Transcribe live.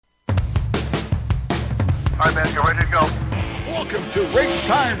All right, man, you're ready to go. Welcome to Race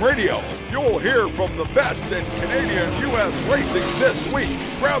Time Radio. You'll hear from the best in Canadian U.S. racing this week.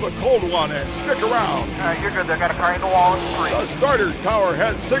 Grab a cold one and stick around. You're good. They got a car in the wall in 3. The starter tower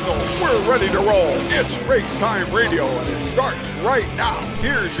has signaled. We're ready to roll. It's Race Time Radio, and it starts right now.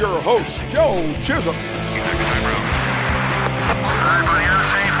 Here's your host, Joe Chisholm. All right, buddy, you're the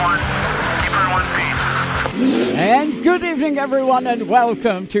safe one. Keep her in one piece. And good evening, everyone, and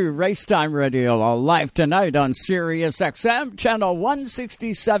welcome to Racetime Radio, live tonight on Sirius XM, Channel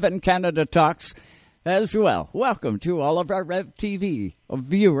 167, Canada Talks, as well. Welcome to all of our Rev TV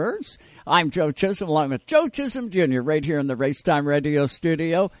viewers. I'm Joe Chisholm, along with Joe Chisholm Jr., right here in the Racetime Radio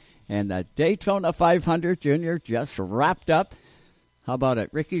studio, and the Daytona 500 Jr. just wrapped up. How about it?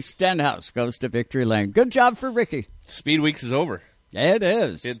 Ricky Stenhouse goes to victory lane. Good job for Ricky. Speed Weeks is over. It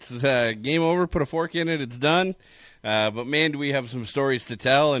is. It's game over. Put a fork in it. It's done. But man, do we have some stories to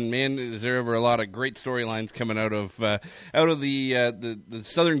tell? And man, is there ever a lot of great storylines coming out of the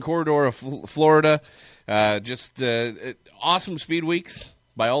southern corridor of Florida? Just awesome Speed Weeks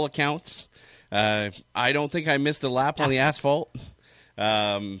by all accounts. I don't think I missed a lap on the asphalt.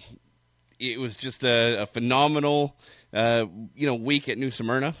 It was just a phenomenal week at New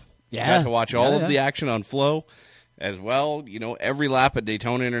Smyrna. Yeah. Got to watch all of the action on Flow. As well, every lap at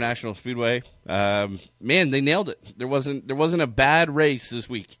Daytona International Speedway. Man, they nailed it. There wasn't a bad race this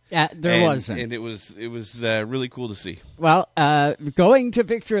week. Yeah, there wasn't, and it was really cool to see. Well, going to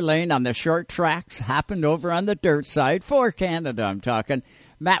victory lane on the short tracks happened over on the dirt side for Canada. I'm talking.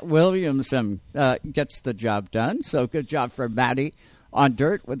 Matt Williamson gets the job done. So good job for Matty on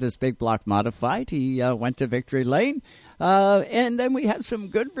dirt with his big block modified. He went to victory lane, and then we had some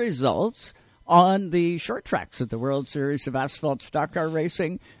good results on the short tracks at the World Series of Asphalt Stock Car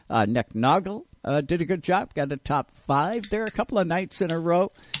Racing. Nick Noggle did a good job, got a top 5 there a couple of nights in a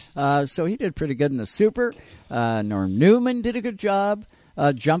row. So he did pretty good in the Super. Norm Newman did a good job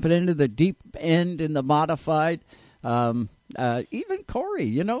jumping into the deep end in the modified. Even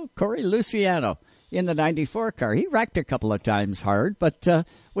Corey, Corey Luciano in the 94 car. He wrecked a couple of times hard, but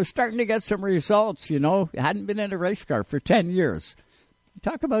was starting to get some results, Hadn't been in a race car for 10 years.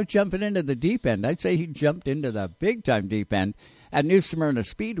 Talk about jumping into the deep end. I'd say he jumped into the big-time deep end at New Smyrna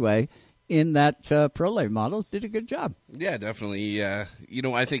Speedway in that Pro Late model. Did a good job. Yeah, definitely.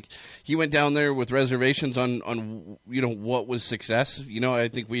 I think he went down there with reservations on what was success. I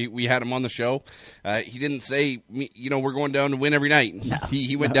think we had him on the show. He didn't say, we're going down to win every night. No,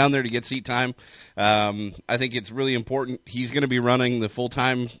 he went down there to get seat time. I think it's really important. He's going to be running the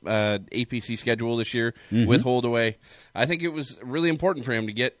full-time APC schedule this year with Holdaway. I think it was really important for him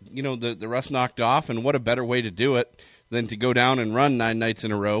to get, the rust knocked off, and what a better way to do it than to go down and run 9 nights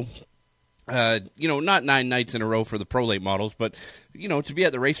in a row. Not 9 nights in a row for the Pro Late models, but, to be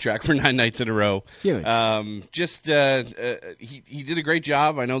at the racetrack for 9 nights in a row. Huge. He did a great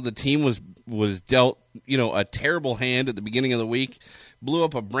job. I know the team was dealt, a terrible hand at the beginning of the week. Blew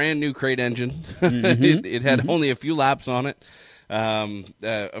up a brand new crate engine. It had only a few laps on it.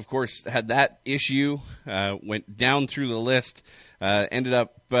 Of course, had that issue, went down through the list, ended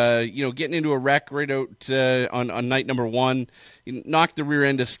up, getting into a wreck right out on night number 1. Knocked the rear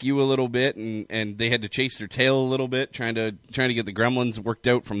end askew a little bit, and they had to chase their tail a little bit, trying to get the gremlins worked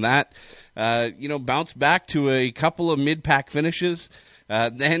out from that. Bounced back to a couple of mid-pack finishes.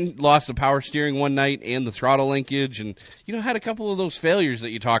 Then lost the power steering one night and the throttle linkage, and had a couple of those failures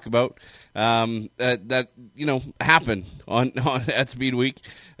that you talk about that happen on at Speed Week.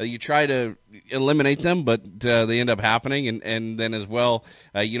 You try to eliminate them, but they end up happening, and then as well,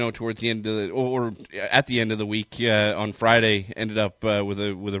 towards the end of or at the end of the week on Friday, ended up with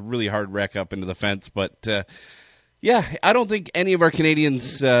a really hard wreck up into the fence, but. I don't think any of our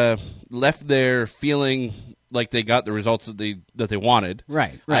Canadians left there feeling like they got the results that they wanted.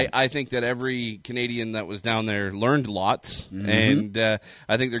 Right. I think that every Canadian that was down there learned lots, and I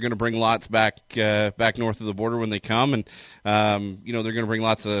think they're going to bring lots back north of the border when they come, and they're going to bring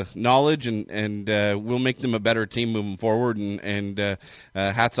lots of knowledge, and we'll make them a better team moving forward. And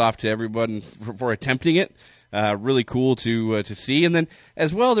hats off to everyone for attempting it. Really cool to see. And then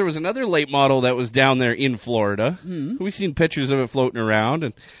as well, there was another late model that was down there in Florida. We've seen pictures of it floating around,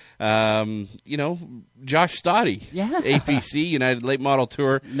 and Josh Stoddy, APC United Late Model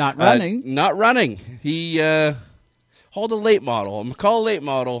Tour, not running. He hauled a late model, a McCall late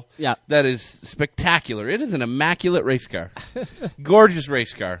model. That is spectacular. It is an immaculate race car, gorgeous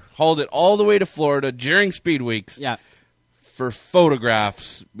race car. Hauled it all the way to Florida during Speed Weeks. For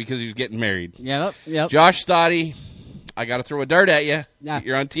photographs because he was getting married. Yep. Josh Stoddy, I got to throw a dart at you. Yeah.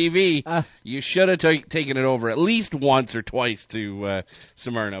 You're on TV. You should have taken it over at least once or twice to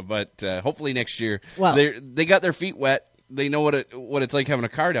Smyrna, but hopefully next year. Well, they got their feet wet. They know what it's like having a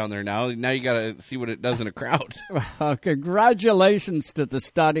car down there now. Now you got to see what it does in a crowd. Well, congratulations to the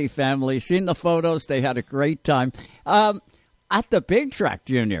Stoddy family. Seen the photos. They had a great time. At the Big Track,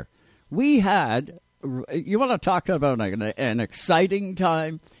 Junior, we had, you want to talk about an exciting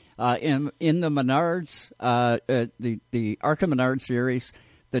time in the Menards, the Arca Menard Series,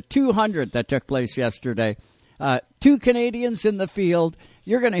 the 200 that took place yesterday. 2 Canadians in the field.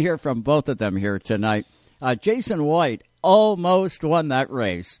 You're going to hear from both of them here tonight. Jason White almost won that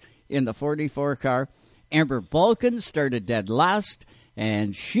race in the 44 car. Amber Balkan started dead last,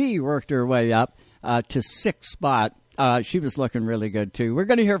 and she worked her way up to 6th spot. She was looking really good, too. We're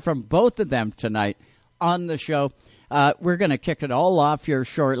going to hear from both of them tonight on the show. We're going to kick it all off here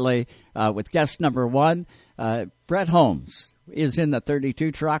shortly with guest number 1. Brett Holmes is in the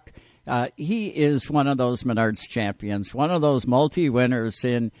 32 truck. He is one of those Menards champions, one of those multi-winners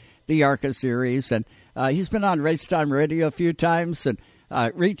in the ARCA series, and he's been on Racetime Radio a few times and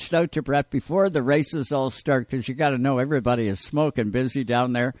reached out to Brett before the races all start, because you got to know everybody is smoking busy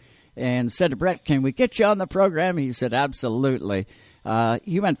down there, and said to Brett, can we get you on the program? He said, absolutely.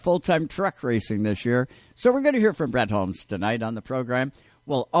 He went full-time truck racing this year, so we're going to hear from Brett Holmes tonight on the program.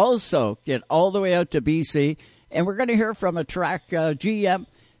 We'll also get all the way out to BC, and we're going to hear from a track GM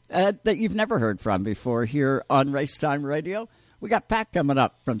that you've never heard from before here on Racetime Radio. We got Pat coming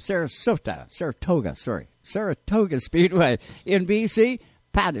up from Saratoga Speedway in BC.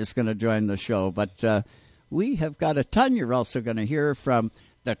 Pat is going to join the show, but we have got a ton. You're also going to hear from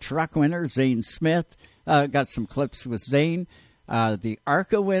the truck winner, Zane Smith. Got some clips with Zane. The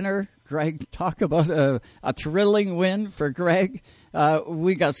ARCA winner, Greg. Talk about a thrilling win for Greg.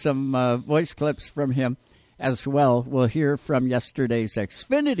 We got some voice clips from him as well. We'll hear from yesterday's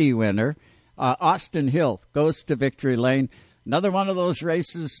Xfinity winner, Austin Hill, goes to Victory Lane. Another one of those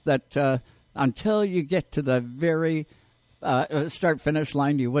races that until you get to the very start-finish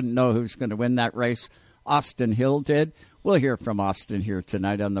line, you wouldn't know who's going to win that race. Austin Hill did. We'll hear from Austin here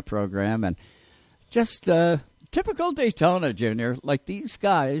tonight on the program. And just typical Daytona, Junior. Like, these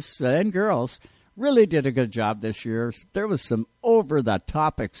guys and girls really did a good job this year. There was some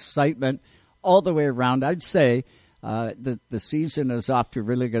over-the-top excitement all the way around. I'd say the season is off to a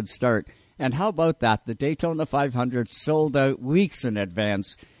really good start. And how about that? The Daytona 500 sold out weeks in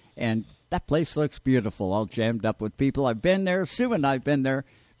advance, and that place looks beautiful, all jammed up with people. I've been there. Sue and I have been there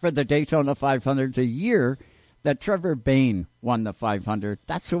for the Daytona 500 the year that Trevor Bayne won the 500.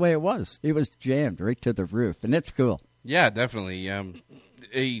 That's the way it was. It was jammed right to the roof, and it's cool. Yeah, definitely.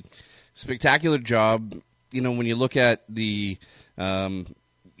 A spectacular job. You know, when you look at the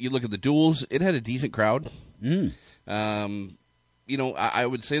duels, it had a decent crowd. You know, I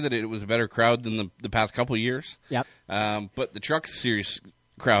would say that it was a better crowd than the past couple of years. Yep. But the Truck Series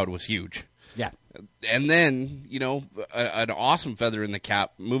crowd was huge. Yeah. And then, you know, an awesome feather in the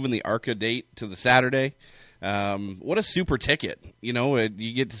cap, moving the ARCA date to the Saturday. What a super ticket. You know,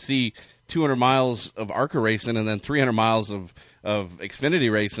 you get to see 200 miles of ARCA racing and then 300 miles of Xfinity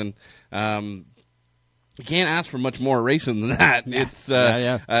racing. You can't ask for much more racing than that. Yeah. It's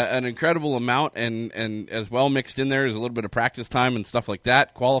an incredible amount, and as well mixed in there is a little bit of practice time and stuff like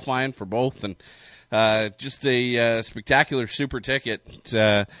that, qualifying for both, and just a spectacular super ticket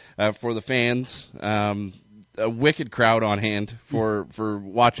for the fans. A wicked crowd on hand for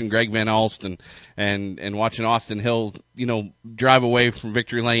watching Greg Van Alst and watching Austin Hill, you know, drive away from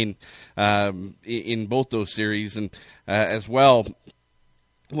Victory Lane in both those series, and as well.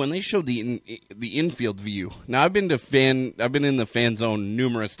 When they showed the infield view, now I've been in the fan zone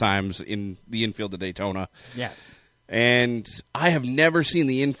numerous times in the infield of Daytona. Yeah. And I have never seen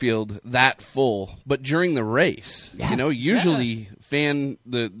the infield that full, but during the race, you know, usually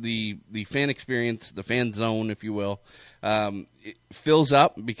the fan experience, the fan zone, if you will, it fills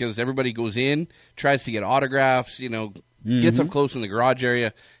up because everybody goes in, tries to get autographs, you know, gets up close in the garage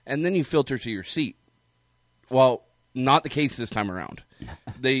area, and then you filter to your seat. Well, not the case this time around.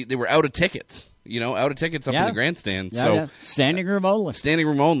 They were out of tickets, you know, in the grandstand. So standing room only. Standing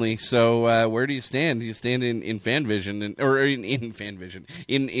room only. So where do you stand? Do you stand in fan vision or in fan vision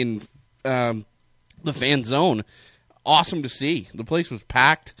in the fan zone? Awesome to see. The place was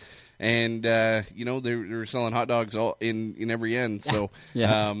packed, and you know they were selling hot dogs all in every end. So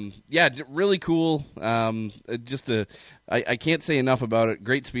really cool. I can't say enough about it.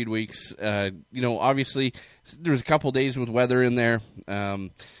 Great speed weeks. You know, obviously there was a couple days with weather in there,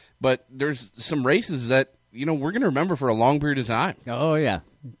 but there's some races that, you know, we're going to remember for a long period of time. Oh, yeah.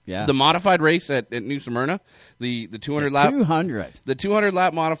 Yeah. The modified race at New Smyrna, the 200 lap 200. The 200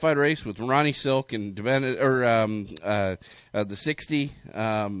 lap modified race with Ronnie Silk and the 60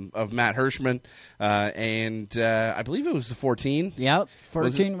 of Matt Hirschman, and I believe it was the 14. Yep,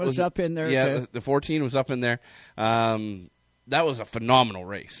 14 was up in there. Yeah, too. the 14 was up in there. That was a phenomenal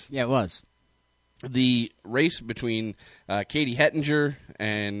race. Yeah, it was. The race between Katie Hettinger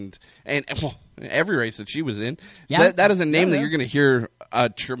and well, every race that she was in, that is a name that you're going to hear a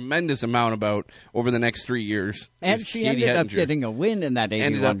tremendous amount about over the next 3 years. And she ended up getting a win in that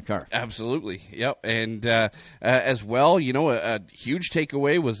 81 car. Absolutely, yep. And as well, a huge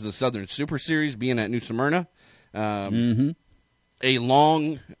takeaway was the Southern Super Series being at New Smyrna. A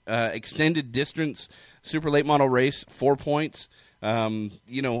long, extended distance super late model race, 4 points, at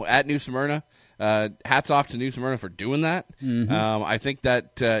New Smyrna. Hats off to New Smyrna for doing that. I think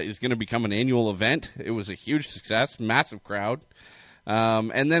that is going to become an annual event. It was a huge success, massive crowd.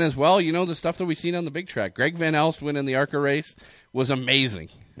 And then as well, the stuff that we've seen on the big track. Greg Van Elst winning the ARCA race was amazing.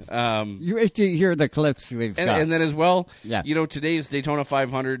 You hear the clips we've got. And then as well, today's Daytona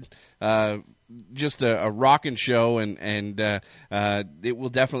 500, just a rockin' show, and it will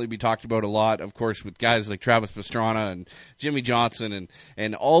definitely be talked about a lot, of course, with guys like Travis Pastrana and Jimmy Johnson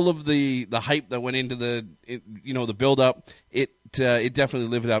and all of the hype that went into the build-up. It definitely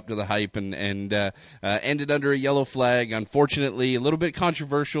lived up to the hype and ended under a yellow flag. Unfortunately, a little bit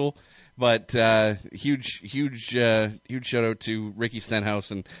controversial, but huge shout out to Ricky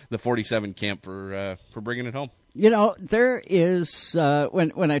Stenhouse and the 47 camp for bringing it home. There is,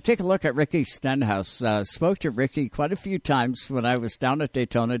 when I take a look at Ricky Stenhouse, spoke to Ricky quite a few times when I was down at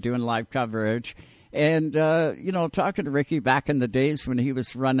Daytona doing live coverage. And, talking to Ricky back in the days when he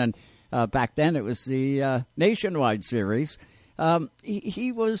was running, back then it was the Nationwide Series.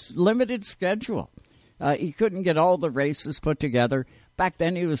 He was limited schedule. He couldn't get all the races put together. Back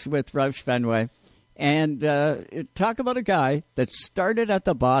then he was with Roush Fenway. And talk about a guy that started at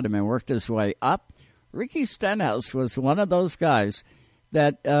the bottom and worked his way up. Ricky Stenhouse was one of those guys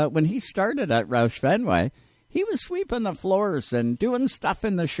that when he started at Roush Fenway, he was sweeping the floors and doing stuff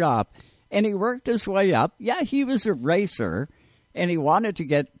in the shop, and he worked his way up. Yeah, he was a racer, and he wanted to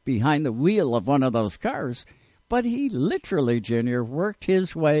get behind the wheel of one of those cars, but he literally, Junior, worked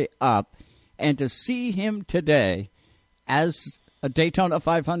his way up, and to see him today as a Daytona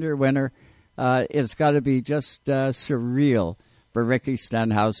 500 winner is got to be just surreal for Ricky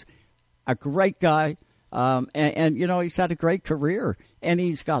Stenhouse. A great guy, and he's had a great career, and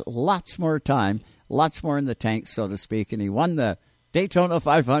he's got lots more time, lots more in the tank, so to speak, and he won the Daytona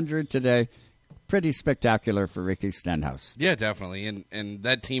 500 today. Pretty spectacular for Ricky Stenhouse. Yeah, definitely, and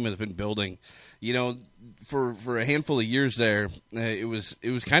that team has been building, for a handful of years there. It was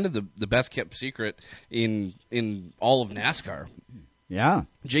kind of the best kept secret in all of NASCAR. Yeah.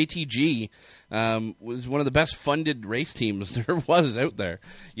 JTG was one of the best funded race teams there was out there.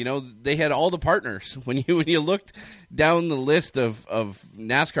 They had all the partners. When you looked down the list of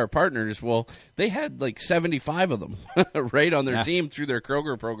NASCAR partners, well, they had like 75 of them right on their team through their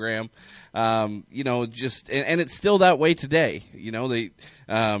Kroger program. And it's still that way today.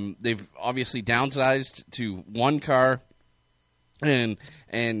 They've obviously downsized to one car. And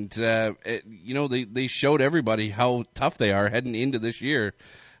they showed everybody how tough they are heading into this year.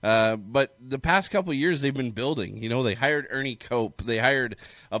 But the past couple of years they've been building. They hired Ernie Cope. They hired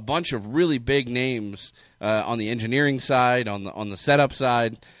a bunch of really big names on the engineering side, on the setup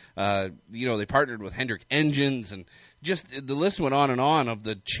side. They partnered with Hendrick Engines, and just the list went on and on of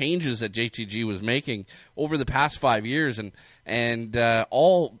the changes that JTG was making over the past 5 years, and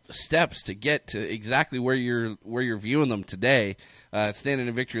all steps to get to exactly where you're viewing them today, standing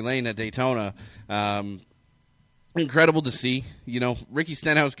in victory lane at Daytona. Incredible to see. Ricky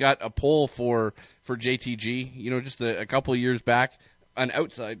Stenhouse got a pole for JTG, just a couple of years back, an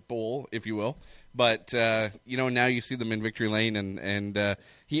outside pole, if you will. But, now you see them in victory lane, and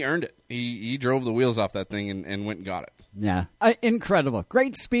he earned it. He drove the wheels off that thing and went and got it. Yeah, incredible.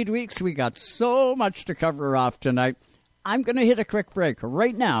 Great speed weeks. We got so much to cover off tonight. I'm going to hit a quick break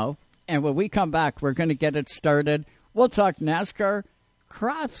right now, and when we come back, we're going to get it started. We'll talk NASCAR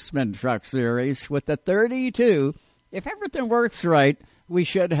Craftsman Truck Series with the 32. If everything works right, we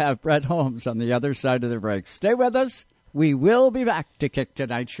should have Brett Holmes on the other side of the break. Stay with us. We will be back to kick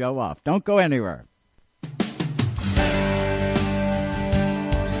tonight's show off. Don't go anywhere.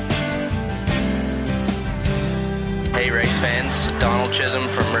 Hey race fans, Donald Chisholm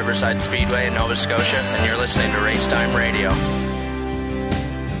from Riverside Speedway in Nova Scotia, and you're listening to Race Time Radio.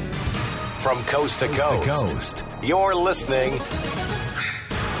 From coast to coast, you're listening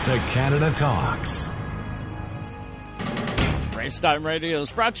to Canada Talks. Racetime Radio is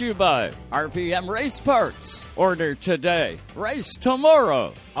brought to you by RPM Race Parts. Order today, race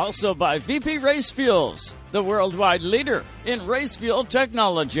tomorrow. Also by VP Race Fuels, the worldwide leader in race fuel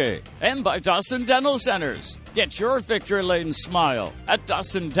technology. And by Dawson Dental Centers. Get your victory lane smile at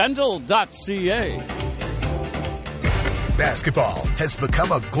dawsondental.ca. Basketball has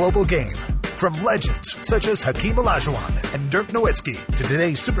become a global game. From legends such as Hakeem Olajuwon and Dirk Nowitzki to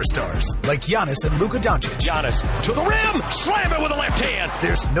today's superstars like Giannis and Luka Doncic. Giannis to the rim, slam it with the left hand.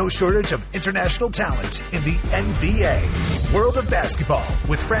 There's no shortage of international talent in the NBA. World of Basketball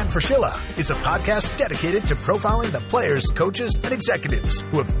with Fran Fraschilla is a podcast dedicated to profiling the players, coaches, and executives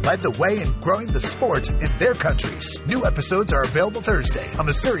who have led the way in growing the sport in their countries. New episodes are available Thursday on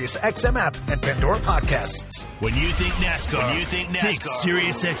the SiriusXM app and Pandora podcasts. When you think NASCAR, think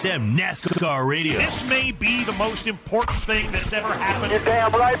SiriusXM NASCAR Radio. This may be the most important thing that's ever happened. You're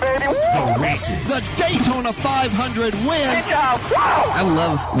damn right, baby. The races. The Daytona 500 win. Good job. Wow. I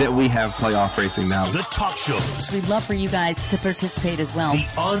love that we have playoff racing now. The talk shows. We'd love for you guys to participate as well. The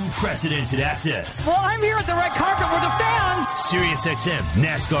unprecedented access. Well, I'm here at the red carpet with the fans. SiriusXM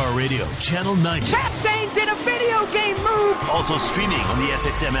NASCAR Radio, Channel 90. Chastain did a video game move. Also streaming on the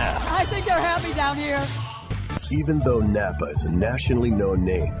SXM app. I think they're happy down here. Even though Napa is a nationally known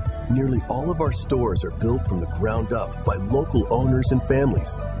name, nearly all of our stores are built from the ground up by local owners and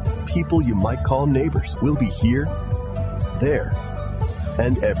families. People you might call neighbors will be here, there,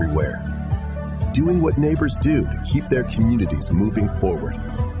 and everywhere. Doing what neighbors do to keep their communities moving forward.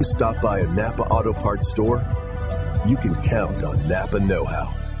 You stop by a Napa Auto Parts store, you can count on Napa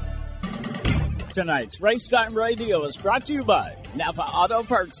know-how. Tonight's Racetime Radio is brought to you by Napa Auto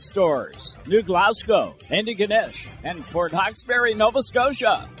Parts Stores, New Glasgow, Antigonish, and Port Hawkesbury, Nova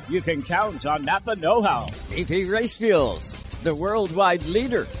Scotia. You can count on Napa know-how. VP Race Fuels, the worldwide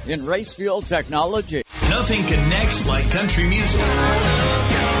leader in race fuel technology. Nothing connects like country music.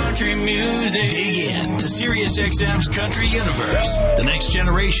 Country music. Dig in to SiriusXM's Country Universe. The next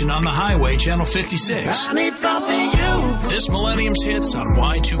generation on the highway, Channel 56. I need something you. This millennium's hits on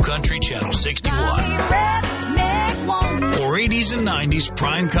Y2 Country, Channel 61. Or 80s and 90s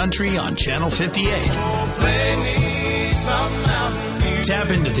Prime Country on Channel 58.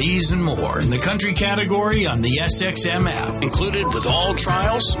 Tap into these and more in the country category on the SXM app, included with all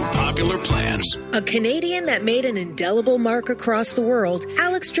trials and popular plans. A Canadian that made an indelible mark across the world,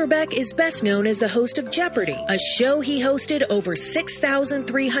 Alex Trebek is best known as the host of Jeopardy, a show he hosted over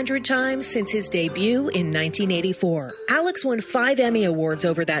 6,300 times since his debut in 1984. Alex won 5 Emmy Awards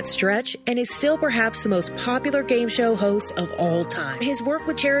over that stretch and is still perhaps the most popular game show host of all time. His work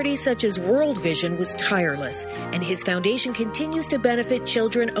with charities such as World Vision was tireless, and his foundation continues to benefit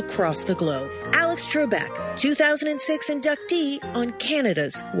children across the globe. Alex Trebek, 2006 inductee on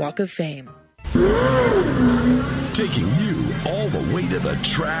Canada's Walk of Fame. Taking you all the way to the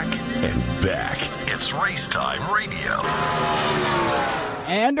track and back. It's Racetime Radio.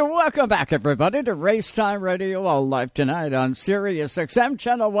 And welcome back, everybody, to Racetime Radio, all live tonight on SiriusXM,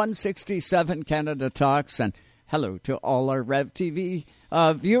 Channel 167, Canada Talks. And hello to all our Rev TV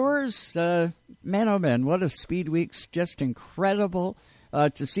viewers. Man, oh man, what a Speed Week's just incredible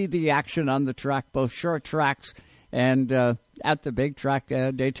to see the action on the track, both short tracks and at the big track,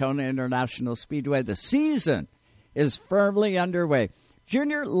 Daytona International Speedway. The season is firmly underway.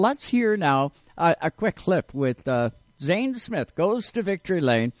 Junior, let's hear now a quick clip with Zane Smith goes to Victory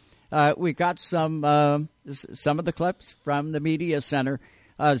Lane. We got some of the clips from the media center.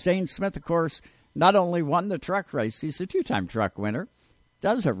 Zane Smith, of course, not only won the truck race, he's a 2-time truck winner.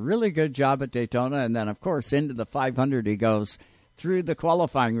 Does a really good job at Daytona, and then, of course, into the 500 he goes through the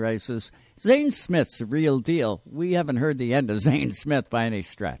qualifying races. Zane Smith's the real deal. We haven't heard the end of Zane Smith by any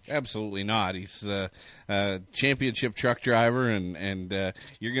stretch. Absolutely not. He's a championship truck driver, and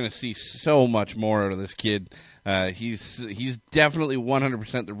you're going to see so much more out of this kid. He's definitely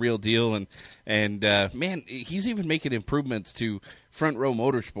 100% the real deal, and man, he's even making improvements to Front Row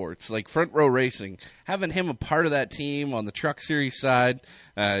Motorsports, like Front Row Racing, having him a part of that team on the Truck Series side.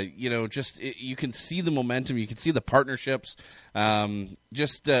 You can see the momentum, you can see the partnerships.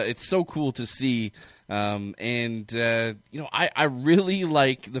 It's so cool to see. I really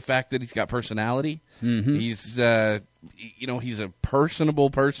like the fact that he's got personality. Mm-hmm. He's a personable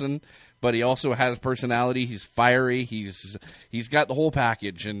person, but he also has personality. He's fiery. He's got the whole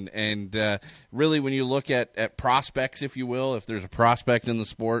package. And really, when you look at prospects, if you will, if there's a prospect in the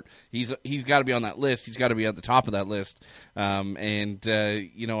sport, he's got to be on that list. He's got to be at the top of that list. I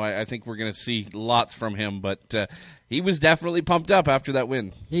think we're going to see lots from him. But he was definitely pumped up after that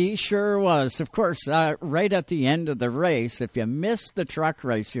win. He sure was. Of course, right at the end of the race, if you missed the truck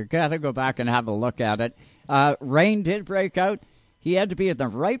race, you've got to go back and have a look at it. Rain did break out. He had to be at the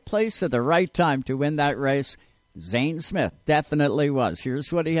right place at the right time to win that race. Zane Smith definitely was.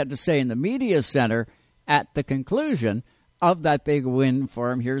 Here's what he had to say in the media center at the conclusion of that big win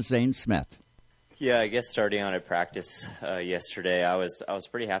for him. Here's Zane Smith. Yeah, I guess starting on at practice yesterday, I was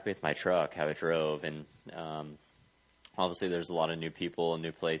pretty happy with my truck, how it drove, and obviously there's a lot of new people and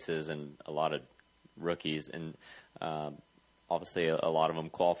new places and a lot of rookies, and obviously a lot of them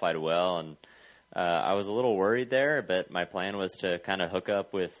qualified well, and I was a little worried there, but my plan was to kind of hook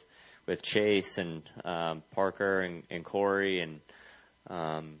up with Chase and Parker and Corey, and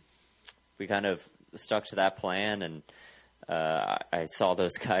we kind of stuck to that plan, and I saw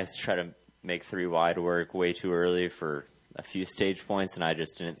those guys try to make 3 wide work way too early for a few stage points, and I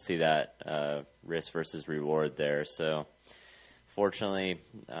just didn't see that risk versus reward there. So fortunately,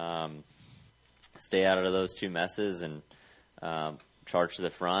 stay out of those 2 messes and charge to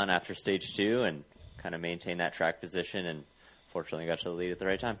the front after stage 2 and kind of maintain that track position, and fortunately got to the lead at the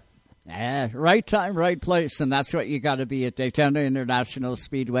right time. Right time, right place, and that's what you got to be at Daytona International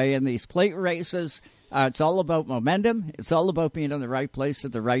Speedway. In these plate races, it's all about momentum. It's all about being in the right place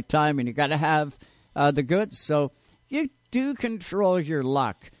at the right time, and you got to have the goods. So you do control your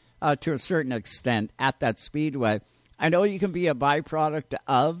luck to a certain extent at that speedway. I know you can be a byproduct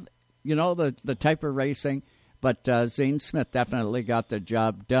of, the type of racing, but Zane Smith definitely got the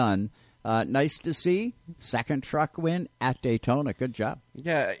job done. Nice to see. Second truck win at Daytona. Good job.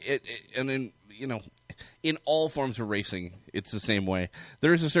 Yeah, and then, in all forms of racing, it's the same way.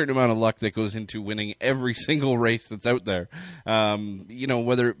 There's a certain amount of luck that goes into winning every single race that's out there.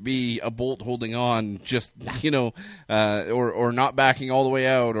 Whether it be a bolt holding on, just, or not backing all the way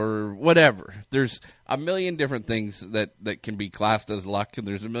out or whatever. There's a million different things that can be classed as luck, and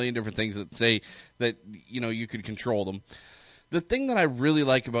there's a million different things that say that, you could control them. The thing that I really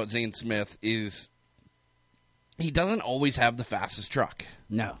like about Zane Smith is he doesn't always have the fastest truck.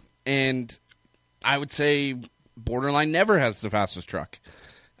 No. And I would say borderline never has the fastest truck.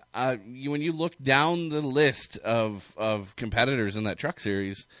 When you look down the list of competitors in that truck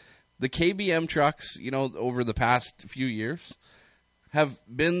series, the KBM trucks, over the past few years have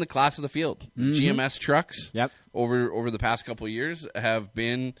been the class of the field. Mm-hmm. GMS trucks over the past couple of years have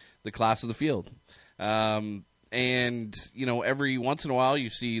been the class of the field. And, every once in a while you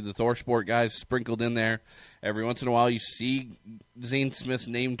see the ThorSport guys sprinkled in there. Every once in a while you see Zane Smith's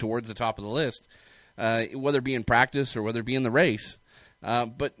name towards the top of the list, whether it be in practice or whether it be in the race.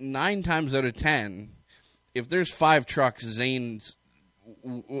 But 9 times out of 10, if there's 5 trucks, Zane's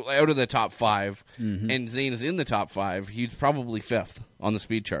out of the top 5, and Zane is in the top 5, he's probably 5th on the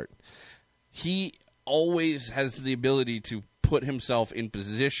speed chart. He always has the ability to put himself in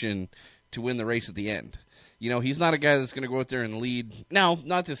position to win the race at the end. He's not a guy that's going to go out there and lead. Now,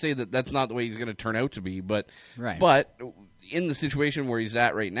 not to say that that's not the way he's going to turn out to be, but in the situation where he's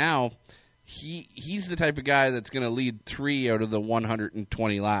at right now, he's the type of guy that's going to lead 3 out of the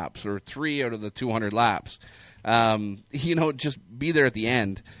 120 laps or 3 out of the 200 laps. Just be there at the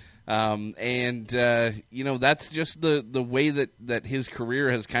end. That's just the way that his career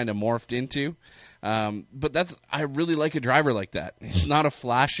has kind of morphed into. But I really like a driver like that. It's not a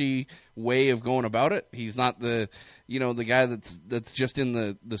flashy way of going about it. He's not the guy that's just in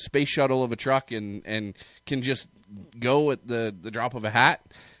the space shuttle of a truck and can just go at the drop of a hat.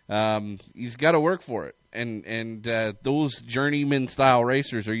 He's got to work for it. And those journeyman style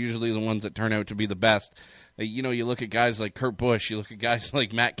racers are usually the ones that turn out to be the best. You look at guys like Kurt Busch, you look at guys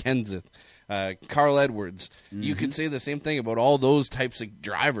like Matt Kenseth, Carl Edwards. Mm-hmm. You could say the same thing about all those types of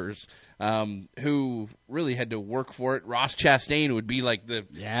drivers. Who really had to work for it. Ross Chastain would be like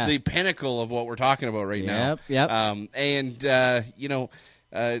the pinnacle of what we're talking about right now.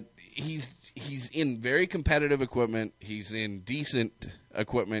 He's in very competitive equipment. He's in decent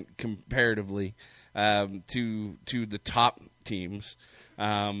equipment comparatively to the top teams.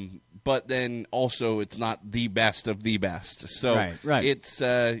 But then also it's not the best of the best. So it's,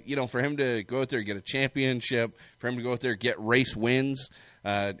 for him to go out there and get a championship, for him to go out there and get race wins,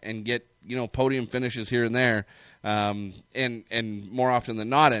 and get, podium finishes here and there, and more often than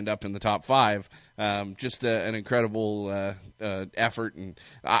not end up in the top 5. Just an incredible effort, and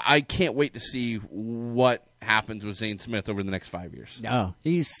I can't wait to see what happens with Zane Smith over the next 5 years. No,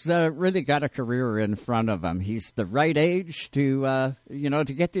 he's really got a career in front of him. He's the right age to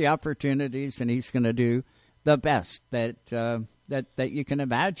to get the opportunities, and he's going to do the best that you can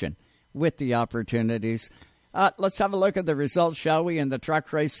imagine with the opportunities. Let's have a look at the results, shall we, in the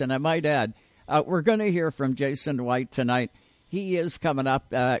truck race. And I might add, we're going to hear from Jason White tonight. He is coming up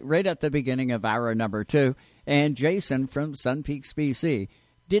right at the beginning of hour number 2. And Jason from Sun Peaks, BC,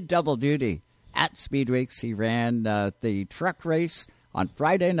 did double duty at Speedweeks. He ran the truck race on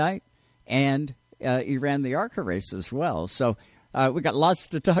Friday night, and he ran the ARCA race as well. So we got lots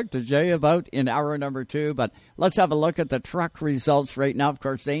to talk to Jay about in hour number 2, but let's have a look at the truck results right now. Of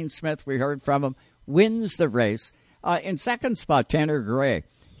course, Zane Smith, we heard from him, wins the race. In second spot, Tanner Gray.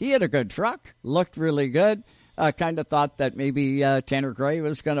 He had a good truck, looked really good. Kind of thought that maybe Tanner Gray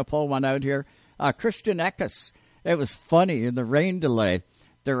was going to pull one out here. Christian Eckes, it was funny in the rain delay.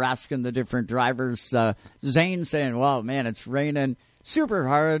 They're asking the different drivers. Zane saying, well, man, it's raining super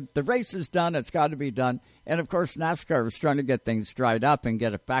hard. The race is done. It's got to be done. And, of course, NASCAR was trying to get things dried up and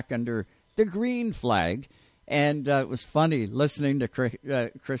get it back under the green flag. And it was funny listening to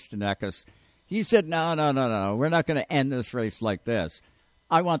Christian Eckes. He said, no, we're not going to end this race like this.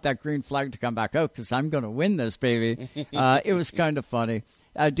 I want that green flag to come back out because I'm going to win this, baby. It was kind of funny.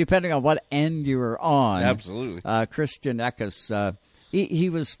 Depending on what end you were on. Absolutely. Christian Eckes, he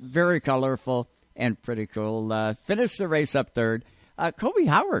was very colorful and pretty cool. Finished the race up third. Kobe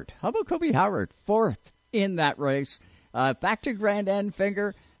Howard. How about Kobe Howard? Fourth in that race. Back to Grand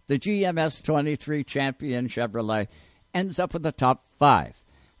Enfinger. The GMS 23 champion Chevrolet ends up with the top 5.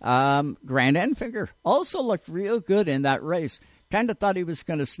 Grand Enfinger also looked real good in that race. Kind of thought he was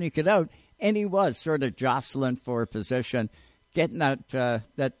going to sneak it out, and he was sort of jostling for position, getting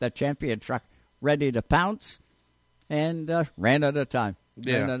that champion truck ready to pounce, and ran out of time.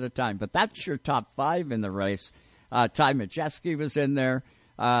 But that's your top 5 in the race. Ty Majeski was in there.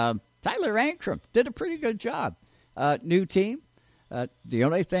 Tyler Ankrum did a pretty good job. New team. The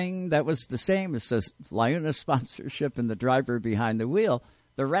only thing that was the same is the Liona sponsorship and the driver behind the wheel.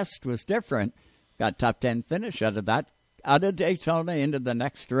 The rest was different. Got top 10 finish out of that. Out of Daytona into the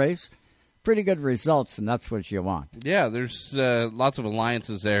next race. Pretty good results, and that's what you want. Yeah, there's lots of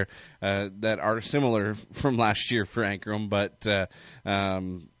alliances there that are similar from last year for Ankrum, but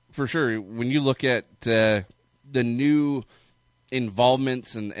for sure, when you look at the new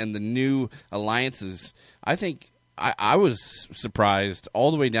involvements and the new alliances, I think I was surprised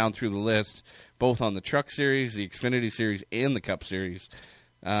all the way down through the list, both on the Truck Series, the Xfinity Series, and the Cup Series.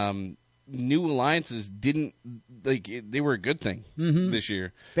 New alliances they were a good thing this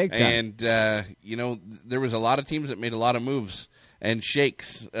year. Big time. And, there was a lot of teams that made a lot of moves and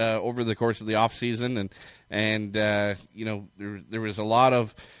shakes over the course of the offseason. And there was a lot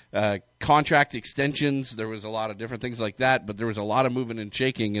of contract extensions. There was a lot of different things like that, but there was a lot of moving and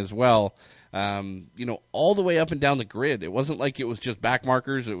shaking as well. All the way up and down the grid. It wasn't like it was just back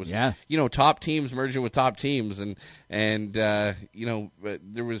markers. It was, top teams merging with top teams, and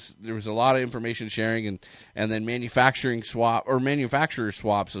there was a lot of information sharing and then manufacturer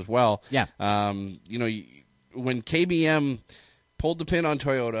swaps as well. Yeah. When KBM pulled the pin on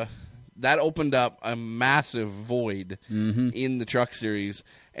Toyota, that opened up a massive void in the Truck Series,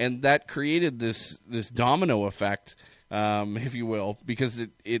 and that created this domino effect. If you will, because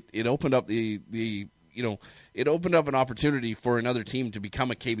it opened up it opened up an opportunity for another team to become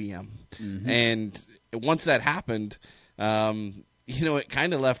a KBM, and once that happened, it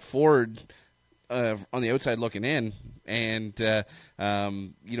kind of left Ford on the outside looking in, and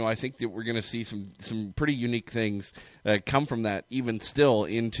I think that we're going to see some pretty unique things come from that, even still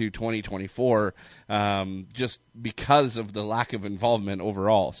into 2024, just because of the lack of involvement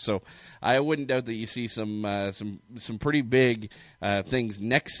overall. So I wouldn't doubt that you see some pretty big things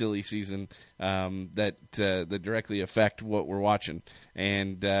next silly season that directly affect what we're watching.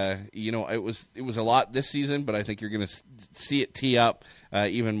 And it was a lot this season, but I think you're going to see it tee up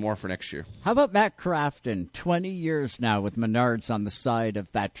even more for next year. How about Matt Crafton? 20 years now with Menards on the side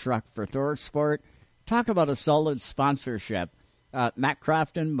of that truck for ThorSport. Talk about a solid sponsorship. Matt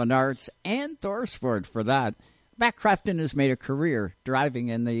Crafton, Menards, and ThorSport for that. Matt Crafton has made a career driving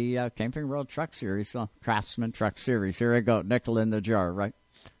in the Camping World Truck Series, Craftsman Truck Series. Here I go, nickel in the jar, right?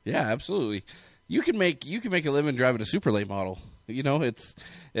 Yeah, absolutely. You can make a living driving a super late model. It's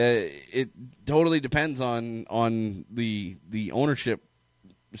it totally depends on the ownership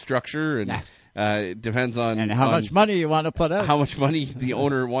structure, and it depends on how much money you want to put out. How much money the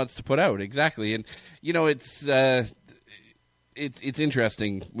owner wants to put out, exactly. And it's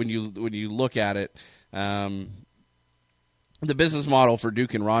interesting when you look at it. The business model for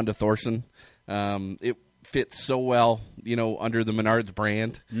Duke and Rhonda Thorson, it fits so well, under the Menards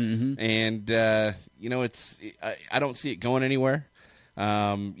brand, and I don't see it going anywhere.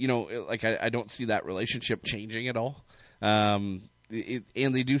 I don't see that relationship changing at all.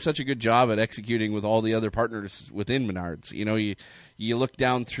 And they do such a good job at executing with all the other partners within Menards. You look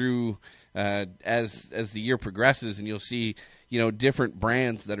down through as the year progresses, and you'll see different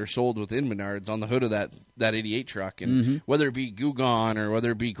brands that are sold within Menards on the hood of that 88 truck, and whether it be Gugon or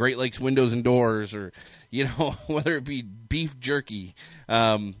whether it be Great Lakes Windows and Doors, or whether it be beef jerky,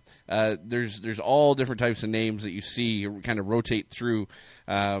 there's all different types of names that you see kind of rotate through,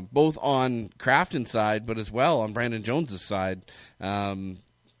 both on Crafton side, but as well on Brandon Jones's side, and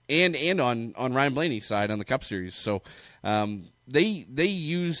on Ryan Blaney's side on the Cup Series. So they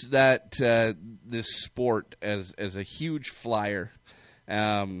use that this sport as a huge flyer,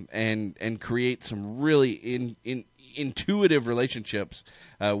 and create some really intuitive relationships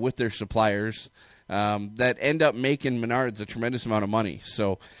with their suppliers that end up making Menards a tremendous amount of money.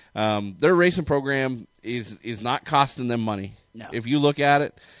 So their racing program is not costing them money. No. If you look at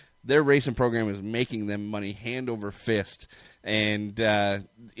it, their racing program is making them money hand over fist. And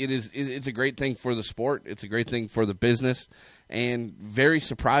it's a great thing for the sport. It's a great thing for the business, and very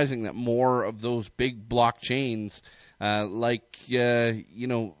surprising that more of those big block chains, like the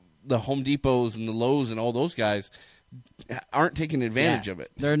Home Depots and the Lowe's and all those guys, aren't taking advantage of it.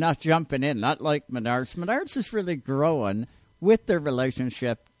 They're not jumping in, not like Menards. Menards is really growing with their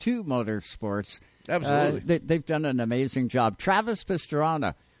relationship to motorsports. Absolutely. They've done an amazing job. Travis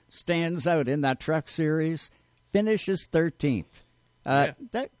Pastrana stands out in that truck series. Finishes 13th.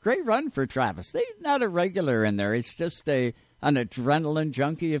 That great run for Travis. He's not a regular in there. He's just an adrenaline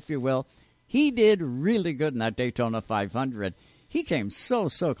junkie, if you will. He did really good in that Daytona 500. He came so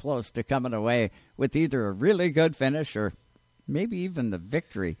close to coming away with either a really good finish or maybe even the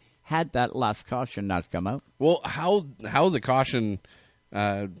victory had that last caution not come out. Well, how the caution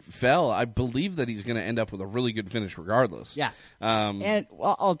fell, I believe that he's going to end up with a really good finish regardless. Yeah. And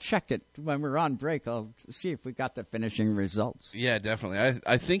I'll check it when we're on break. I'll see if we got the finishing results. Yeah, definitely.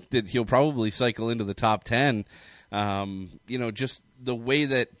 I think that he'll probably cycle into the top 10. Just the way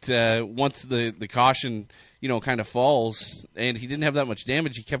that once the caution, kind of falls, and he didn't have that much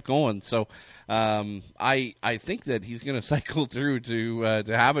damage, he kept going. So I think that he's going to cycle through to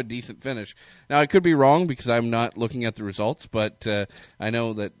have a decent finish. Now, I could be wrong because I'm not looking at the results, but I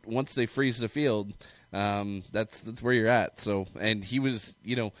know that once they freeze the field, that's where you're at. So, and he was,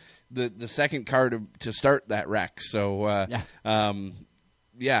 the second car to start that wreck. So,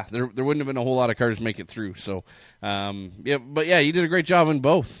 there wouldn't have been a whole lot of cars make it through. So, he did a great job in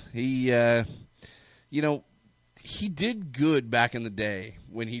both. He, he did good back in the day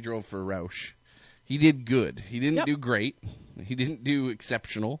when he drove for Roush. He did good. He didn't do great. He didn't do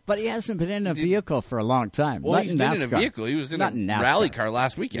exceptional. But he hasn't been in a vehicle for a long time. Well, not he's in been NASCAR. in a vehicle. He was in not a in NASCAR. rally car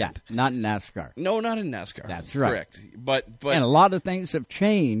last weekend. Yeah, not in NASCAR. No, not in NASCAR. That's right. Correct. But and a lot of things have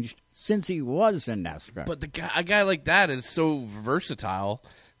changed since he was in NASCAR. But a guy like that is so versatile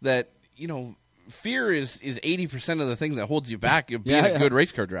that, fear is 80% of the thing that holds you back of being a good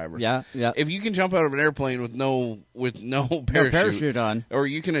race car driver. Yeah. If you can jump out of an airplane with no parachute on, or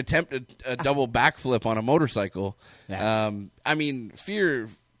you can attempt a double backflip on a motorcycle, fear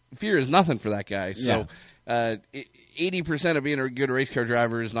is nothing for that guy. So 80% of being a good race car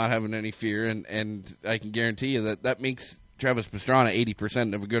driver is not having any fear, and I can guarantee you that makes Travis Pastrana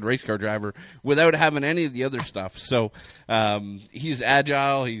 80% of a good race car driver without having any of the other stuff. So he's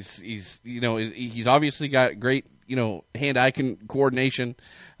agile. He's obviously got great hand-eye coordination.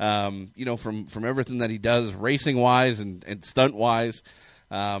 From everything that he does, racing wise and stunt wise.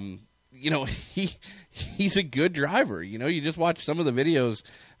 He's a good driver. You just watch some of the videos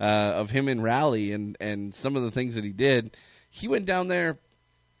of him in rally and some of the things that he did. He went down there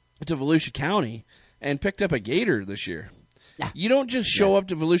to Volusia County and picked up a Gator this year. You don't just show up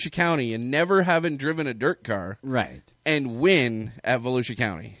to Volusia County and never having driven a dirt car, right, and win at Volusia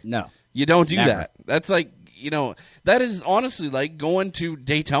County. No, you don't do that. That's like that is honestly like going to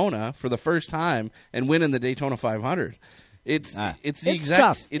Daytona for the first time and winning the Daytona 500. It's the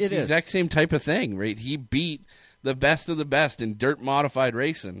exact same type of thing, right? He beat the best of the best in dirt modified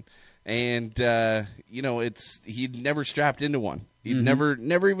racing, and he'd never strapped into one. He'd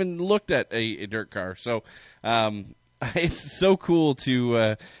never even looked at a dirt car. So. It's so cool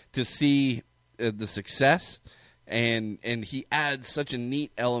to see the success, and he adds such a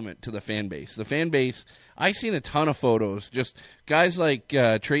neat element to the fan base. The fan base, I've seen a ton of photos, just guys like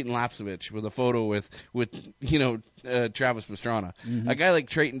Trayton Lapsovich with a photo with Travis Pastrana. A guy like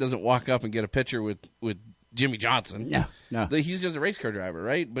Trayton doesn't walk up and get a picture with Jimmy Johnson. No. He's just a race car driver,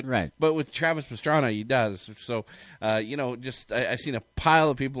 right? But with Travis Pastrana, he does. So, I've seen a pile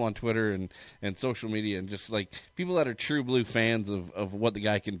of people on Twitter and social media, and just like people that are true blue fans of what the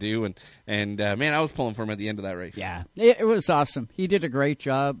guy can do. And man, I was pulling for him at the end of that race. Yeah, it was awesome. He did a great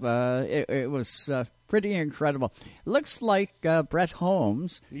job. It was pretty incredible. Looks like Brett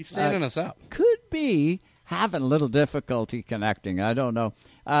Holmes. He's standing us up. Could be having a little difficulty connecting. I don't know.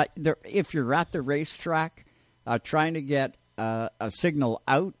 If you're at the racetrack, trying to get a signal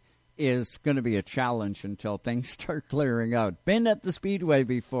out is going to be a challenge until things start clearing out. Been at the Speedway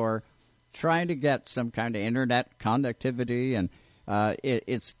before, trying to get some kind of internet connectivity, and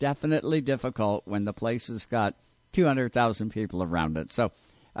it's definitely difficult when the place has got 200,000 people around it. So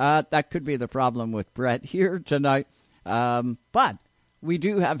that could be the problem with Brett here tonight. But we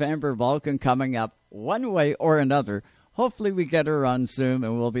do have Amber Vulcan coming up one way or another. Hopefully we get her on Zoom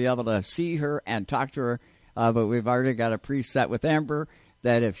and we'll be able to see her and talk to her. But we've already got a preset with Amber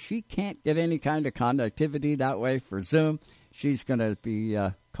that if she can't get any kind of connectivity that way for Zoom, she's going to be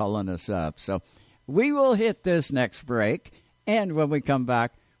calling us up. So we will hit this next break. And when we come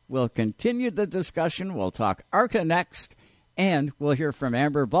back, we'll continue the discussion. We'll talk ARCA next. And we'll hear from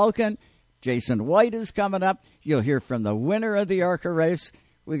Amber Vulcan. Jason White is coming up. You'll hear from the winner of the ARCA race.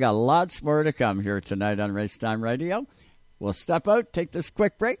 We got lots more to come here tonight on Racetime Radio. We'll step out, take this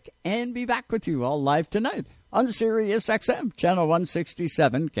quick break, and be back with you all live tonight on Sirius XM, Channel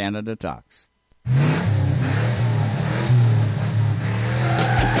 167, Canada Talks.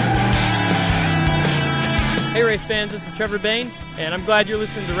 Hey race fans, this is Trevor Bain, and I'm glad you're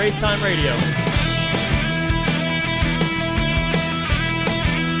listening to Racetime Radio.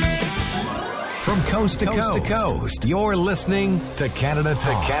 From coast to coast, you're listening to Canada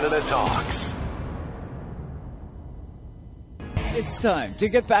Talks. It's time to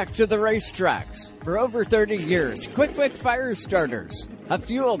get back to the racetracks. For over 30 years, Quick Fire Starters have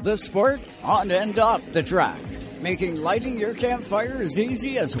fueled this sport on and off the track, making lighting your campfire as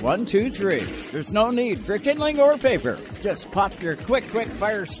easy as 1, 2, 3. There's no need for kindling or paper. Just pop your Quick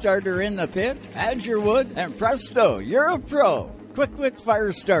Fire Starter in the pit, add your wood, and presto, you're a pro. Quick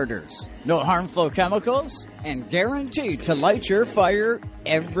Fire Starters. No harmful chemicals, and guaranteed to light your fire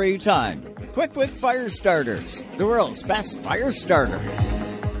every time. Quick Fire Starters, the world's best fire starter.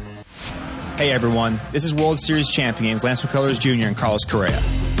 Hey everyone, this is World Series champions Lance McCullers Jr. and Carlos Correa.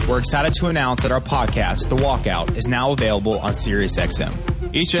 We're excited to announce that our podcast, The Walkout, is now available on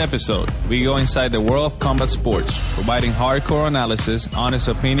SiriusXM. Each episode, we go inside the world of combat sports, providing hardcore analysis, honest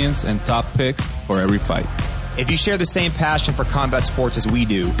opinions, and top picks for every fight. If you share the same passion for combat sports as we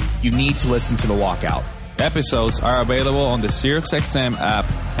do, you need to listen to The Walkout. Episodes are available on the SiriusXM app,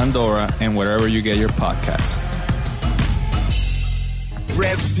 Pandora, and wherever you get your podcasts.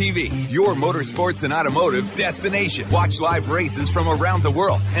 Rev TV, your motorsports and automotive destination. Watch live races from around the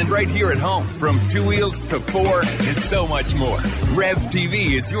world and right here at home, from 2 wheels to 4 and so much more. Rev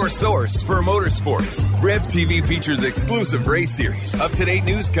TV is your source for motorsports. Rev TV features exclusive race series, up-to-date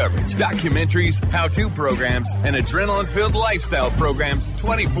news coverage, documentaries, how-to programs, and adrenaline-filled lifestyle programs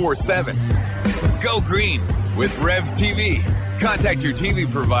 24/7. Go green with Rev TV. Contact your TV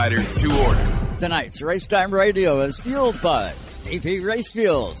provider to order. Tonight's Racetime Radio is fueled by AP Race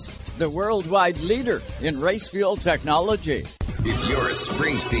Fuels, the worldwide leader in race fuel technology. If you're a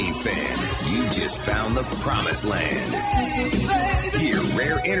Springsteen fan, you just found the promised land. Hear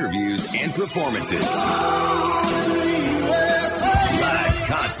rare interviews and performances. Live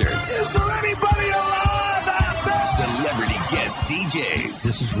concerts. Is there anybody alive out there? Celebrity guest DJs.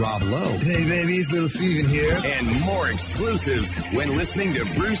 This is Rob Lowe. Hey, babies, Little Steven here. And more exclusives when listening to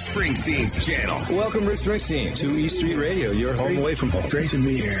Bruce Springsteen's channel. Welcome, Bruce Springsteen, to E Street Radio, your home away from home. Great to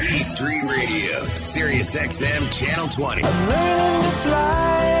be here. E Street Radio, Sirius XM Channel 20. I'm ready to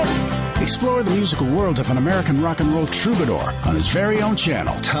fly. Explore the musical world of an American rock and roll troubadour on his very own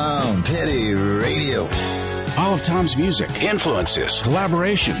channel. Tom Petty Radio. All of Tom's music, influences,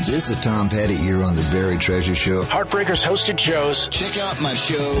 collaborations. This is Tom Petty here on The Buried Treasure Show. Heartbreakers hosted shows. Check out my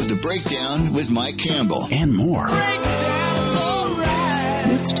show, The Breakdown with Mike Campbell. And more. Breakdown's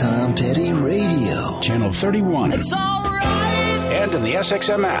alright. It's Tom Petty Radio. Channel 31. It's alright. And in the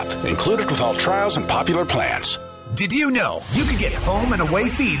SXM app, included with all trials and popular plans. Did you know you can get home and away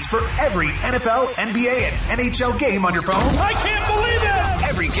feeds for every NFL, NBA, and NHL game on your phone? I can't believe it!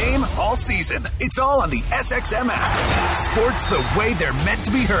 Every game, all season. It's all on the SXM app. Sports the way they're meant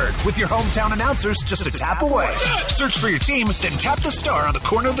to be heard, with your hometown announcers just a tap away. Search for your team, then tap the star on the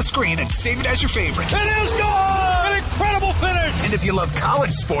corner of the screen and save it as your favorite. It is gone! An incredible finish! And if you love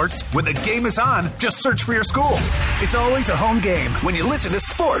college sports, when the game is on, just search for your school. It's always a home game when you listen to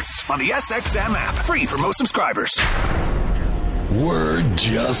sports on the SXM app. Free for most subscribers. We're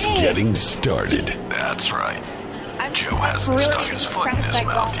just getting started. That's right. Joe hasn't stuck his foot in his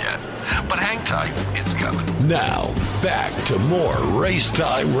mouth yet. But hang tight, it's coming. Now, back to more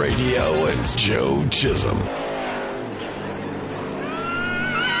Racetime Radio and Joe Chisholm.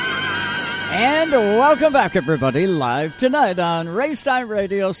 And welcome back, everybody, live tonight on Racetime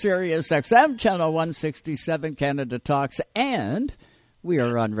Radio, Sirius XM, Channel 167, Canada Talks, and we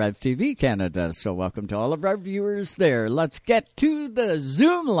are on Rev TV Canada, so welcome to all of our viewers there. Let's get to the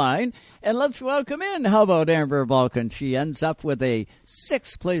Zoom line, and let's welcome in, how about Amber Balcaen? She ends up with a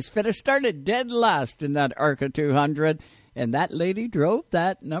 6th-place finish, started dead last in that ARCA 200, and that lady drove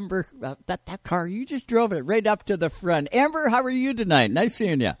that number, that car, you just drove it right up to the front. Amber, how are you tonight? Nice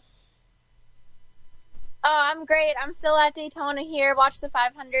seeing you. Oh, I'm great. I'm still at Daytona here. Watched the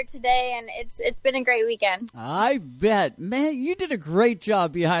 500 today, and it's been a great weekend. I bet. Man, you did a great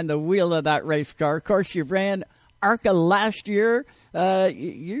job behind the wheel of that race car. Of course, you ran ARCA last year.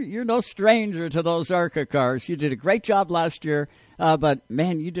 You're no stranger to those ARCA cars. You did a great job last year, but,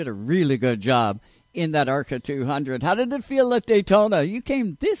 man, you did a really good job in that ARCA 200. How did it feel at Daytona? You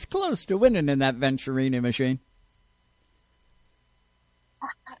came this close to winning in that Venturini machine.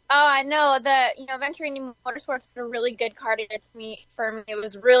 Oh, I know. Venturini Motorsports put a really good car together for me. It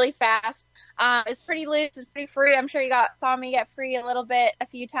was really fast. It's pretty loose. It's pretty free. I'm sure you saw me get free a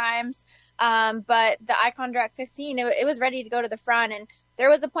few times. But the Icon Direct 15, it was ready to go to the front. And there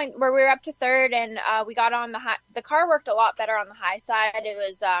was a point where we were up to third, and we got on the high. The car worked a lot better on the high side. It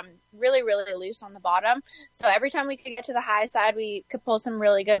was really, really loose on the bottom. So every time we could get to the high side, we could pull some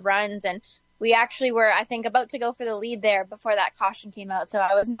really good runs. And we actually were, I think, about to go for the lead there before that caution came out. So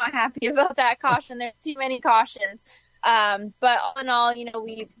I was not happy about that caution. There's too many cautions. But all in all,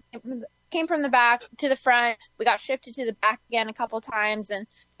 we came from the back to the front. We got shifted to the back again a couple times and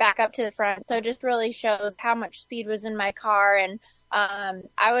back up to the front. So it just really shows how much speed was in my car. And I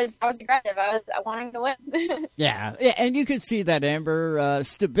was aggressive. I was wanting to win. Yeah, and you could see that, Amber.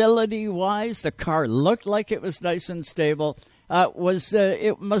 Stability-wise, the car looked like it was nice and stable.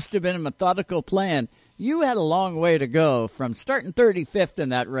 It must have been a methodical plan. You had a long way to go from starting 35th in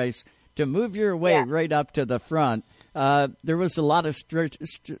that race to move your way right up to the front. There was a lot of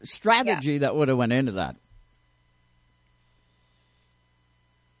strategy that would have went into that.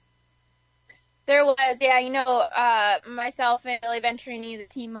 There was, myself and Billy Venturini, the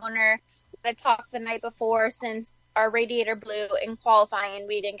team owner, had talked the night before since our radiator blew in qualifying and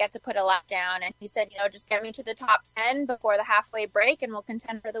we didn't get to put a lap down. And he said, just get me to the top 10 before the halfway break and we'll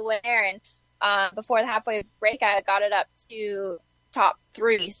contend for the win there. And before the halfway break, I got it up to top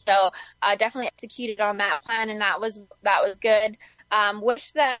 3. So definitely executed on that plan, and that was good.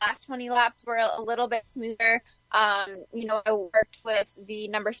 Wish the last 20 laps were a little bit smoother. I worked with the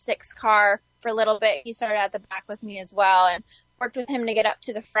number 6 car for a little bit. He started at the back with me as well, and worked with him to get up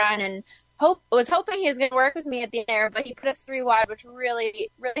to the front, and was hoping he was going to work with me at the end there, but he put us 3 wide, which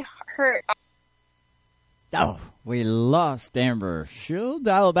really, really hurt. Oh, we lost Amber. She'll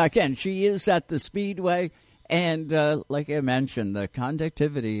dial back in. She is at the Speedway, and like I mentioned, the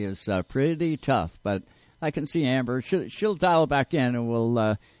conductivity is pretty tough, but I can see Amber. She'll dial back in, and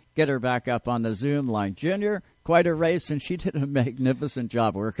we'll get her back up on the Zoom line. Junior, quite a race, and she did a magnificent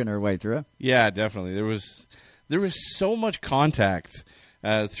job working her way through. Yeah, definitely. There was so much contact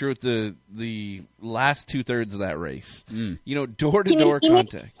throughout the last 2/3 of that race. Door-to-door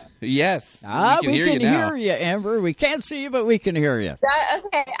contact. Yes. We can hear you, Amber. We can't see you, but we can hear you.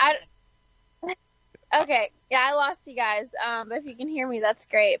 Okay. Yeah, I lost you guys. But if you can hear me, that's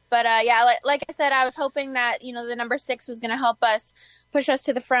great. But like I said, I was hoping that, the number 6 was going to help us push us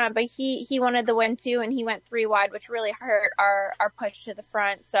to the front, but he wanted the win too, and he went 3 wide, which really hurt our push to the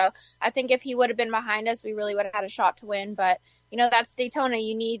front. So I think if he would have been behind us, we really would have had a shot to win. But that's Daytona.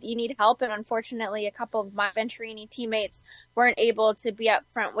 You need help, and unfortunately, a couple of my Venturini teammates weren't able to be up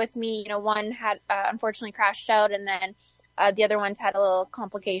front with me. One had unfortunately crashed out, and then the other ones had a little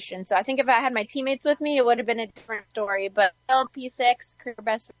complication. So I think if I had my teammates with me, it would have been a different story. But still, P6, career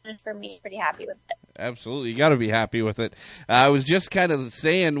best finish for me. Pretty happy with it. Absolutely. You got to be happy with it. I was just kind of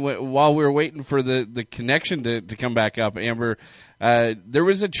saying while we were waiting for the connection to come back up, Amber, there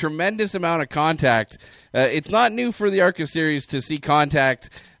was a tremendous amount of contact. It's not new for the ARCA series to see contact,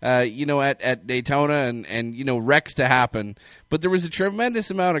 at Daytona and wrecks to happen. But there was a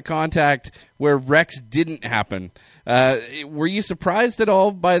tremendous amount of contact where wrecks didn't happen. Were you surprised at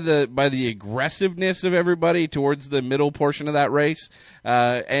all by the aggressiveness of everybody towards the middle portion of that race?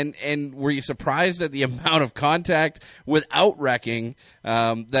 And were you surprised at the amount of contact without wrecking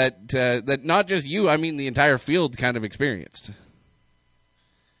that not just you, I mean the entire field kind of experienced?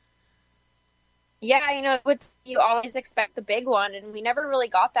 Yeah, you always expect the big one, and we never really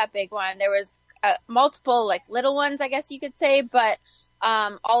got that big one. There was multiple little ones, I guess you could say, but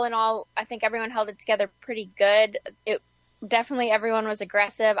all in all, I think everyone held it together pretty good. Definitely everyone was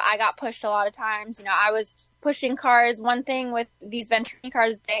aggressive. I got pushed a lot of times. I was pushing cars. One thing with these Venturini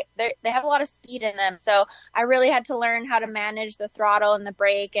cars, they have a lot of speed in them. So I really had to learn how to manage the throttle and the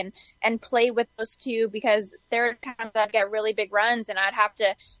brake and play with those two, because there are times I'd get really big runs and I'd have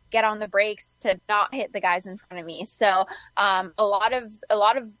to get on the brakes to not hit the guys in front of me. So a lot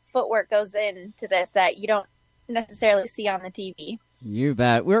of footwork goes into this that you don't necessarily see on the TV. You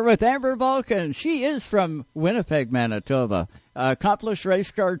bet. We're with Amber Vulcan. She is from Winnipeg, Manitoba. Accomplished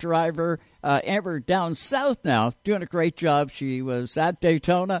race car driver. Amber down south now, doing a great job. She was at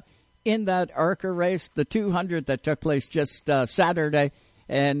Daytona in that ARCA race, the 200 that took place just Saturday,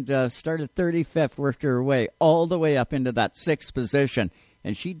 and started 35th, worked her way all the way up into that 6th position.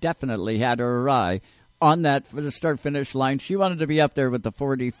 And she definitely had her eye on that for the start-finish line. She wanted to be up there with the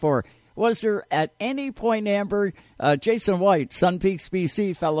 44. Was there at any point, Amber, Jason White, Sun Peaks,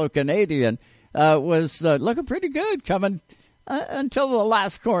 BC, fellow Canadian, was looking pretty good coming until the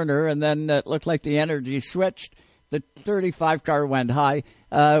last corner, and then it looked like the energy switched. The 35 car went high.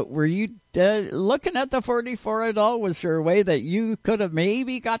 Were you looking at the 44 at all? Was there a way that you could have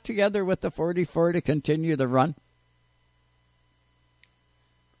maybe got together with the 44 to continue the run?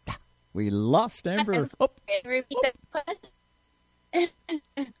 We lost Amber. Oh.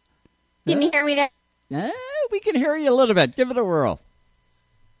 Can you hear me now? We can hear you a little bit. Give it a whirl.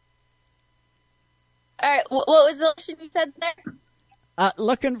 All right. What was the question you said there?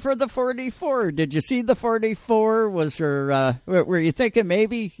 Looking for the 44. Did you see the 44? Was there? Were you thinking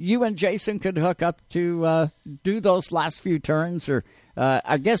maybe you and Jason could hook up to do those last few turns? Or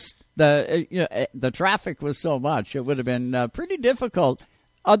I guess the traffic was so much, it would have been pretty difficult,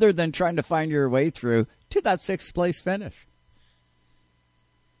 other than trying to find your way through to that 6th place finish.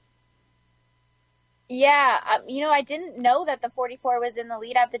 Yeah, I didn't know that the 44 was in the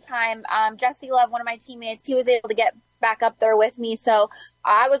lead at the time. Jesse Love, one of my teammates, he was able to get back up there with me. So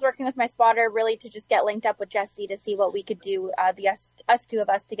I was working with my spotter really to just get linked up with Jesse to see what we could do, us two of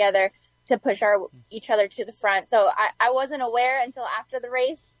us together, to push each other to the front. So I wasn't aware until after the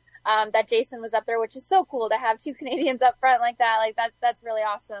race that Jason was up there, which is so cool to have two Canadians up front like that. That's really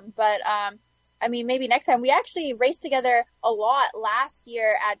awesome. But maybe next time. We actually raced together a lot last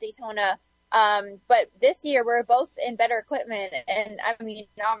year at Daytona. But this year we're both in better equipment, and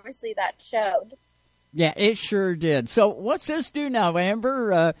obviously that showed. Yeah, it sure did. So what's this do now,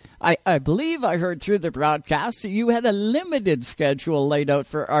 Amber? I believe I heard through the broadcast that you had a limited schedule laid out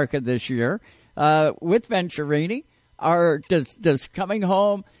for ARCA this year with Venturini. Does coming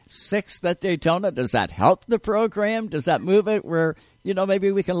home 6th at Daytona, does that help the program? Does that move it where,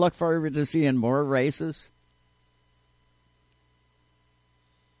 maybe we can look forward to seeing more races?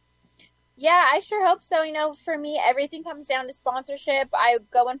 Yeah, I sure hope so. For me, everything comes down to sponsorship. I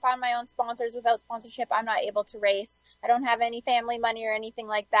go and find my own sponsors. Without sponsorship, I'm not able to race. I don't have any family money or anything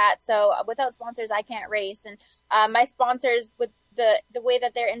like that. So without sponsors, I can't race. And my sponsors, with the way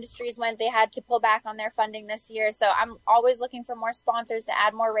that their industries went, they had to pull back on their funding this year. So I'm always looking for more sponsors to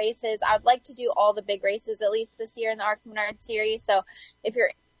add more races. I would like to do all the big races, at least this year in the ARCA Menard Series. So if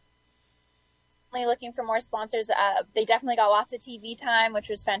you're looking for more sponsors, they definitely got lots of TV time, which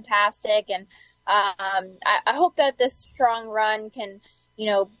was fantastic. And I hope that this strong run can,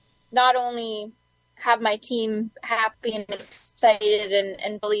 not only have my team happy and excited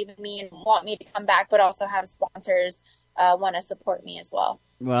and believe in me and want me to come back, but also have sponsors want to support me as well.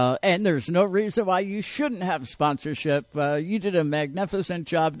 Well, and there's no reason why you shouldn't have sponsorship. You did a magnificent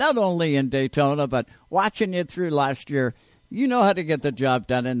job, not only in Daytona, but watching you through last year. You know how to get the job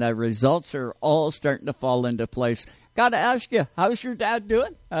done, and the results are all starting to fall into place. Got to ask you, how's your dad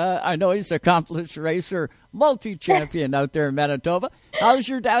doing? I know he's an accomplished racer, multi-champion out there in Manitoba. How's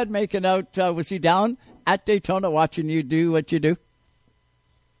your dad making out? Was he down at Daytona watching you do what you do?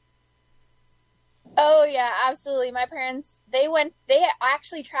 Oh, yeah, absolutely. My parents, they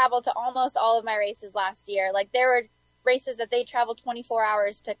actually traveled to almost all of my races last year. There were races that they traveled 24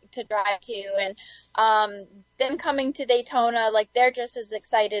 hours to drive to, and them coming to Daytona, they're just as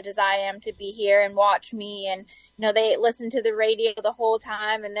excited as I am to be here and watch me. And they listen to the radio the whole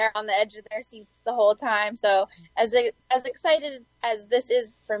time, and they're on the edge of their seats the whole time. So as excited as this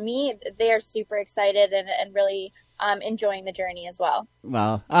is for me, they are super excited and really enjoying the journey as well.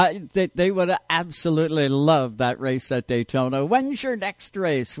 Well, they would absolutely love that race at Daytona. When's your next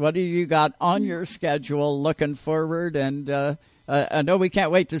race? What do you got on your schedule looking forward? And I know we can't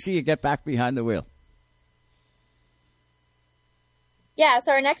wait to see you get back behind the wheel. Yeah,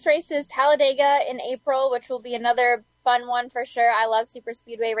 so our next race is Talladega in April, which will be another fun one for sure. I love super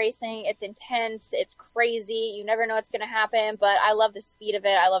speedway racing. It's intense. It's crazy. You never know what's going to happen, but I love the speed of it.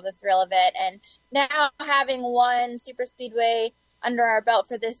 I love the thrill of it. And now having won super speedway under our belt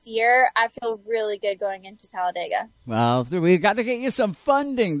for this year, I feel really good going into Talladega. Well, we got to get you some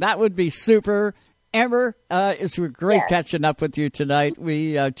funding. That would be super. Amber, it's great catching up with you tonight.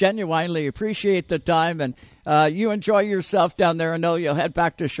 We genuinely appreciate the time, and you enjoy yourself down there. I know you'll head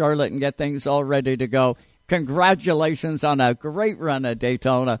back to Charlotte and get things all ready to go. Congratulations on a great run at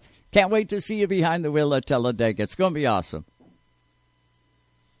Daytona. Can't wait to see you behind the wheel at Talladega. It's going to be awesome.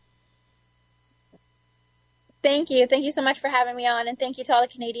 Thank you. Thank you so much for having me on, and thank you to all the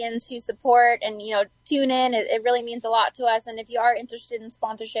Canadians who support and, tune in. It really means a lot to us. And if you are interested in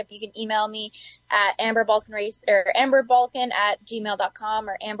sponsorship, you can email me at amberbalkanrace@gmail.com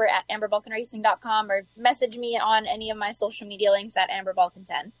or amber@amberbalkanracing.com, or message me on any of my social media links at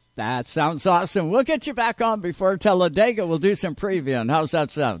amberbalkan10. That sounds awesome. We'll get you back on before Talladega. We'll do some previewing. How's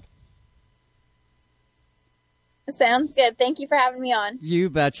that sound? Sounds good. Thank you for having me on. You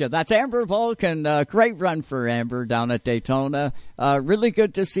betcha. That's Amber Balkan. Great run for Amber down at Daytona. Really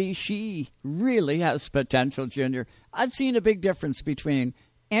good to see. She really has potential, Junior. I've seen a big difference between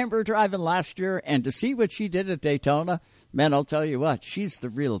Amber driving last year and to see what she did at Daytona. Man, I'll tell you what, she's the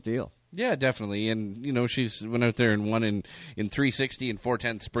real deal. Yeah, definitely. And, she's went out there and won in 360 and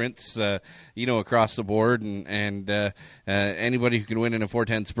 410 sprints, across the board. And anybody who can win in a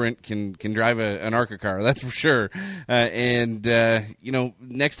 410 sprint can drive an ARCA car, that's for sure.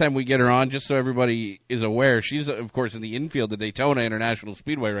 Next time we get her on, just so everybody is aware, she's, of course, in the infield at Daytona International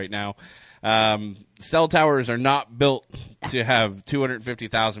Speedway right now. Cell towers are not built to have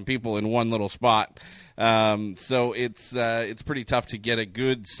 250,000 people in one little spot. So it's pretty tough to get a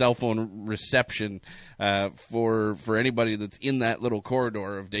good cell phone reception for anybody that's in that little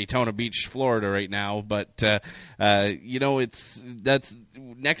corridor of Daytona Beach, Florida right now. But that's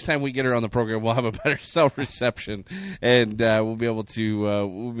next time we get her on the program, we'll have a better cell reception, and we'll be able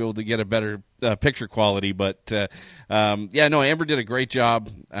to get a better picture quality. But Amber did a great job.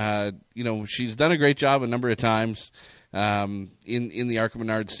 She's done a great job a number of times in the ARCA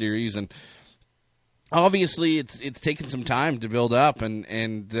Menard series, and obviously it's taken some time to build up,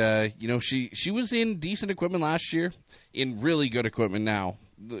 and she was in decent equipment last year, in really good equipment now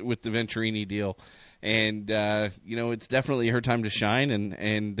with the Venturini deal. And, it's definitely her time to shine.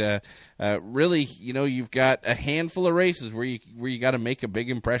 And really, you've got a handful of races where you got to make a big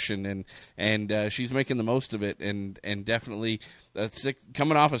impression, and she's making the most of it. And definitely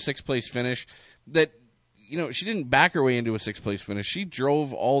coming off a 6th place finish that, she didn't back her way into a 6th place finish. She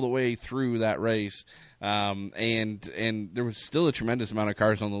drove all the way through that race. And there was still a tremendous amount of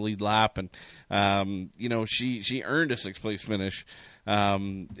cars on the lead lap, and she earned a 6th place finish.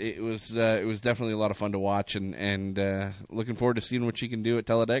 It was definitely a lot of fun to watch, and looking forward to seeing what she can do at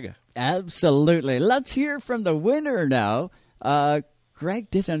Talladega. Absolutely. Let's hear from the winner now. Greg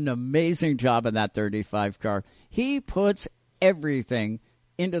did an amazing job in that 35 car. He puts everything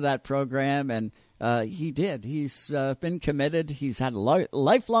into that program, and he did. He's been committed. He's had a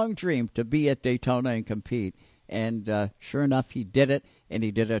lifelong dream to be at Daytona and compete. And sure enough, he did it, and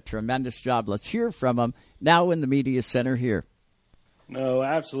he did a tremendous job. Let's hear from him now in the media center here. No,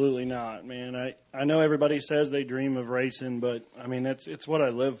 absolutely not, man. I know everybody says they dream of racing, but, I mean, it's what I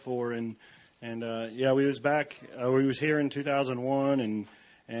live for. And we was back. We was here in 2001,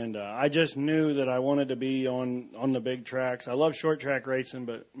 and I just knew that I wanted to be on the big tracks. I love short track racing,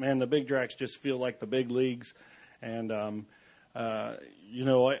 but, man, the big tracks just feel like the big leagues. And,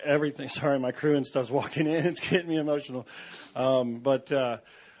 everything. Sorry, my crew and stuff's walking in. It's getting me emotional. Man,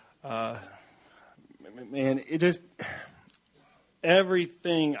 it just –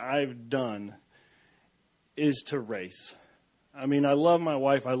 everything I've done is to race. I mean, I love my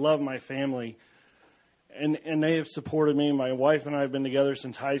wife. I love my family. And they have supported me. My wife and I have been together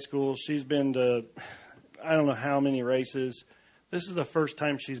since high school. She's been to I don't know how many races. This is the first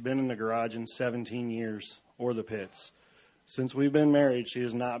time she's been in the garage in 17 years or the pits. Since we've been married, she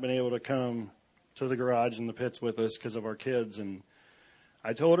has not been able to come to the garage and the pits with us because of our kids. And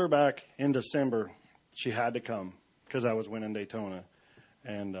I told her back in December she had to come because I was winning Daytona.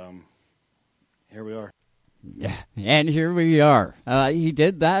 And here we are. Yeah, and here we are. He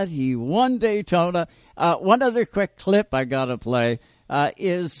did that. He won Daytona. One other quick clip I got to play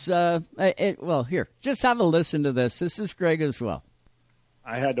is, here, just have a listen to this. This is Greg as well.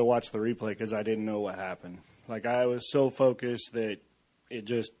 I had to watch the replay because I didn't know what happened. Like, I was so focused that it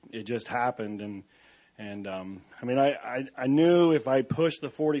just happened. And I mean, I knew if I pushed the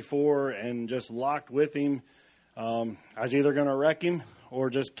 44 and just locked with him, I was either going to wreck him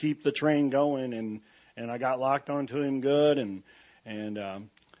or just keep the train going. And I got locked onto him good. And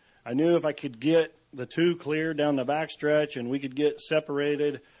I knew if I could get the two clear down the backstretch and we could get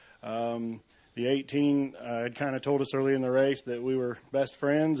separated, the the 18 had kind of told us early in the race that we were best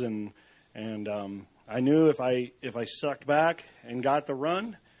friends, and I knew if I sucked back and got the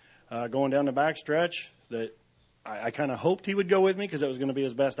run going down the back stretch that I kind of hoped he would go with me because that was going to be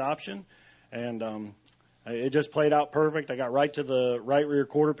his best option, and it just played out perfect. I got right to the right rear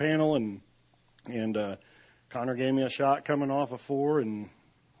quarter panel, and Connor gave me a shot coming off of 4, and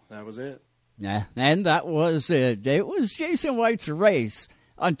that was it. Yeah, and that was it. It was Jason White's race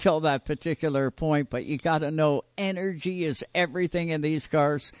until that particular point, but you got to know energy is everything in these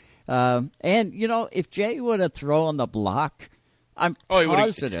cars. And, if Jay would have thrown the block, I'm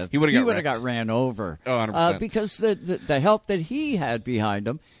positive he would have got ran over. Oh, 100%. Because the help that he had behind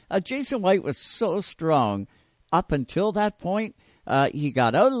him. Jason White was so strong up until that point. He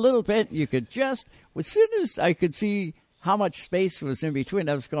got out a little bit. You could just, as soon as I could see how much space was in between,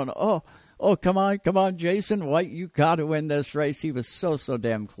 I was going, oh, come on, Jason White, you got to win this race. He was so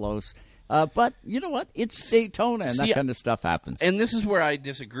damn close. But you know what? It's Daytona, and that kind of stuff happens. And this is where I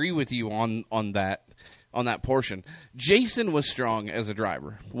disagree with you on that portion. Jason was strong as a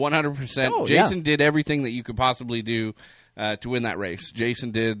driver, 100%. Jason did everything that you could possibly do to win that race. Jason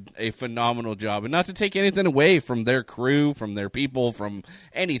did a phenomenal job. And not to take anything away from their crew, from their people, from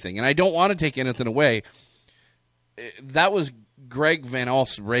anything. And I don't want to take anything away. That was Greg Van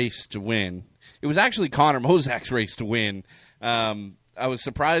Alst's race to win. It was actually Connor Mozak's race to win. I was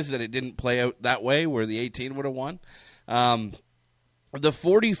surprised that it didn't play out that way, where the 18 would have won. The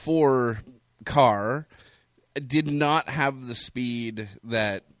 44 car did not have the speed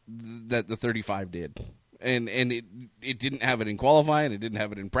that the 35 did. And it didn't have it in qualifying, it didn't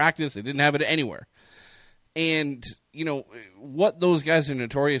have it in practice, it didn't have it anywhere. And, what those guys are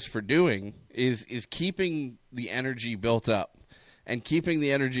notorious for doing is keeping the energy built up and keeping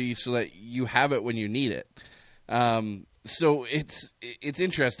the energy so that you have it when you need it. So it's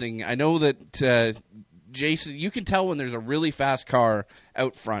interesting. I know that Jason, you can tell when there's a really fast car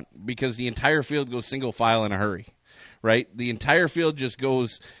out front because the entire field goes single file in a hurry, right? The entire field just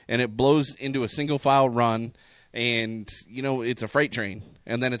goes and it blows into a single file run, and it's a freight train,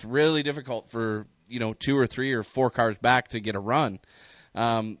 and then it's really difficult for 2 or 3 or 4 cars back to get a run.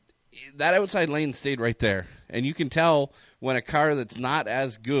 That outside lane stayed right there, and you can tell when a car that's not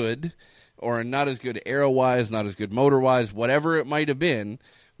as good or not as good aero-wise, not as good motor-wise, whatever it might have been,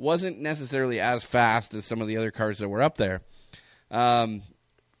 wasn't necessarily as fast as some of the other cars that were up there.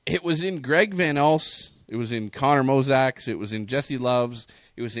 It was in Greg Van Alst, it was in Connor Mozak's, it was in Jesse Love's,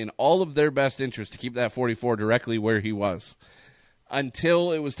 it was in all of their best interest to keep that 44 directly where he was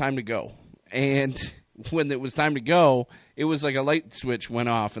until it was time to go. And when it was time to go, it was like a light switch went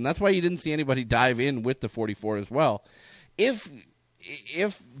off, and that's why you didn't see anybody dive in with the 44 as well. If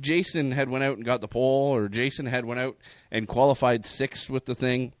Jason had went out and got the pole, or Jason had went out and qualified 6th with the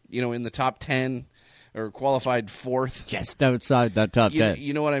thing, in the top 10, or qualified 4th, just outside that top 10.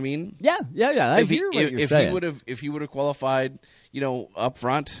 You know what I mean? Yeah. I hear what you're saying. If he would have qualified, up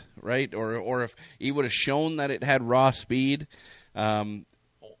front, right, or if he would have shown that it had raw speed,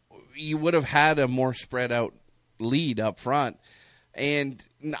 you would have had a more spread out lead up front. And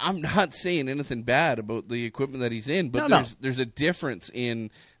I'm not saying anything bad about the equipment that he's in, but there's a difference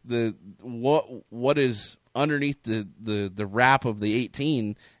in the what is underneath the wrap of the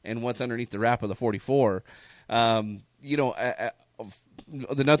 18 and what's underneath the wrap of the 44. The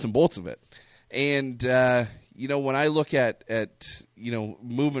nuts and bolts of it. And when I look at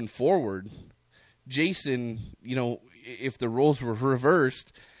moving forward, Jason, if the roles were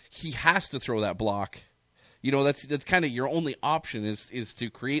reversed, he has to throw that block. That's kind of your only option is to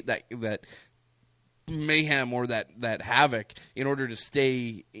create that mayhem or that havoc in order to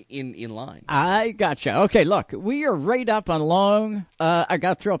stay in line. I gotcha. Okay, look, we are right up on long. I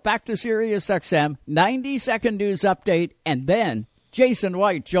got to throw it back to Sirius XM, 90-second news update, and then Jason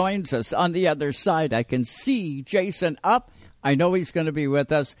White joins us on the other side. I can see Jason up. I know he's going to be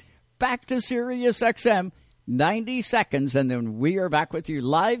with us. Back to Sirius XM, 90 seconds, and then we are back with you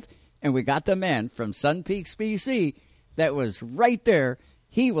live. And we got the man from Sun Peaks, BC, that was right there.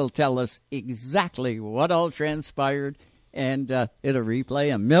 He will tell us exactly what all transpired, and it'll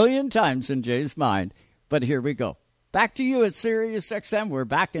replay a million times in Jay's mind. But here we go. Back to you at Sirius XM. We're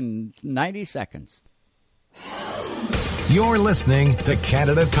back in 90 seconds. You're listening to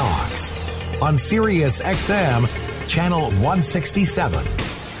Canada Talks on Sirius XM, Channel 167.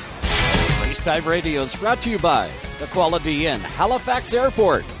 Racetime Radio is brought to you by the Quality Inn, Halifax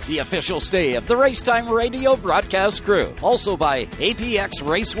Airport, the official stay of the Racetime Radio broadcast crew. Also by APX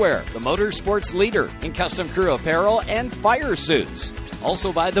Racewear, the motorsports leader in custom crew apparel and fire suits.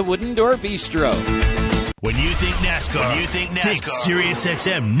 Also by the Wooden Door Bistro. When you think NASCAR, think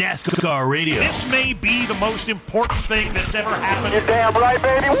SiriusXM NASCAR Radio. This may be the most important thing that's ever happened. You're damn right,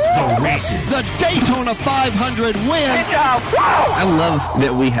 baby. The races. The Daytona 500 win. I love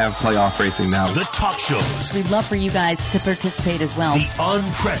that we have playoff racing now. The talk shows. We'd love for you guys to participate as well. The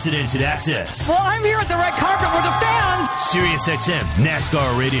unprecedented access. Well, I'm here at the red carpet with the fans. SiriusXM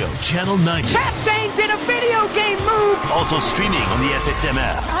NASCAR Radio, Channel 90. Chastain did a video game move. Also streaming on the SXM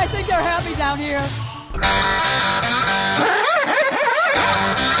app. I think they're happy down here. We're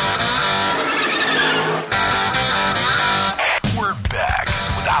back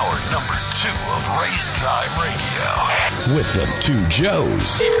with hour number 2 of Race Time Radio. With the two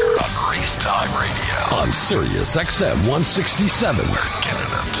Joes. Here on Race Time Radio. On Sirius XM 167. Where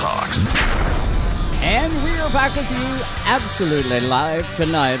Canada talks. And we are back with you absolutely live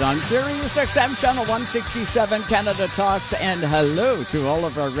tonight on Sirius XM Channel 167, Canada Talks. And hello to all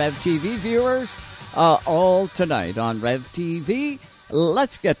of our Rev TV viewers. All tonight on Rev TV.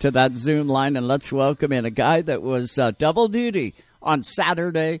 Let's get to that Zoom line and let's welcome in a guy that was double duty on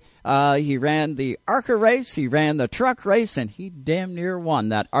Saturday. He ran the ARCA race, he ran the truck race, and he damn near won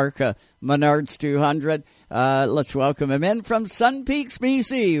that ARCA Menards 200. Let's welcome him in from Sun Peaks,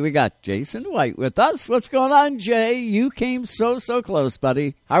 BC. We got Jason White with us. What's going on, Jay? You came so close,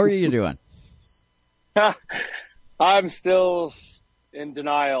 buddy. How are you doing? I'm still in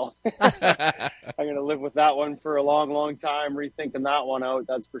denial. I'm going to live with that one for a long time, rethinking that one out,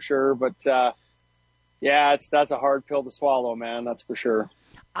 that's for sure. But, yeah, that's a hard pill to swallow, man, that's for sure.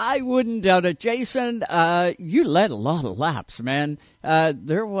 I wouldn't doubt it. Jason, you led a lot of laps, man.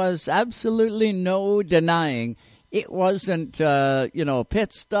 There was absolutely no denying it wasn't,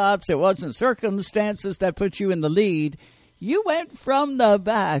 pit stops. It wasn't circumstances that put you in the lead. You went from the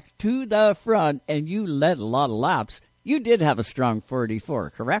back to the front, and you led a lot of laps. You did have a strong 44,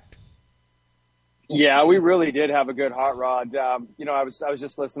 correct? Yeah, we really did have a good hot rod. I was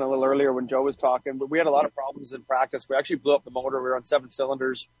just listening a little earlier when Joe was talking, but we had a lot of problems in practice. We actually blew up the motor. We were on 7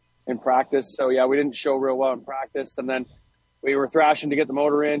 cylinders in practice. So, yeah, we didn't show real well in practice. And then we were thrashing to get the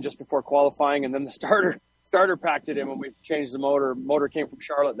motor in just before qualifying. And then the starter packed it in when we changed the motor. Motor came from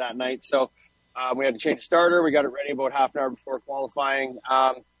Charlotte that night. So we had to change the starter. We got it ready about half an hour before qualifying.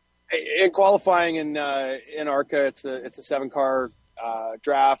 In qualifying in ARCA, it's a 7-car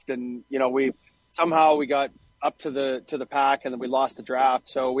draft. And, we got up to the pack and then we lost the draft.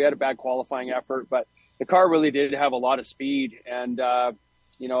 So we had a bad qualifying effort, but the car really did have a lot of speed. And, I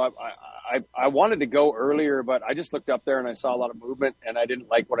wanted to go earlier, but I just looked up there and I saw a lot of movement and I didn't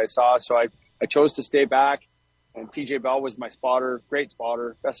like what I saw. So I chose to stay back, and TJ Bell was my spotter, great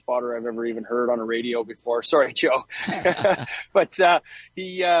spotter, best spotter I've ever even heard on a radio before. Sorry, Joe. But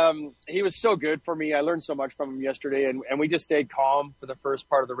he was so good for me. I learned so much from him yesterday, and we just stayed calm for the first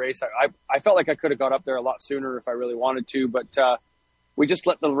part of the race. I felt like I could have got up there a lot sooner if I really wanted to, but we just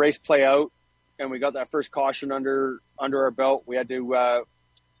let the race play out, and we got that first caution under our belt. We had to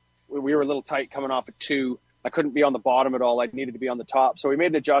we were a little tight coming off of 2. I couldn't be on the bottom at all. I needed to be on the top. So we made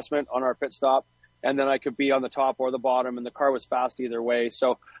an adjustment on our pit stop, and then I could be on the top or the bottom, and the car was fast either way.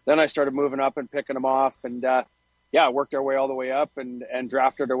 So then I started moving up and picking them off, and worked our way all the way up and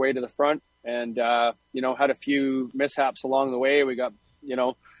drafted our way to the front, and had a few mishaps along the way. We got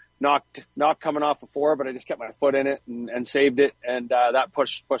knocked coming off of 4, but I just kept my foot in it and saved it, and that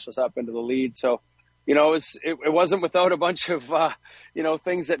pushed us up into the lead. So it wasn't without a bunch of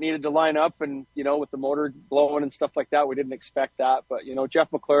things that needed to line up, and with the motor blowing and stuff like that, we didn't expect that. But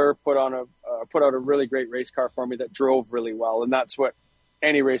Jeff McClure put out a really great race car for me that drove really well, and that's what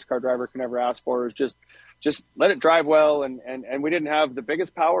any race car driver can ever ask for, is just let it drive well. And we didn't have the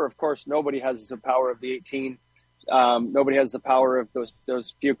biggest power, of course. Nobody has the power of the 18. Nobody has the power of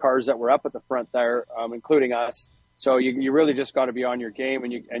those few cars that were up at the front there, including us. So you really just got to be on your game,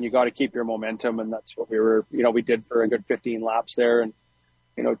 and you got to keep your momentum, and that's what we did for a good 15 laps there. And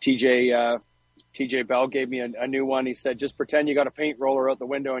TJ Bell gave me a new one. He said, just pretend you got a paint roller out the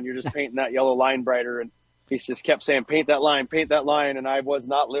window and you're just painting that yellow line brighter. And he just kept saying, paint that line. And I was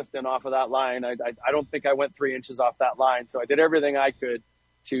not lifting off of that line. I don't think I went 3 inches off that line. So I did everything I could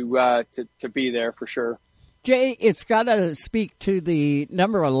to be there for sure. Jay, it's got to speak to the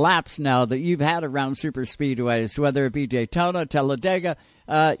number of laps now that you've had around super speedways, whether it be Daytona, Talladega.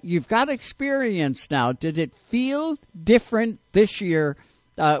 You've got experience now. Did it feel different this year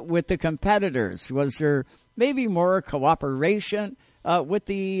with the competitors? Was there maybe more cooperation with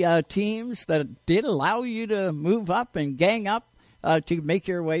the teams that did allow you to move up and gang up to make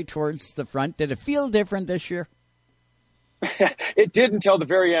your way towards the front? Did it feel different this year? It did until the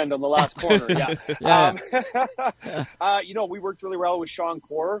very end on the last corner. Yeah. We worked really well with Sean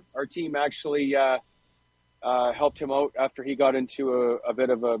Corr. Our team actually helped him out after he got into a bit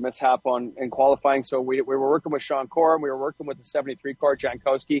of a mishap in qualifying. So we were working with Sean Coram. We were working with the 73 car,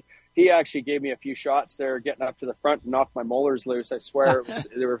 Jankowski. He actually gave me a few shots there getting up to the front and knocked my molars loose. I swear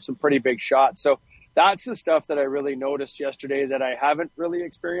there were some pretty big shots. So that's the stuff that I really noticed yesterday that I haven't really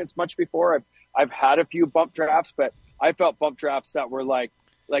experienced much before. I've had a few bump drafts, but I felt bump drafts that were like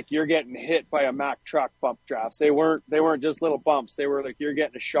you're getting hit by a Mack truck bump drafts. They weren't just little bumps. They were like, you're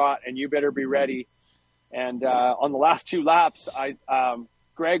getting a shot and you better be ready. And on the last 2 laps,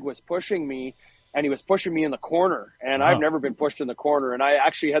 Greg was pushing me, and he was pushing me in the corner. And I've never been pushed in the corner. And I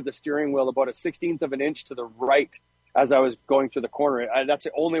actually had the steering wheel about a 1/16 of an inch to the right as I was going through the corner. That's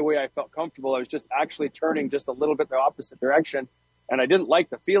the only way I felt comfortable. I was just actually turning just a little bit the opposite direction. And I didn't like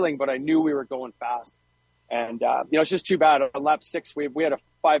the feeling, but I knew we were going fast. And, it's just too bad. On lap 6, we had a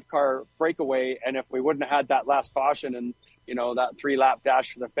 5-car breakaway. And if we wouldn't have had that last caution and, that 3-lap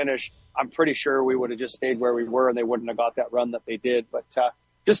dash for the finish, I'm pretty sure we would have just stayed where we were and they wouldn't have got that run that they did. But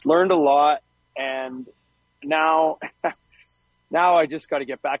just learned a lot. And now I just got to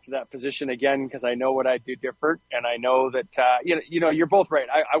get back to that position again because I know what I do different. And I know that, you're both right.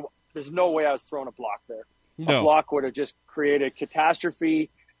 There's no way I was throwing a block there. No. A block would have just created catastrophe.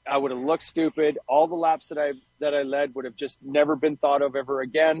 I would have looked stupid. All the laps that I led would have just never been thought of ever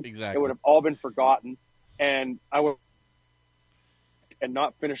again. Exactly. It would have all been forgotten. And I would and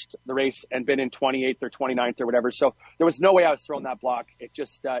not finished the race and been in 28th or 29th or whatever. So there was no way I was throwing that block. It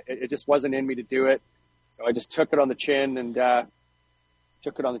just wasn't in me to do it. So I just took it on the chin and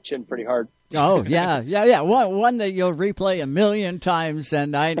took it on the chin pretty hard. Oh, yeah. One that you'll replay a million times.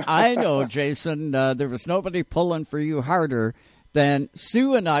 And I know, Jason, there was nobody pulling for you harder than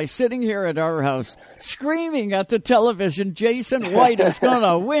Sue and I sitting here at our house screaming at the television, Jason White is going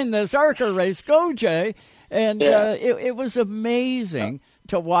to win this ARCA race. Go, Jay. And it was amazing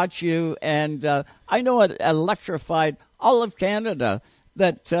to watch you. And I know it electrified all of Canada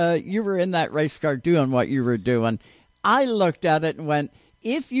that you were in that race car doing what you were doing. I looked at it and went,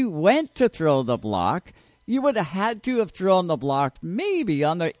 if you went to throw the block, you would have had to have thrown the block maybe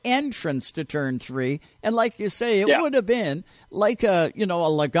on the entrance to turn 3. And like you say, it would have been like a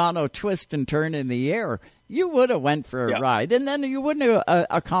Logano twist and turn in the air. You would have went for a ride, and then you wouldn't have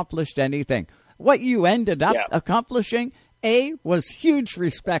accomplished anything. What you ended up accomplishing, A, was huge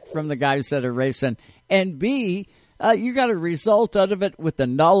respect from the guys that are racing, and B, you got a result out of it with the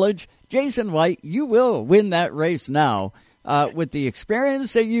knowledge. Jason White, you will win that race now with the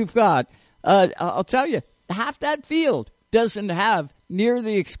experience that you've got. I'll tell you, half that field doesn't have near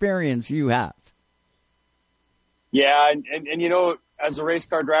the experience you have. Yeah, and as a race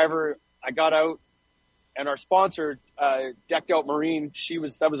car driver, I got out, and our sponsor, Decked Out Marine,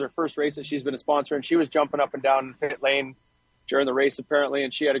 that was her first race that she's been a sponsor, and she was jumping up and down the pit lane during the race apparently,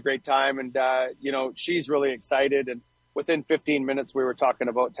 and she had a great time, and she's really excited. And within 15 minutes, we were talking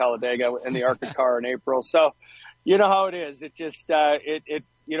about Talladega in the ARCA car in April. So, you know how it is. It just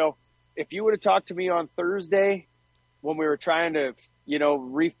if you would have talked to me on Thursday when we were trying to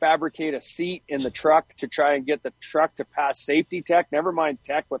refabricate a seat in the truck to try and get the truck to pass safety tech, never mind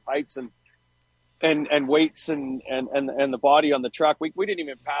tech with heights and weights and the body on the truck. We didn't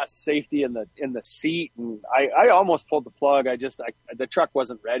even pass safety in the seat, and I almost pulled the plug. The truck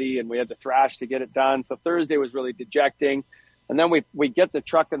wasn't ready, and we had to thrash to get it done. So Thursday was really dejecting. And then we get the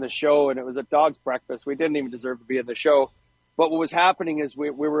truck in the show, and it was a dog's breakfast. We didn't even deserve to be in the show. But what was happening is we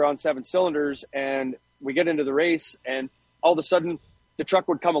were on 7 cylinders, and we get into the race, and all of a sudden the truck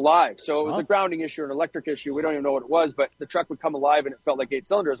would come alive. So it was a grounding issue or an electric issue. We don't even know what it was, but the truck would come alive, and it felt like 8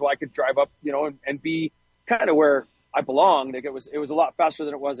 cylinders. Well, I could drive up, and be kind of where I belonged. Like it was a lot faster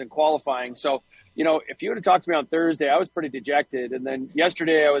than it was in qualifying. So, if you would have talked to me on Thursday, I was pretty dejected. And then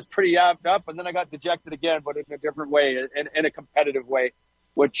yesterday I was pretty amped up, and then I got dejected again, but in a different way, in a competitive way,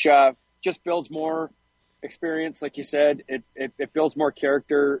 which just builds more experience. Like you said, it builds more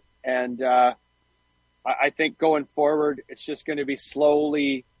character. And I think going forward, it's just going to be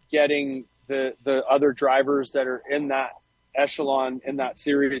slowly getting the other drivers that are in that echelon, in that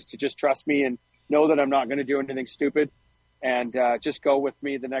series, to just trust me and know that I'm not going to do anything stupid, and just go with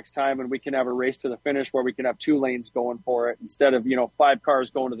me the next time, and we can have a race to the finish where we can have 2 lanes going for it instead of 5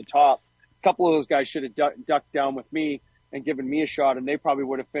 cars going to the top. A couple of those guys should have ducked down with me and given me a shot, and they probably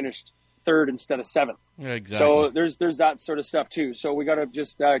would have finished 3rd instead of 7th. Exactly. So there's that sort of stuff too. So we got to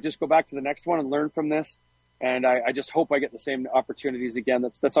just go back to the next one and learn from this. And I just hope I get the same opportunities again.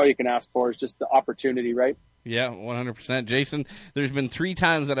 That's all you can ask for, is just the opportunity, right? Yeah, 100%. Jason, there's been 3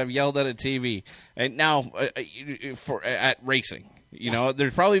 times that I've yelled at a TV, and now at racing.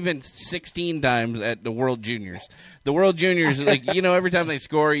 There's probably been 16 times at the World Juniors. The World Juniors, every time they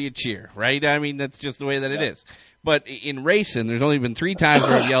score, you cheer, right? I mean, that's just the way that it is. But in racing, there's only been 3 times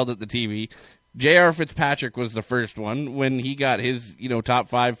where I've yelled at the TV. J.R. Fitzpatrick was the first one when he got his, top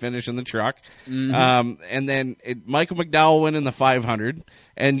 5 finish in the truck. Mm-hmm. And then Michael McDowell went in the 500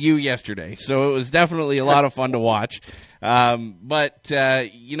 and you yesterday. So it was definitely a lot of fun to watch. But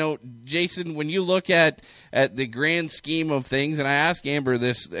Jason, when you look at the grand scheme of things, and I asked Amber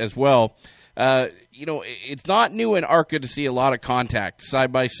this as well, it's not new in ARCA to see a lot of contact,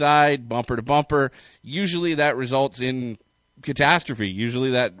 side by side, bumper to bumper. Usually that results in catastrophe.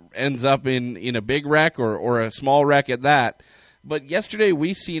 Usually that ends up in a big wreck or a small wreck at that. But yesterday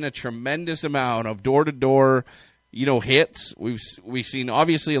we seen a tremendous amount of door-to-door, hits. We've seen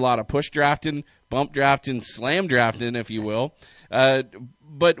obviously a lot of push drafting, bump drafting, slam drafting, if you will.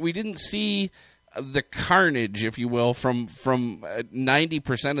 But we didn't see the carnage, if you will, from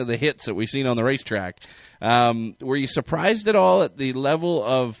 90% of the hits that we've seen on the racetrack. Were you surprised at all at the level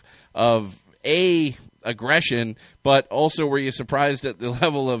of aggression, but also were you surprised at the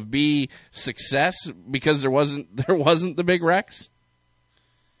level of B, success, because there wasn't the big wrecks?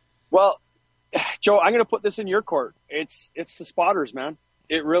 Well, Joe, I'm going to put this in your court. It's the spotters, man.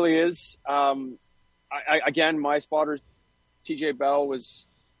 It really is. Again, my spotter, TJ Bell, was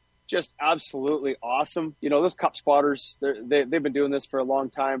just absolutely awesome. Those Cup spotters, they've been doing this for a long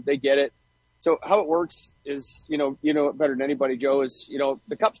time. They get it. So how it works is, it better than anybody, Joe, is,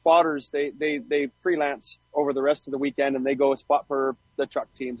 the Cup spotters, they freelance over the rest of the weekend and they go spot for the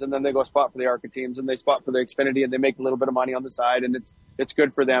truck teams and then they go spot for the ARCA teams and they spot for the Xfinity and they make a little bit of money on the side and it's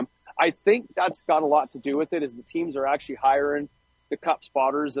good for them. I think that's got a lot to do with it, is the teams are actually hiring the Cup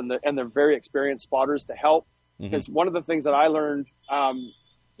spotters and they're very experienced spotters to help. Because one of the things that I learned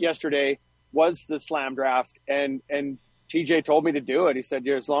yesterday was the slam draft, and TJ told me to do it. He said,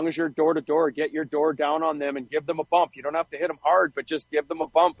 as long as you're door to door, get your door down on them and give them a bump. You don't have to hit them hard, but just give them a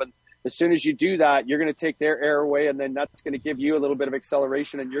bump. And as soon as you do that, you're going to take their air away, and then that's going to give you a little bit of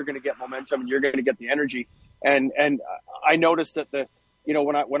acceleration, and you're going to get momentum, and you're going to get the energy. And I noticed that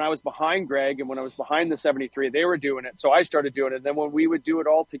when I was behind Greg and when I was behind the 73, they were doing it. So I started doing it. And then when we would do it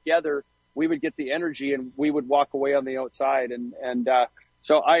all together, we would get the energy and we would walk away on the outside.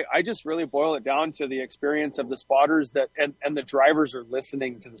 So I just really boil it down to the experience of the spotters and the drivers are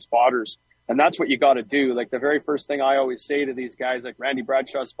listening to the spotters. And that's what you got to do. Like the very first thing I always say to these guys, like Randy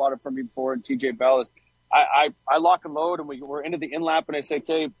Bradshaw spotted for me before and TJ Bell, is I lock and load and we're into the in-lap and I say,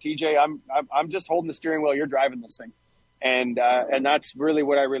 okay, TJ, I'm just holding the steering wheel. You're driving this thing. And that's really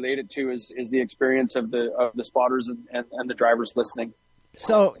what I relate it to is the experience of the spotters and the drivers listening.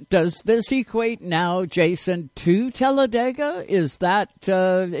 So does this equate now, Jason, to Talladega? Is that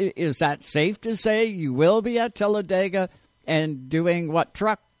safe to say you will be at Talladega and doing what,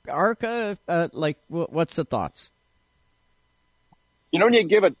 truck ARCA? What's the thoughts? When you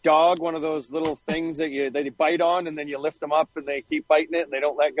give a dog one of those little things that they bite on and then you lift them up and they keep biting it and they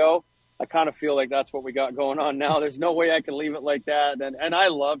don't let go? I kind of feel like that's what we got going on now. There's no way I can leave it like that. And I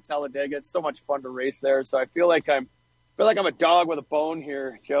love Talladega. It's so much fun to race there. So I feel like I'm a dog with a bone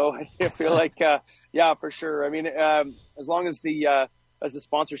here, Joe. I feel like, yeah, for sure. I mean, as long as the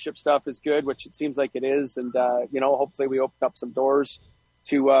sponsorship stuff is good, which it seems like it is, and hopefully we open up some doors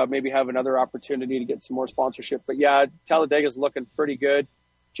to maybe have another opportunity to get some more sponsorship. But yeah, Talladega's looking pretty good.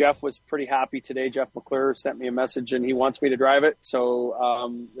 Jeff was pretty happy today. Jeff McClure sent me a message and he wants me to drive it.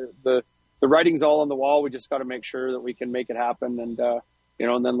 So the writing's all on the wall. We just got to make sure that we can make it happen and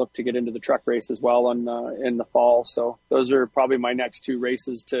then look to get into the truck race as well in the fall. So those are probably my next 2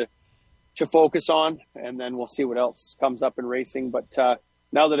 races to focus on, and then we'll see what else comes up in racing. But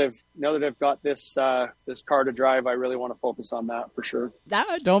now that I've got this car to drive, I really want to focus on that for sure.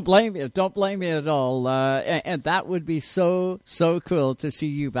 Don't blame you. Don't blame you at all. And that would be so cool to see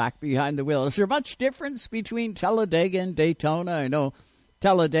you back behind the wheel. Is there much difference between Talladega and Daytona? I know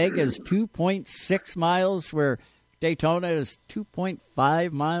Talladega is 2.6 miles, where Daytona is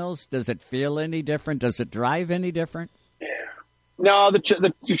 2.5 miles. Does it feel any different? Does it drive any different? No,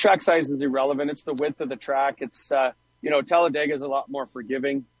 the track size is irrelevant. It's the width of the track. It's Talladega is a lot more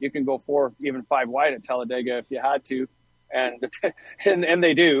forgiving. You can go 4, even 5 wide at Talladega if you had to, and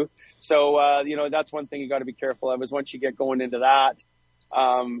they do. So that's one thing you got to be careful of, is once you get going into that,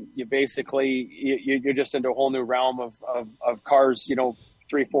 you basically you're just into a whole new realm of cars.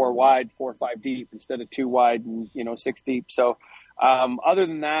 3, 4 wide, 4 or 5 deep instead of 2 wide and 6 deep. So other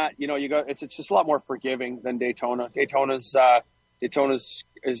than that, it's just a lot more forgiving than Daytona. Daytona's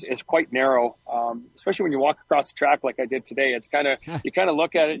is quite narrow, especially when you walk across the track like I did today. It's kind of you kind of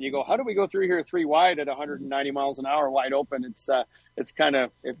look at it and you go, how do we go through here 3 wide at 190 miles an hour wide open? It's kind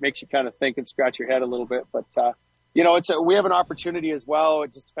of, it makes you kind of think and scratch your head a little bit. But we have an opportunity as well,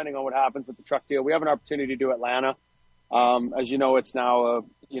 just depending on what happens with the truck deal. We have an opportunity to do Atlanta. As you know, it's now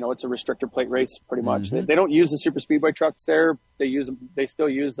it's a restrictor plate race pretty much. Mm-hmm. They don't use the super speedway trucks there. They still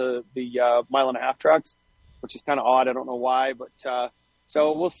use the 1.5 mile trucks, which is kind of odd. I don't know why, but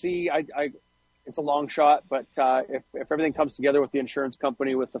so we'll see. It's a long shot, but if everything comes together with the insurance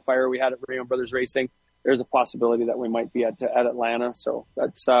company, with the fire we had at Rayon Brothers Racing, there's a possibility that we might be at Atlanta. So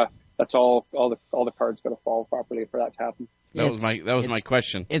that's all the cards got to fall properly for that to happen. That was my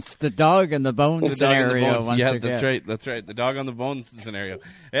question. It's the dog and the bones scenario. Yeah, that's right. The dog on the bones scenario.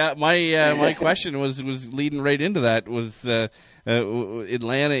 Yeah, my question was leading right into that. Was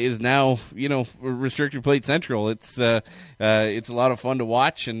Atlanta is now restrictor plate central. It's a lot of fun to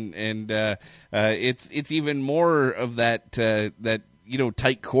watch, and it's even more of that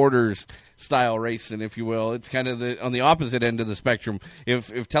tight quarters style racing, if you will. It's kind of on the opposite end of the spectrum.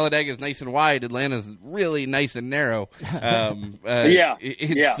 If Talladega is nice and wide, Atlanta's really nice and narrow. It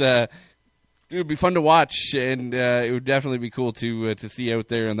would be fun to watch, and it would definitely be cool to see out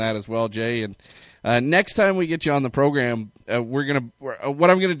there in that as well, Jay. And next time we get you on the program, what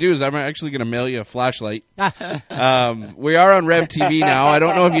I'm gonna do is I'm actually gonna mail you a flashlight. We are on Rev TV now. I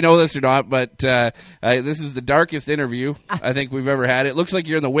don't know if you know this or not, but this is the darkest interview I think we've ever had. It looks like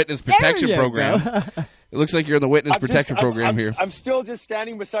you're in the witness protection program. It looks like you're in the witness protection program here. I'm still just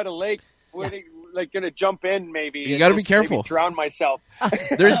standing beside a lake, waiting, like gonna jump in maybe. You got to be careful. Drown myself.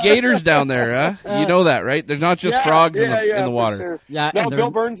 There's gators down there, huh? You know that, right? There's not just frogs in the water. Sure. Yeah. No,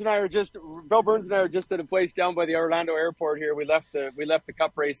 Bill Burns and I are just at a place down by the Orlando airport here. We left the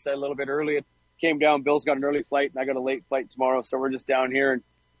Cup race a little bit early. It came down. Bill's got an early flight, and I got a late flight tomorrow. So we're just down here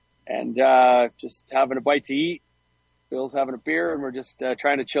and just having a bite to eat. Bill's having a beer, and we're just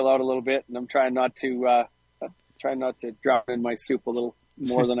trying to chill out a little bit. And I'm trying not to drown in my soup a little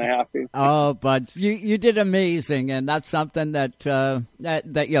more than I have to. Oh, but you did amazing, and that's something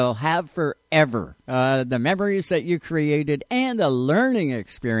that you'll have forever. The memories that you created and the learning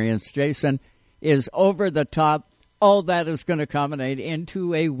experience, Jason, is over the top. All that is going to culminate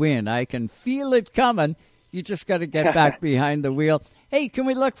into a win. I can feel it coming. You just got to get back behind the wheel. Hey, can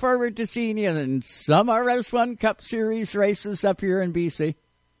we look forward to seeing you in some RS1 Cup Series races up here in BC?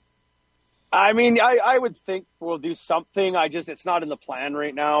 I mean, I would think we'll do something. It's not in the plan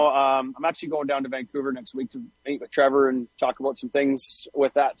right now. I'm actually going down to Vancouver next week to meet with Trevor and talk about some things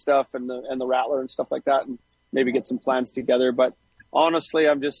with that stuff and the Rattler and stuff like that, and maybe get some plans together. But honestly,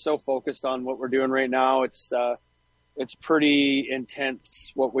 I'm just so focused on what we're doing right now. It's pretty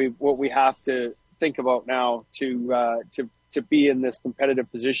intense what we have to think about now to be in this competitive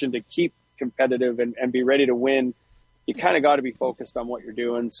position, to keep competitive and be ready to win. You kind of got to be focused on what you're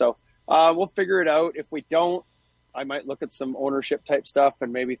doing. So. We'll figure it out. If we don't, I might look at some ownership type stuff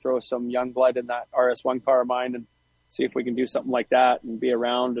and maybe throw some young blood in that RS1 car of mine and see if we can do something like that and be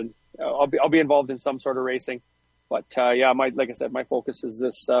around. And I'll be involved in some sort of racing. But like I said, my focus is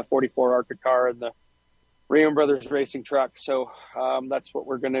this 44 ARCA car and the Rayon Brothers Racing truck. So that's what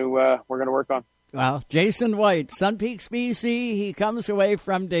we're gonna work on. Well, Jason White, Sun Peaks, BC. He comes away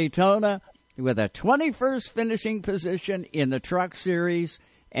from Daytona with a 21st finishing position in the Truck Series.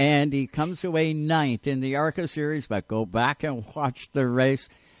 And he comes away 9th in the ARCA Series, but go back and watch the race.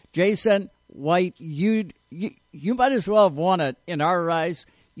 Jason White, you might as well have won it in our eyes.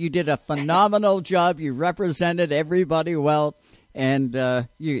 You did a phenomenal job. You represented everybody well, and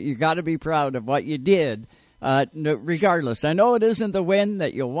you got to be proud of what you did. Regardless, I know it isn't the win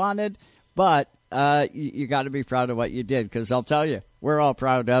that you wanted, but you got to be proud of what you did, because I'll tell you, we're all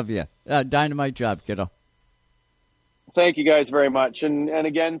proud of you. Dynamite job, kiddo. Thank you guys very much. And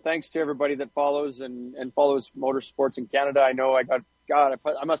again, thanks to everybody that follows and follows motorsports in Canada. I know I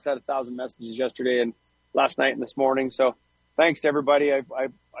must have had 1,000 messages yesterday and last night and this morning. So thanks to everybody. I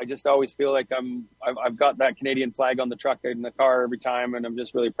just always feel like I've got that Canadian flag on the truck in the car every time. And I'm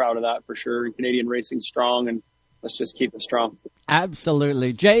just really proud of that for sure. Canadian racing's strong, and let's just keep it strong.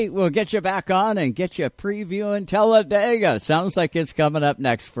 Absolutely. Jay, we'll get you back on and get you previewing Talladega. Sounds like it's coming up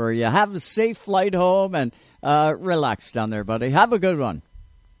next for you. Have a safe flight home and relax down there, buddy. Have a good one.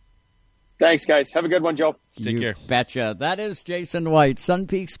 Thanks, guys. Have a good one, Joe. Take care. Betcha. That is Jason White, Sun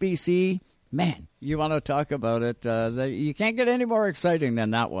Peaks, BC. man, you want to talk about it. You can't get any more exciting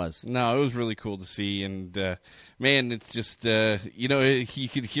than that was. No, it was really cool to see. And, man, it's just, you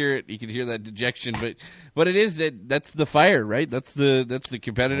could hear it. You could hear that dejection. But it is that's the fire, right? That's the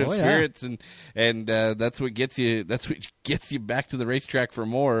competitive spirits. And that's what gets you. That's what gets you back to the racetrack for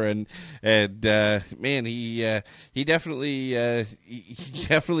more. And man, he definitely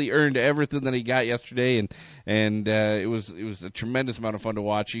earned everything that he got yesterday. And it was a tremendous amount of fun to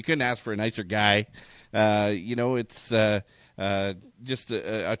watch. You couldn't ask for a nicer guy. It's just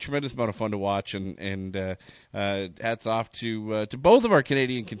a tremendous amount of fun to watch, and hats off to both of our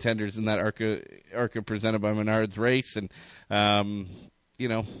Canadian contenders in that ARCA presented by Menards race, and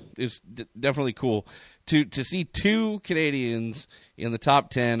it's definitely cool to see two Canadians in the top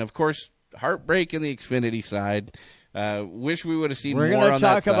 10. Of course, heartbreak in the Xfinity side. Wish we would have seen more on that side. We're going to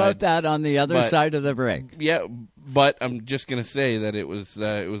talk about that on the other side of the break. Yeah, but I'm just going to say that it was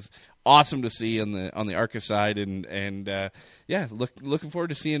awesome to see on the ARCA side, and looking forward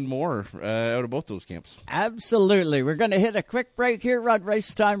to seeing more out of both those camps. Absolutely. We're going to hit a quick break here on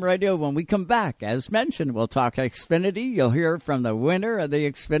Race Time Radio. When we come back, as mentioned, we'll talk Xfinity. You'll hear from the winner of the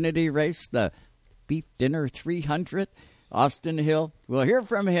Xfinity race, the Beef Dinner 300, Austin Hill. We'll hear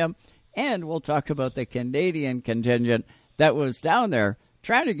from him, and we'll talk about the Canadian contingent that was down there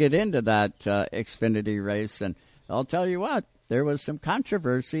trying to get into that Xfinity race. And I'll tell you what, there was some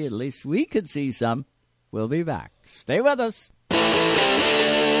controversy. At least we could see some. We'll be back. Stay with us.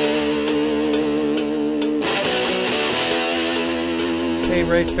 Hey,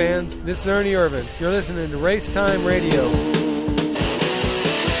 race fans. This is Ernie Irvin. You're listening to Race Time Radio.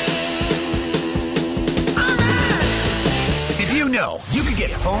 Did you know you can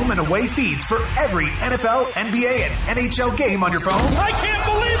get home and away feeds for every NFL, NBA, and NHL game on your phone? I can't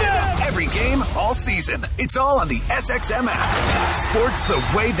believe it! Every game, all season. It's all on the SXM app. Sports the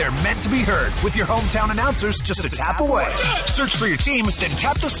way they're meant to be heard, with your hometown announcers just a tap away. Search for your team, then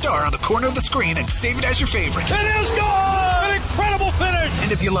tap the star on the corner of the screen and save it as your favorite. It is gone! An incredible finish!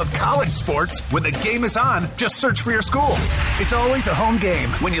 And if you love college sports, when the game is on, just search for your school. It's always a home game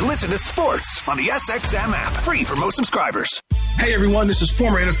when you listen to sports on the SXM app. Free for most subscribers. Hey everyone, this is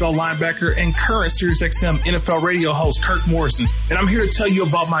former NFL linebacker and current SiriusXM NFL radio host Kirk Morrison, and I'm here to tell you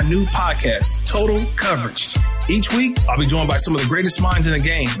about my new podcast, Total Coverage. Each week, I'll be joined by some of the greatest minds in the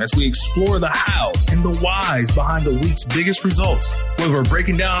game as we explore the hows and the whys behind the week's biggest results. Whether we're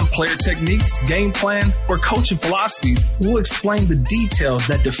breaking down player techniques, game plans, or coaching philosophies, we'll explain the details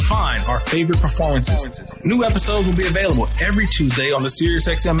that define our favorite performances. New episodes will be available every Tuesday on the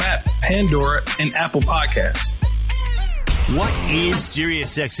SiriusXM app, Pandora, and Apple Podcasts. What is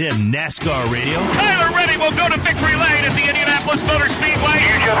SiriusXM NASCAR Radio? Tyler Reddy will go to Victory Lane at the Indianapolis Motor Speedway.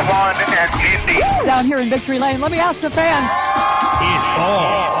 You just won at Indy. Down here in Victory Lane, let me ask the fans. It's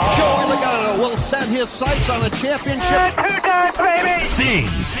all. Joey Logano will set his sights on a championship. 2 times, baby.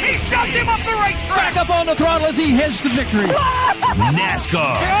 Things. He shoved him up the racetrack. Back up on the throttle as he heads to victory.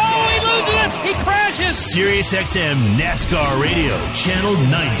 NASCAR. Oh, he loses it. He crashes. SiriusXM NASCAR Radio, Channel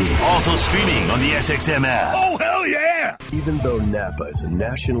 90. Also streaming on the SXM app. Oh, hell yeah. Even though Napa is a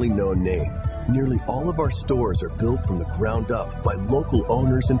nationally known name, nearly all of our stores are built from the ground up by local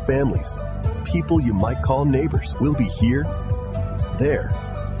owners and families. People you might call neighbors will be here, there,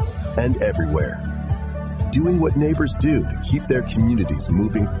 and everywhere. Doing what neighbors do to keep their communities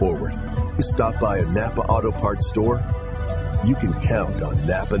moving forward. You stop by a Napa Auto Parts store, you can count on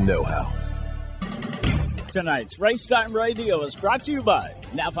Napa know-how. Tonight's Race Time Radio is brought to you by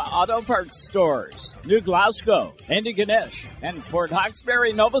Napa Auto Parts Stores, New Glasgow, Antigonish, and Port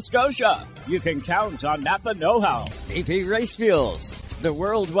Hawkesbury, Nova Scotia. You can count on Napa know-how. BP Race Fuels, the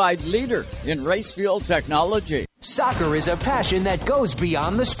worldwide leader in race fuel technology. Soccer is a passion that goes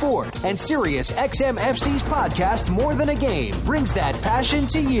beyond the sport, and Sirius XM FC's podcast, More Than a Game, brings that passion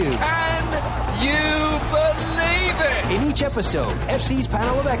to you. And you believe it! In each episode, FC's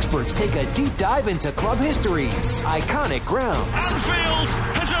panel of experts take a deep dive into club histories, iconic grounds, Anfield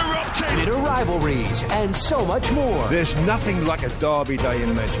has erupted! bitter rivalries, and so much more. There's nothing like a derby day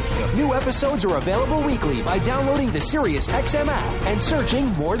in Manchester. New episodes are available weekly by downloading the Sirius XM app and searching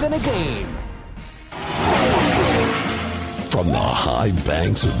More Than a Game. From the high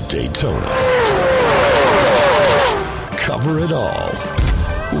banks of Daytona. Cover it all.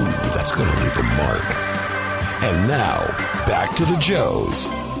 Ooh, that's going to leave a mark. And now, back to the Joes.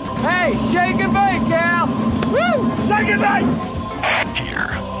 Hey, shake and bake, Cal! Woo! Shake and bake! Here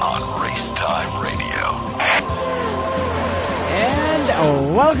on Race Time Radio.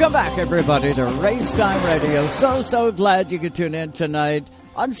 And welcome back, everybody, to Race Time Radio. So glad you could tune in tonight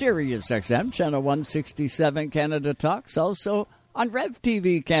on Sirius XM, Channel 167, Canada Talks, also on Rev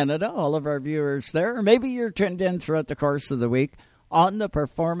TV Canada, all of our viewers there. Or maybe you're tuned in throughout the course of the week on the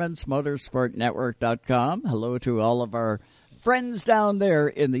PerformanceMotorsportNetwork.com. Hello to all of our friends down there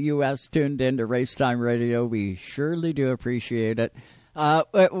in the U.S. tuned in to Racetime Radio. We surely do appreciate it.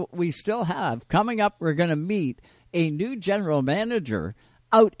 We still have, coming up, we're going to meet a new general manager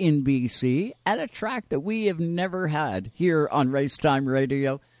out in BC at a track that we have never had here on Racetime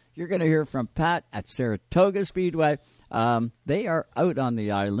Radio. You're going to hear from Pat at Saratoga Speedway. They are out on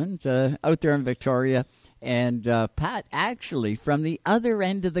the island, out there in Victoria. And Pat, actually, from the other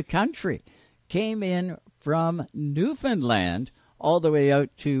end of the country, came in from Newfoundland all the way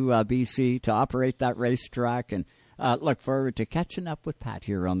out to BC to operate that racetrack. And look forward to catching up with Pat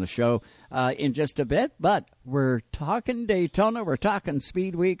here on the show in just a bit. But we're talking Daytona, we're talking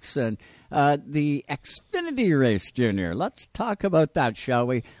Speed Weeks, and the Xfinity race, Junior. Let's talk about that, shall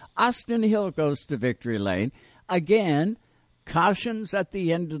we? Austin Hill goes to victory lane. Again, cautions at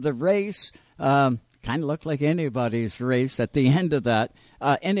the end of the race. Kind of looked like anybody's race at the end of that.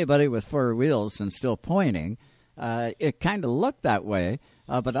 Anybody with four wheels and still pointing. It kind of looked that way.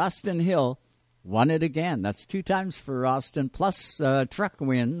 But Austin Hill won it again. That's 2 times for Austin, plus truck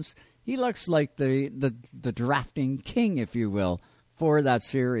wins. He looks like the drafting king, if you will, for that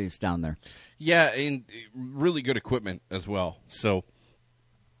series down there. Yeah, and really good equipment as well. So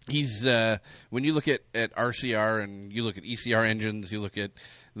he's when you look at RCR and you look at ECR engines, you look at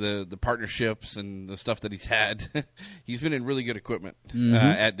the partnerships and the stuff that he's had, he's been in really good equipment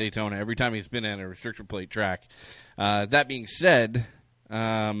at Daytona every time he's been at a restriction plate track. That being said,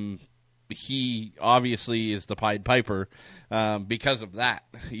 he obviously is the Pied Piper because of that.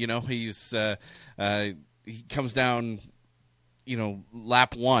 You know, he comes down,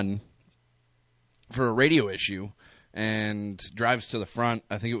 lap 1 for a radio issue and drives to the front.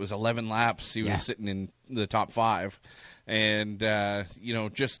 I think it was 11 laps. He was sitting in the top 5. And,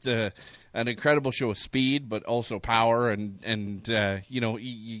 just an incredible show of speed, but also power. And a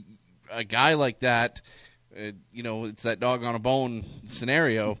guy like that, it's that dog on a bone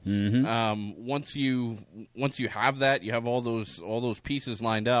scenario. Once you have that, you have all those pieces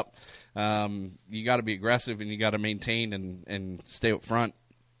lined up. You got to be aggressive and you got to maintain and stay up front.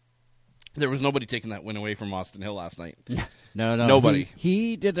 There was nobody taking that win away from Austin Hill last night. No, nobody.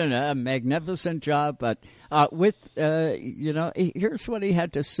 He did a magnificent job, but here's what he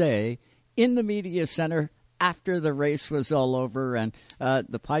had to say in the media center after the race was all over. And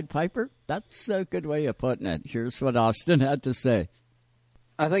the Pied Piper, that's a good way of putting it. Here's what Austin had to say.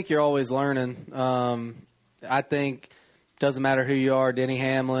 I think you're always learning. I think it doesn't matter who you are, Denny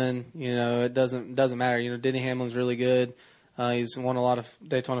Hamlin, it doesn't matter. Denny Hamlin's really good. He's won a lot of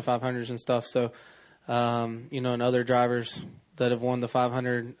Daytona 500s and stuff. So, and other drivers that have won the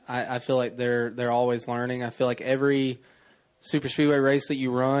 500, I feel like they're always learning. I feel like every super speedway race that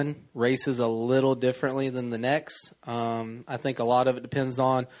you run races a little differently than the next. I think a lot of it depends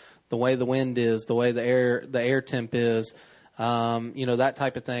on the way the wind is, the way the air temp is, that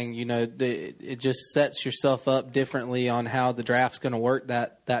type of thing. It just sets yourself up differently on how the draft's going to work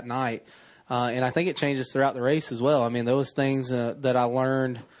that night. And I think it changes throughout the race as well. I mean, those things that I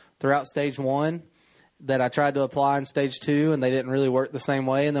learned throughout stage 1 that I tried to apply in stage 2, and they didn't really work the same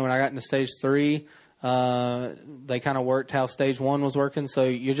way. And then when I got into stage 3, they kind of worked how stage 1 was working. So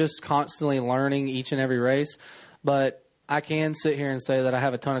you're just constantly learning each and every race. But I can sit here and say that I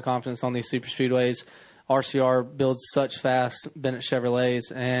have a ton of confidence on these super speedways. RCR builds such fast Bennett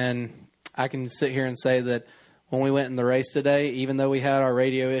Chevrolets, and I can sit here and say that when we went in the race today, even though we had our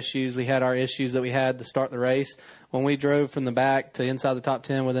radio issues, we had our issues that we had to start the race, when we drove from the back to inside the top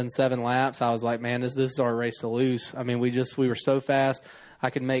 10 within 7 laps, I was like, man, this is our race to lose. I mean, we were so fast. I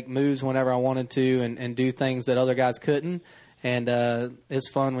could make moves whenever I wanted to and do things that other guys couldn't. And it's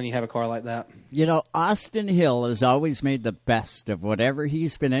fun when you have a car like that. Austin Hill has always made the best of whatever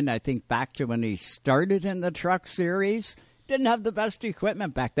he's been in. I think back to when he started in the truck series, didn't have the best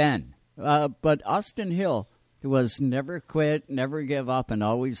equipment back then. But Austin Hill was never quit, never give up, and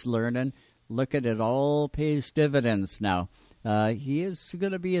always learning. Look at it, all pays dividends now. He is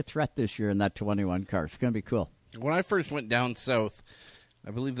going to be a threat this year in that 21 car. It's going to be cool. When I first went down south,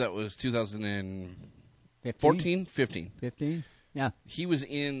 I believe that was 2014? 15. Yeah. He was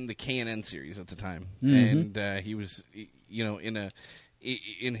in the K&N series at the time. And he was,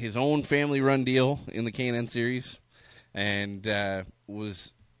 in his own family-run deal in the K&N series, and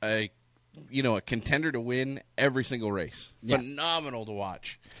was a contender to win every single race. Yeah. Phenomenal to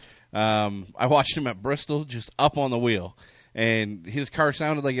watch. I watched him at Bristol, just up on the wheel. and his car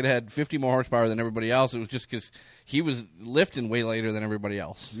sounded like it had 50 more horsepower than everybody else. It was just because he was lifting way later than everybody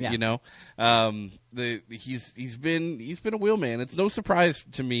else. Yeah. You know, he's been a wheelman. It's no surprise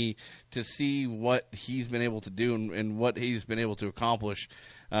to me to see what he's been able to do and what he's been able to accomplish.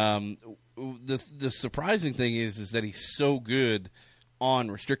 The surprising thing is that he's so good on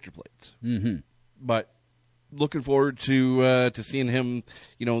restrictor plates. Mm-hmm. But looking forward to seeing him,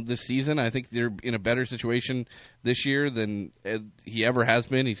 this season. I think they're in a better situation this year than he ever has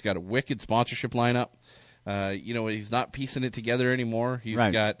been. He's got a wicked sponsorship lineup. He's not piecing it together anymore.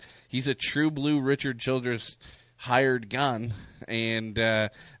 He's a true blue Richard Childress hired gun, and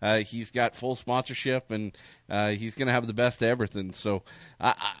he's got full sponsorship, and he's going to have the best of everything. So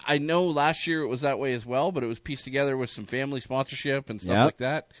I know last year it was that way as well, but it was pieced together with some family sponsorship and stuff like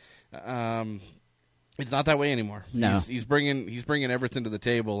that. It's not that way anymore. No. He's bringing everything to the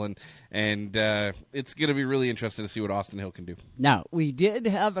table, and it's going to be really interesting to see what Austin Hill can do. Now, we did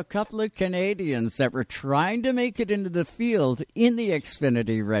have a couple of Canadians that were trying to make it into the field in the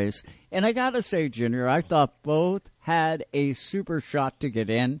Xfinity race, and I got to say, Junior, I thought both had a super shot to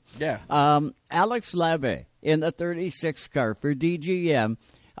get in. Yeah. Alex Labbe in the 36 car for DGM.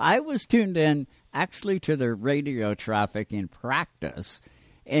 I was tuned in actually to their radio traffic in practice.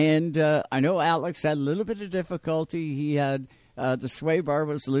 And I know Alex had a little bit of difficulty. He had the sway bar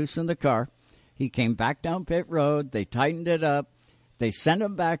was loose in the car. He came back down pit road. They tightened it up. They sent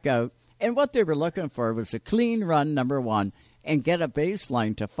him back out. And what they were looking for was a clean run, number one, and get a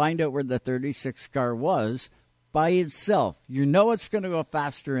baseline to find out where the 36 car was by itself. You know it's going to go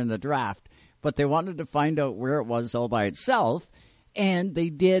faster in the draft, but they wanted to find out where it was all by itself. And they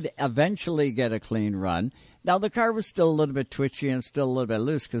did eventually get a clean run. Now, the car was still a little bit twitchy and still a little bit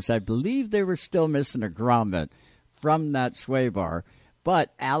loose because I believe they were still missing a grommet from that sway bar.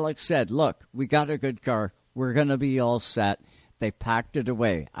 But Alex said, look, we got a good car. We're going to be all set. They packed it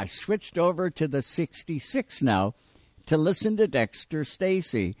away. I switched over to the 66 now to listen to Dexter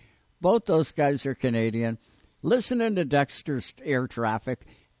Stacey. Both those guys are Canadian. Listening to Dexter's air traffic,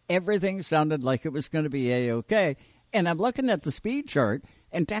 everything sounded like it was going to be A-OK. And I'm looking at the speed chart,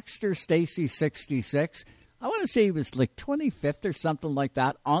 and Dexter Stacey 66, I want to say he was like 25th or something like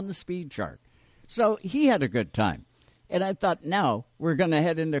that on the speed chart. So he had a good time. And I thought, now we're going to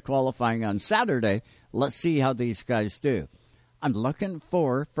head into qualifying on Saturday. Let's see how these guys do. I'm looking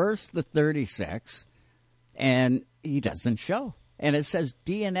for first the 36, and he doesn't show. And it says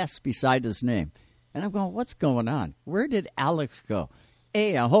DNS beside his name. And I'm going, what's going on? Where did Alex go?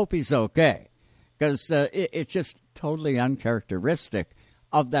 I hope he's okay. Because it's just totally uncharacteristic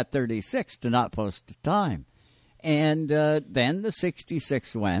of that 36 to not post a time. And then the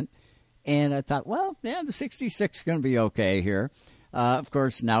 66 went, and I thought, well, yeah, the 66 is going to be okay here. Of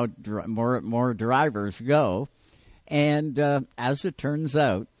course, now more drivers go. And as it turns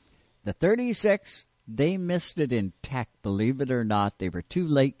out, the 36, they missed it in tech, believe it or not. They were too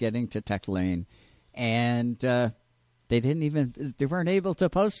late getting to tech lane, and they weren't able to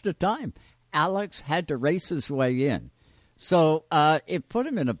post a time. Alex had to race his way in. So it put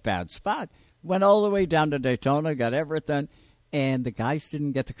him in a bad spot. Went all the way down to Daytona, got everything, and the guys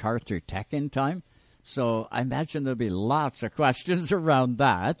didn't get the car through tech in time. So I imagine there'll be lots of questions around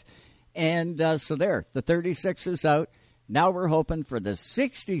that. And so there, the 36 is out. Now we're hoping for the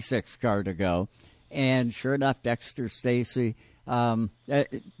 66 car to go. And sure enough, Dexter Stacey,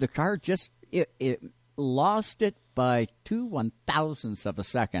 the car just it lost it by 2/1000ths of a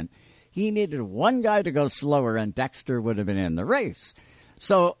second. He needed one guy to go slower, and Dexter would have been in the race.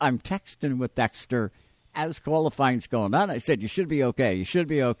 So I'm texting with Dexter as qualifying's going on. I said, you should be okay. You should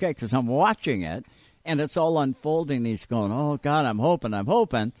be okay, because I'm watching it, and it's all unfolding. He's going, oh, God, I'm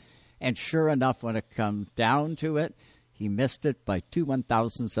hoping. And sure enough, when it comes down to it, he missed it by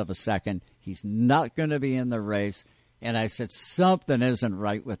 2/1000ths of a second. He's not going to be in the race. And I said, something isn't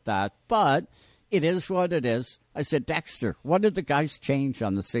right with that. But it is what it is. I said, Dexter, what did the guys change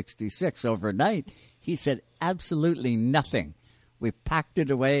on the 66 overnight? He said, absolutely nothing. We packed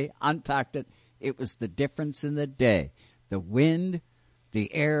it away, unpacked it. It was the difference in the day. The wind,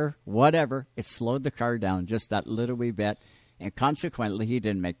 the air, whatever, it slowed the car down just that little wee bit. And consequently, he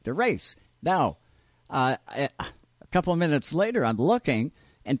didn't make the race. Now, a couple of minutes later, I'm looking,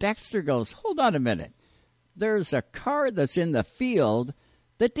 and Dexter goes, hold on a minute. There's a car that's in the field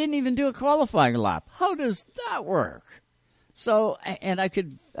that didn't even do a qualifying lap. How does that work? So, and I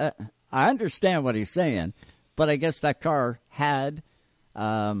understand what he's saying, but I guess that car had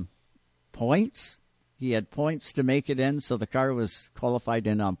points. He had points to make it in, so the car was qualified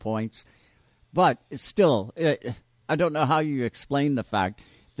in on points. But it's still, I don't know how you explain the fact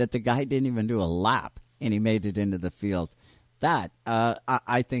that the guy didn't even do a lap, and he made it into the field. that,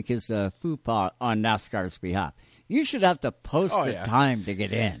 I think, is a faux pas on NASCAR's behalf. You should have to post the time to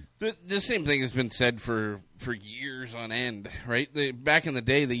get in. The same thing has been said for years on end, right? Back in the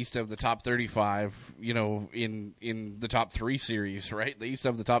day, they used to have the top 35, in the top 3 series, right? They used to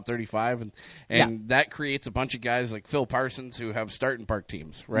have the top 35, and that creates a bunch of guys like Phil Parsons who have start and park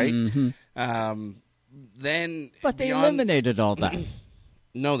teams, right? Mm-hmm. But they eliminated all that.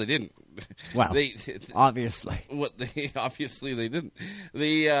 No, they didn't. Well, obviously. Obviously they didn't.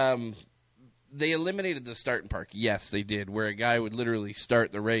 They eliminated the start and park. Yes, they did, where a guy would literally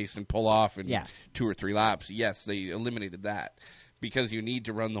start the race and pull off in 2 or 3 laps. Yes, they eliminated that because you need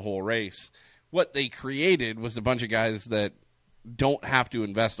to run the whole race. What they created was a bunch of guys that don't have to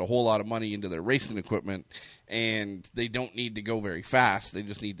invest a whole lot of money into their racing equipment, and they don't need to go very fast. They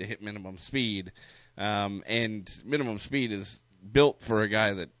just need to hit minimum speed. And minimum speed is built for a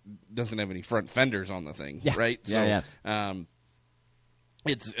guy that doesn't have any front fenders on the thing, right?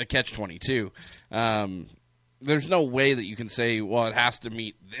 It's a catch-22. There's no way that you can say, well, it has to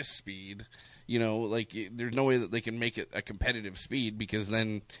meet this speed. There's no way that they can make it a competitive speed because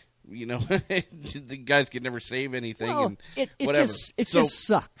then, the guys could never save anything and whatever. It just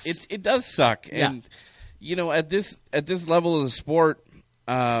sucks. It does suck. Yeah. And, at this level of the sport,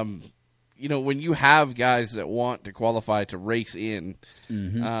 when you have guys that want to qualify to race in,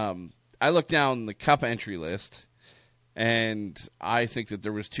 I look down the Cup entry list, and I think that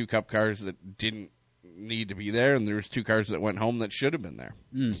there was 2 Cup cars that didn't need to be there, and there was 2 cars that went home that should have been there.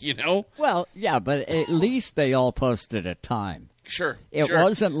 Well, yeah, but at least they all posted a time. Sure. It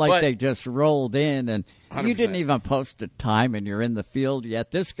wasn't like they just rolled in, and 100%. You didn't even post a time, and you're in the field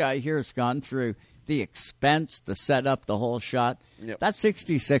yet. This guy here has gone through the expense, the setup, the whole shot. Yep. That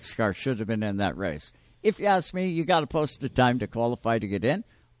 66 car should have been in that race. If you ask me, you got to post a time to qualify to get in,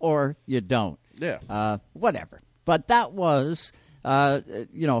 or you don't. Yeah. Whatever. But that was,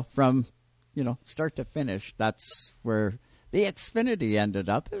 from, start to finish, that's where the Xfinity ended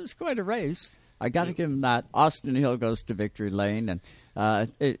up. It was quite a race. I got to give him that. Austin Hill goes to victory lane, and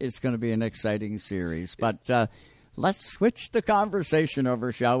it's going to be an exciting series. But let's switch the conversation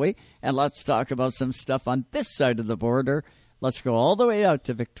over, shall we? And let's talk about some stuff on this side of the border. Let's go all the way out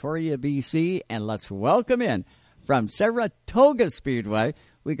to Victoria, BC, and let's welcome in from Saratoga Speedway.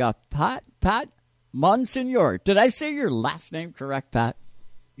 We got Pat Monsignor. Did I say your last name correct, Pat?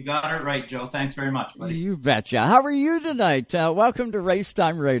 You got it right, Joe. Thanks very much, buddy. You betcha. How are you tonight? Welcome to Race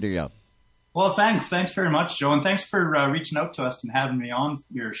Time Radio. Well, thanks. Thanks very much, Joe. And thanks for reaching out to us and having me on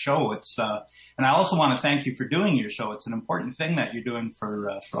your show. And I also want to thank you for doing your show. It's an important thing that you're doing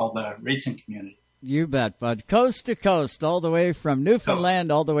for all the racing community. You bet, bud. Coast to coast, all the way from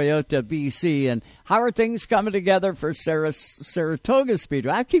Newfoundland all the way out to BC. And how are things coming together for Saratoga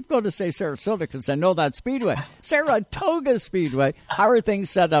Speedway? I keep going to say Sarasota because I know that Speedway. Saratoga Speedway. How are things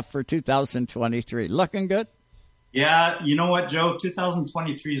set up for 2023? Looking good? Yeah, you know what, Joe?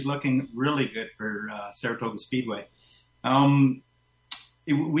 2023 is looking really good for Saratoga Speedway.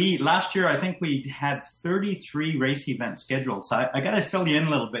 Last year, I think we had 33 race events scheduled. So I got to fill you in a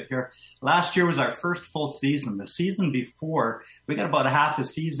little bit here. Last year was our first full season. The season before, we got about a half a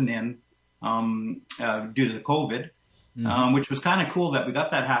season in due to the COVID, which was kind of cool that we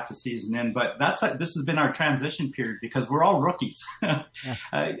got that half a season in. But this has been our transition period because we're all rookies.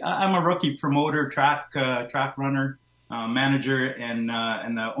 I'm a rookie promoter, track runner, manager, and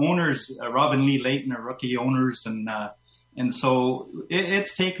the owners, Robin Lee Layton, are rookie owners, and so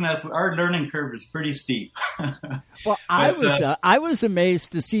it's taken us. Our learning curve is pretty steep. Well, I was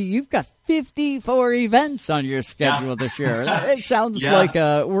amazed to see you've got 54 events on your schedule this year. It sounds like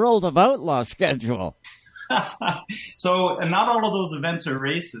a World of Outlaw schedule. So, and not all of those events are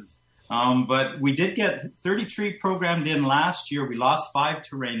races, but we did get 33 programmed in last year. We lost 5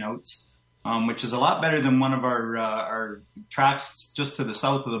 to rainouts. Which is a lot better than one of our tracks just to the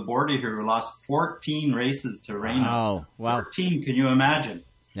south of the border here. We lost 14 races to rainouts. Wow. 14, can you imagine?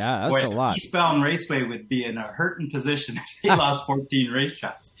 Yeah, that's a lot. Eastbound Raceway would be in a hurting position if they lost 14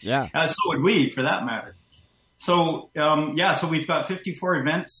 racetracks. Yeah. So would we, for that matter. So, so we've got 54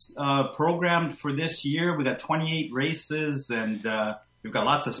 events programmed for this year. We got 28 races, and we've got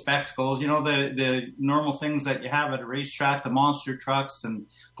lots of spectacles. You know, the normal things that you have at a racetrack, the monster trucks and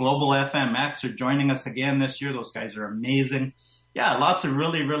Global FMX are joining us again this year. Those guys are amazing. Yeah, lots of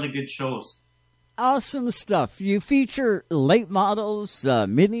really, really good shows. Awesome stuff. You feature late models,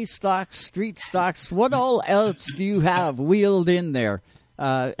 mini stocks, street stocks. What all else do you have wheeled in there?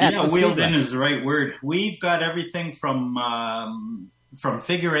 Wheeled in is the right word. We've got everything from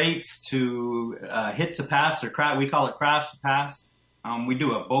figure eights to hit to pass, or we call it crash to pass. We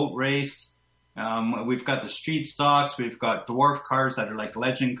do a boat race. We've got the street stocks. We've got dwarf cars that are like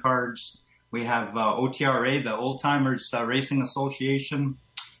legend cars. We have OTRA, the Old Timers Racing Association.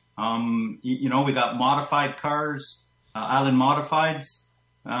 We got modified cars, Island Modifieds.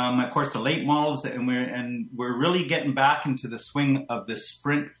 Of course, the late models, and we're really getting back into the swing of the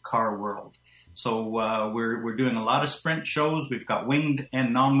sprint car world. So we're doing a lot of sprint shows. We've got winged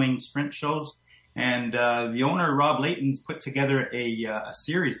and non-winged sprint shows, and the owner Rob Layton's put together a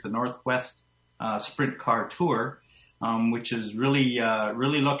series, the Northwest Sprint Car Tour, which is really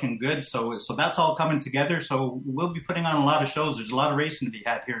looking good. So that's all coming together. So we'll be putting on a lot of shows. There's a lot of racing to be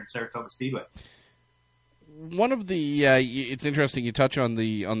had here in Saratoga Speedway. One of the it's interesting you touch on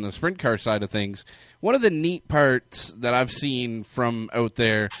the sprint car side of things. One of the neat parts that I've seen from out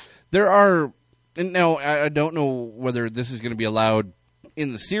there are, and now I don't know whether this is going to be allowed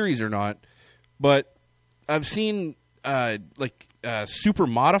in the series or not, but I've seen super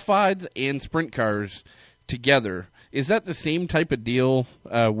modifieds and sprint cars together. Is that the same type of deal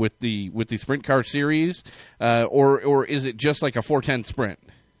with the sprint car series, or is it just like a 410 sprint?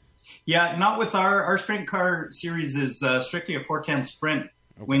 Yeah, not with our sprint car series is strictly a 410 sprint,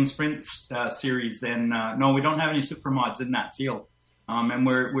 wing sprint series. And no, we don't have any super mods in that field. And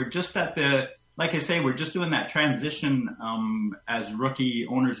we're just at like I say, we're just doing that transition as rookie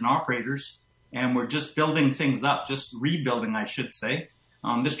owners and operators. And we're just building things up, just rebuilding, I should say.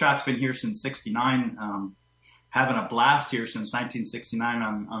 This track's been here since 69, having a blast here since 1969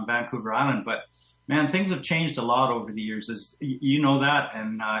 on Vancouver Island. But man, things have changed a lot over the years, as you know that,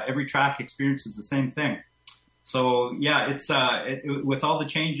 and every track experiences the same thing. So yeah, it's with all the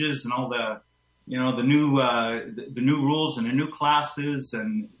changes and all the new rules and the new classes,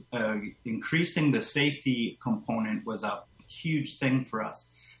 and increasing the safety component was a huge thing for us.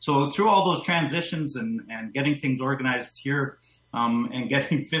 So through all those transitions and getting things organized here, and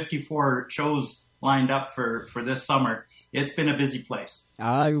getting 54 shows lined up for this summer, it's been a busy place.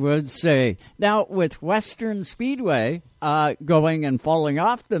 I would say. Now, with Western Speedway going and falling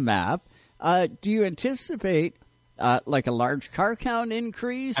off the map, do you anticipate like a large car count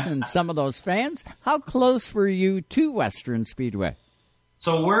increase in some of those fans? How close were you to Western Speedway?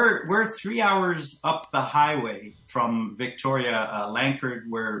 So we're 3 hours up the highway from Victoria, Langford,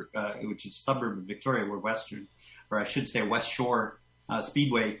 which is a suburb of Victoria, where Western, or I should say West Shore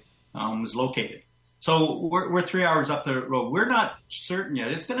Speedway was located. So we're 3 hours up the road. We're not certain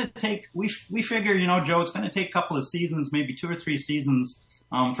yet. It's going to take, we figure, Joe, it's going to take a couple of seasons, maybe 2 or 3 seasons,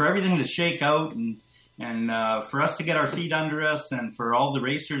 for everything to shake out and for us to get our feet under us, and for all the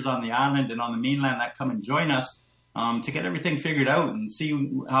racers on the island and on the mainland that come and join us, to get everything figured out and see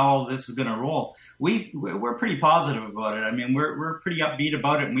how all this is going to roll. We're pretty positive about it. I mean, we're pretty upbeat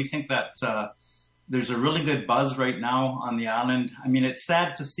about it, and we think that, there's a really good buzz right now on the island. I mean, it's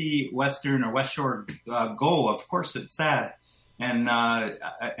sad to see Western or West Shore go. Of course, it's sad, and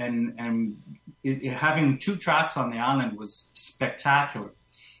having 2 tracks on the island was spectacular.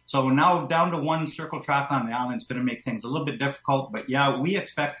 So now down to 1 circle track on the island is going to make things a little bit difficult. But yeah, we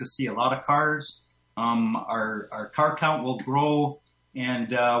expect to see a lot of cars. Our car count will grow,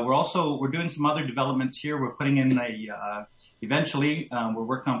 and we're doing some other developments here. We're putting in eventually, we're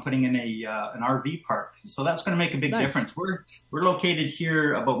working on putting in an RV park. So that's going to make a big difference. We're located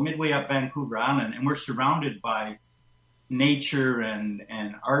here about midway up Vancouver Island, and we're surrounded by nature and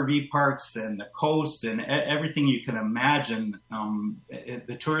RV parks and the coast and everything you can imagine.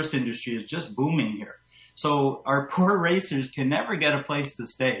 The tourist industry is just booming here. So our poor racers can never get a place to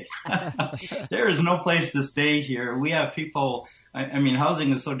stay. There is no place to stay here. We have people, I mean,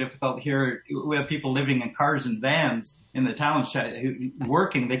 housing is so difficult here. We have people living in cars and vans in the town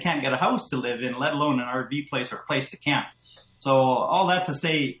working. They can't get a house to live in, let alone an RV place or a place to camp. So all that to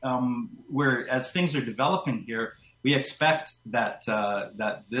say, as things are developing here, we expect that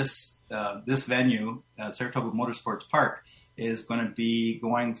this venue, Saratoga Motorsports Park, is going to be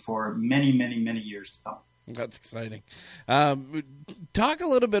going for many, many, many years to come. That's exciting. Talk a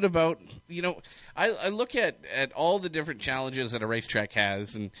little bit about, I look at all the different challenges that a racetrack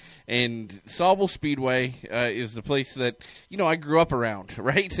has, and Sauble Speedway is the place that, I grew up around,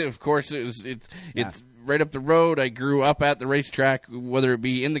 right? Of course, it's right up the road. I grew up at the racetrack, whether it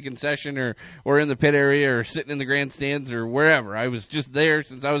be in the concession or in the pit area or sitting in the grandstands or wherever. I was just there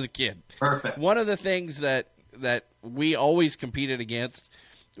since I was a kid. Perfect. One of the things that we always competed against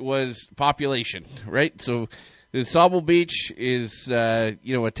was population, right? So the Sauble Beach is, a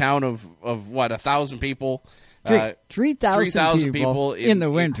town of what, 1,000 people? 3,000 people in the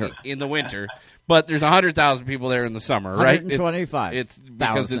winter. In the winter. But there's 100,000 people there in the summer, right? 125,000. It's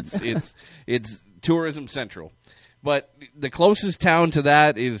because it's tourism central. But the closest town to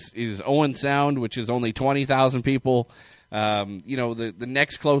that is Owen Sound, which is only 20,000 people. The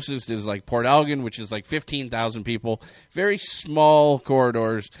next closest is like Port Elgin, which is like 15,000 people. Very small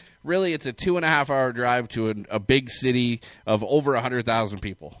corridors. Really, it's a 2.5-hour drive to a big city of over 100,000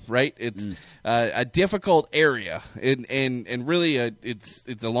 people. Right? It's a difficult area, and really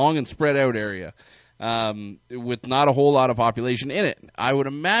it's a long and spread out area with not a whole lot of population in it. I would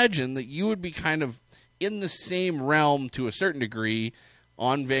imagine that you would be kind of in the same realm to a certain degree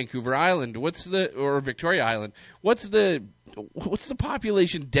on Vancouver Island. Or Victoria Island? What's the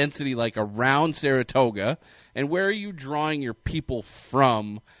population density like around Saratoga, and where are you drawing your people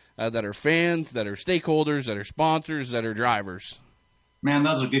from that are fans, that are stakeholders, that are sponsors, that are drivers? Man,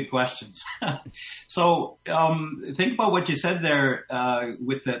 those are good questions. So think about what you said there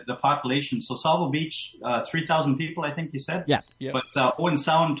with the population. So Salvo Beach, 3,000 people, I think you said. Yeah. But Owen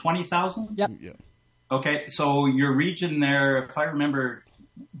Sound, 20,000. Yep. Yeah. Okay, so your region there, if I remember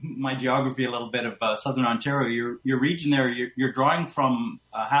my geography a little bit of Southern Ontario, your region there, you're drawing from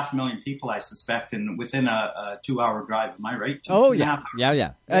 500,000 people, I suspect, and within a 2-hour drive. Am I right?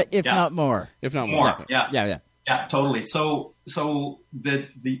 Yeah. If not more. If not more. Yeah, totally. So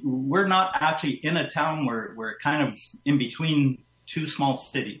we're not actually in a town. We're kind of in between three small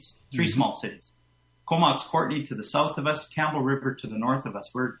cities. Comox Courtney to the south of us, Campbell River to the north of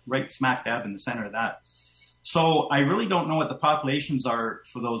us. We're right smack dab in the center of that. So I really don't know what the populations are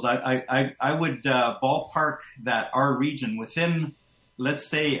for those. I would ballpark that our region within, let's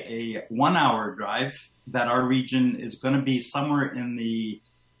say, a 1-hour drive, that our region is going to be somewhere in the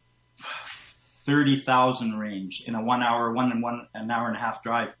 30,000 range in a 1 hour, an hour and a half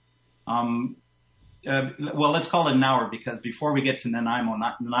drive. Well, let's call it an hour, because before we get to Nanaimo,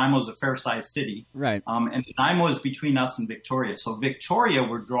 Nanaimo is a fair-sized city. Right. And Nanaimo is between us and Victoria. So Victoria,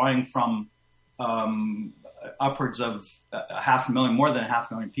 we're drawing from upwards of 500,000, more than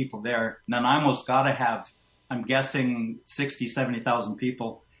 500,000 people there. Nanaimo's got to have, I'm guessing, 60, 70,000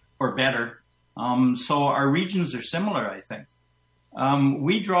 people or better. So our regions are similar, I think.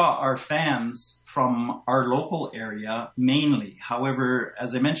 We draw our fans from our local area mainly. However,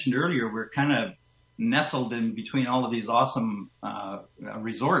 as I mentioned earlier, we're kind of nestled in between all of these awesome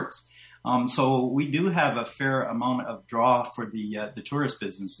resorts. So we do have a fair amount of draw for the tourist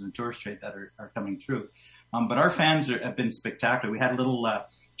business and the tourist trade that are coming through. But our fans have been spectacular. We had a little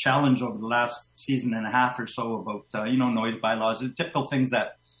challenge over the last season and a half or so about noise bylaws, the typical things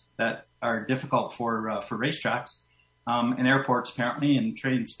that are difficult for racetracks and airports apparently, and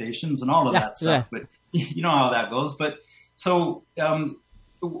train stations and all of that stuff. Yeah. But you know how that goes. But so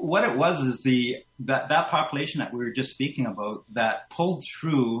what it was is that population that we were just speaking about that pulled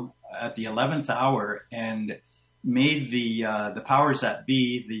through at the 11th hour and made the powers that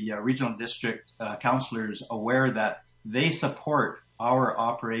be, the regional district councillors, aware that they support our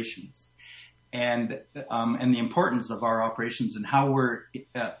operations and the importance of our operations and how we're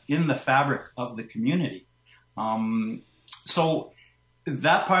in the fabric of the community. So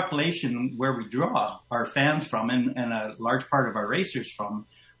that population where we draw our fans from and a large part of our racers from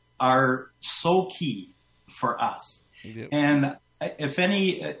are so key for us. Yep. And if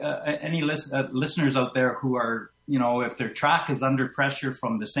any listeners out there who are, if their track is under pressure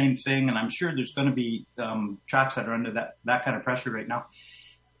from the same thing, and I'm sure there's going to be tracks that are under that kind of pressure right now,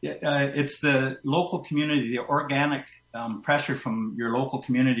 it's the local community, the organic pressure from your local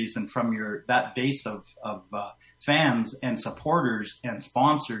communities and from that base of fans and supporters and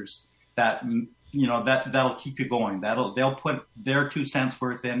sponsors that'll keep you going. They'll put their 2 cents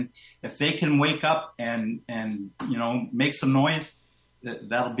worth in. If they can wake up and make some noise,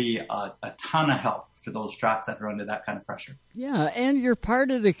 that'll be a ton of help for those tracks that are under that kind of pressure. Yeah, and you're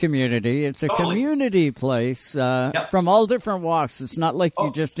part of the community. It's a community place from all different walks. It's not like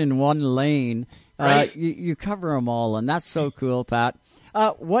you're just in one lane. Right. You cover them all, and that's so cool, Pat.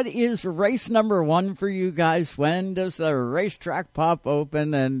 What is race number 1 for you guys? When does the racetrack pop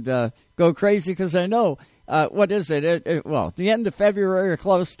open and go crazy? Because I know, what is it? The end of February or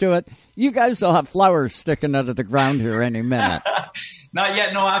close to it. You guys will have flowers sticking out of the ground here any minute. Not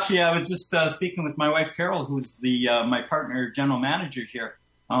yet. No, actually, I was just speaking with my wife, Carol, who's my partner, general manager here.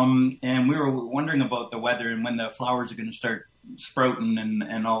 And we were wondering about the weather and when the flowers are going to start sprouting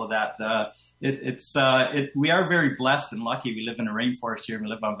and all of that. We are very blessed and lucky. We live in a rainforest here and we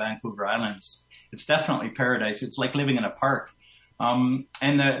live on Vancouver Island. It's definitely paradise. It's like living in a park. And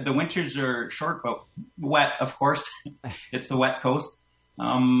the winters are short, but wet, of course. It's the wet coast.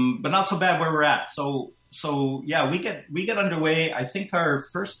 But not so bad where we're at. So yeah, we get underway. I think our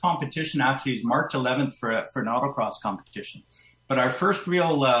first competition actually is March 11th for an autocross competition. But our first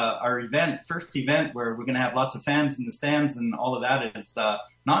real, first event where we're going to have lots of fans in the stands and all of that is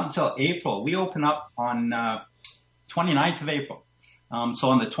not until April. We open up on 29th of April. So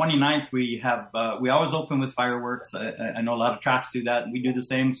on the 29th, we always open with fireworks. I know a lot of tracks do that, and we do the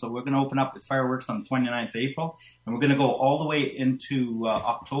same. So we're going to open up with fireworks on the 29th of April, and we're going to go all the way into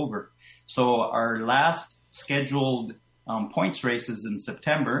October. So our last scheduled points races in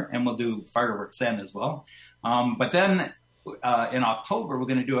September, and we'll do fireworks then as well. But then in October, we're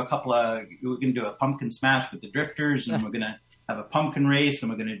going to do a pumpkin smash with the drifters, and we're going to have a pumpkin race,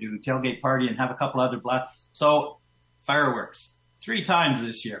 and we're going to do tailgate party and have a couple other So fireworks 3 times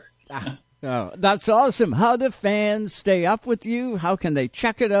this year. Oh, that's awesome. How do fans stay up with you? How can they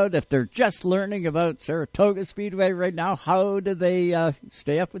check it out if they're just learning about Saratoga Speedway right now? How do they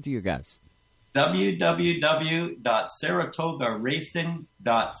stay up with you guys?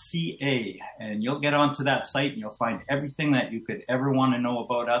 www.saratogaracing.ca, and you'll get onto that site and you'll find everything that you could ever want to know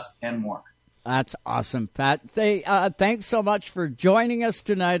about us and more. That's awesome, Pat. Thanks so much for joining us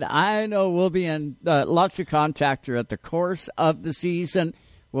tonight. I know we'll be in lots of contact throughout the course of the season.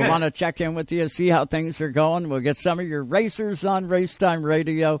 We'll want to check in with you, see how things are going. We'll get some of your racers on Racetime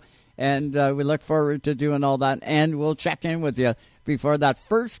Radio, and we look forward to doing all that. And we'll check in with you before that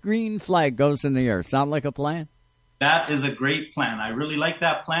first green flag goes in the air. Sound like a plan? That is a great plan. I really like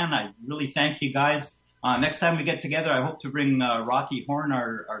that plan. I really thank you guys. Next time we get together, I hope to bring Rocky Horn,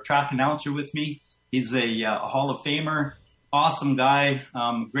 our track announcer, with me. He's a Hall of Famer, awesome guy,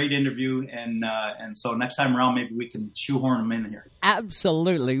 great interview, and so next time around, maybe we can shoehorn him in here.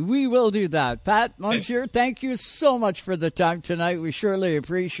 Absolutely, we will do that. Pat Monsieur, thank you so much for the time tonight. We surely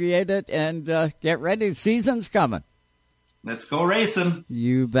appreciate it, and get ready. The season's coming. Let's go racing.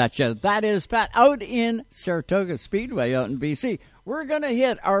 You betcha. That is Pat out in Saratoga Speedway out in BC. We're going to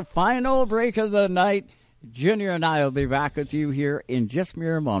hit our final break of the night. Junior and I will be back with you here in just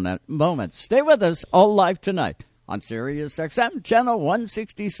mere moments. Stay with us all live tonight on Sirius XM, Channel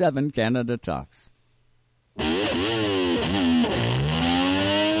 167, Canada Talks.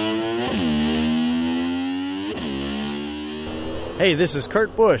 Hey, this is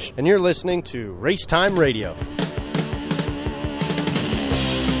Kurt Busch, and you're listening to Racetime Radio.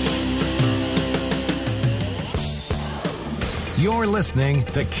 You're listening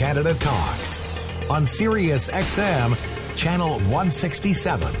to Canada Talks on Sirius XM, Channel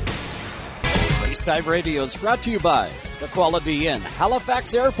 167. Racetime Radio is brought to you by the Quality Inn,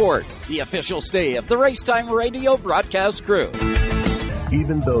 Halifax Airport, the official stay of the Racetime Radio broadcast crew.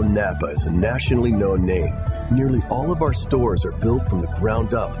 Even though Napa is a nationally known name, nearly all of our stores are built from the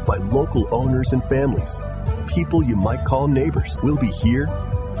ground up by local owners and families. People you might call neighbors will be here,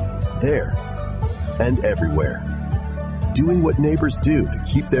 there, and everywhere, doing what neighbors do to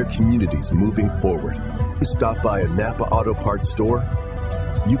keep their communities moving forward. You stop by a Napa Auto Parts store,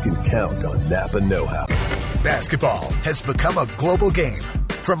 you can count on Napa know-how. Basketball has become a global game.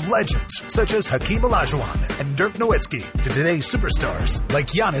 From legends such as Hakeem Olajuwon and Dirk Nowitzki to today's superstars like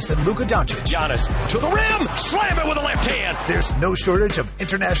Giannis and Luka Doncic. Giannis to the rim, slam it with a left hand. There's no shortage of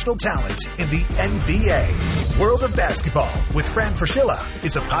international talent in the NBA. World of Basketball with Fran Fraschilla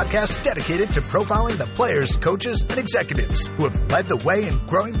is a podcast dedicated to profiling the players, coaches, and executives who have led the way in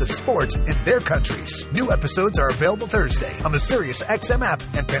growing the sport in their countries. New episodes are available Thursday on the Sirius XM app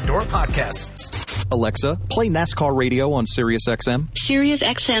and Pandora Podcasts. Alexa, play NASCAR radio on Sirius XM. Sirius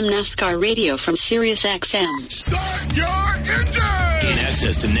XM NASCAR radio from Sirius XM. Start your engine! Gain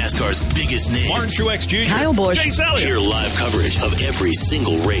access to NASCAR's biggest names. Martin Truex Jr. Kyle Busch. Chase Elliott. Hear live coverage of every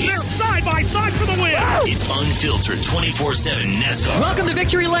single race. They're side by side for the win. It's unfiltered 24/7 NASCAR. Welcome to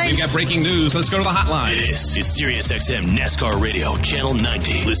Victory Lane. We've got breaking news. Let's go to the hotline. This is Sirius XM NASCAR Radio, Channel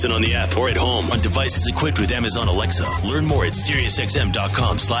 90. Listen on the app or at home on devices equipped with Amazon Alexa. Learn more at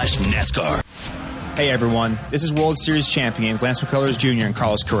SiriusXM.com/NASCAR. Hey everyone, this is World Series champions Lance McCullers Jr. and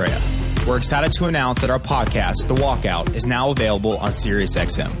Carlos Correa. We're excited to announce that our podcast, The Walkout, is now available on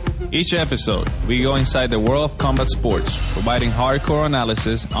SiriusXM. Each episode, we go inside the world of combat sports, providing hardcore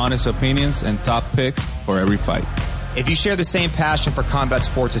analysis, honest opinions, and top picks for every fight. If you share the same passion for combat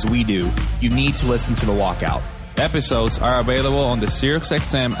sports as we do, you need to listen to The Walkout. Episodes are available on the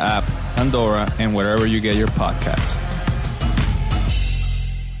SiriusXM app, Pandora, and wherever you get your podcasts.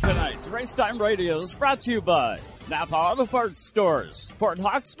 Tonight's Racetime Radio is brought to you by Napa Auto Parts Stores, Port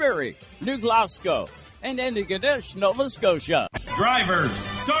Hawkesbury, New Glasgow, and Antigonish, Nova Scotia. Drivers,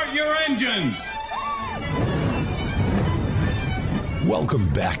 start your engines!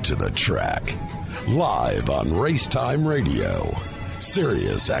 Welcome back to the track. Live on Racetime Radio,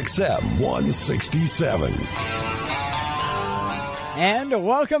 Sirius XM 167. And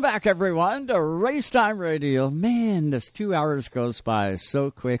welcome back, everyone, to Race Time Radio. Man, this 2 hours goes by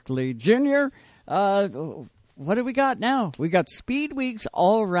so quickly. Junior, what do we got now? We got Speed Weeks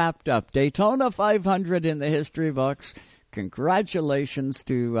all wrapped up. Daytona 500 in the history books. Congratulations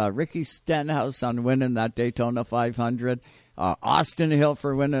to Ricky Stenhouse on winning that Daytona 500. Austin Hill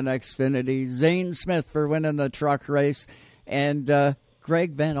for winning Xfinity. Zane Smith for winning the truck race. And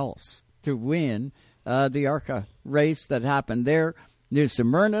Greg Van Ulst to win the ARCA race that happened there. New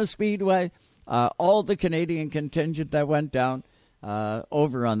Smyrna Speedway. All the Canadian contingent that went down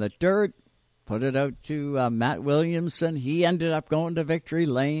over on the dirt. Put it out to Matt Williamson. He ended up going to Victory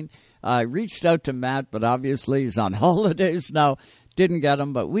Lane. I reached out to Matt, but obviously he's on holidays now. Didn't get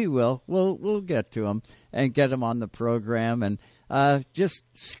him, but we will. We'll get to him and get him on the program and just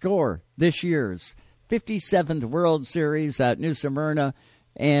score this year's 57th World Series at New Smyrna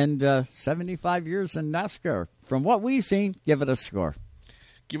and 75 years in NASCAR. From what we've seen, give it a score.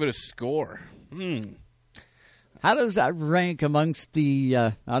 Give it a score. How does that rank amongst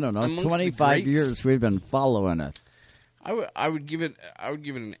the 25 years we've been following it? I would give it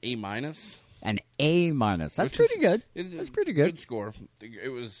an A-. An A-. That's pretty good. That's pretty good. Good score.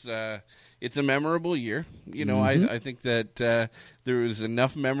 It was. It's a memorable year. You know, I think that there was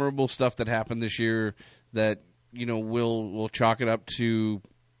enough memorable stuff that happened this year that we'll chalk it up to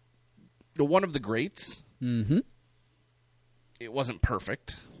one of the greats. Mm-hmm. It wasn't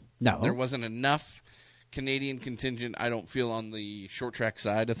perfect. No, there wasn't enough Canadian contingent, I don't feel, on the short track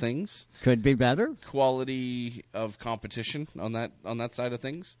side of things. Could be better. Quality of competition on that side of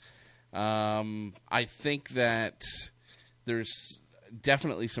things. I think that there's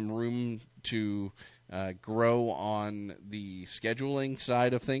definitely some room to grow on the scheduling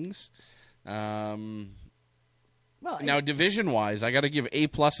side of things. Now, division-wise, I got to give A+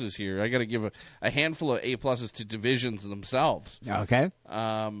 here. I got to give a handful of A+ to divisions themselves. Okay.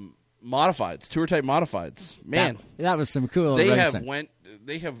 Modifieds, tour-type modifieds. Man. That was some cool racing.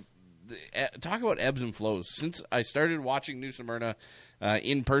 Talk about ebbs and flows. Since I started watching New Smyrna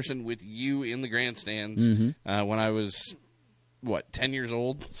in person with you in the grandstands when I was, 10 years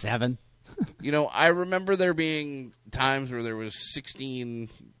old? 7. I remember there being times where there was 16,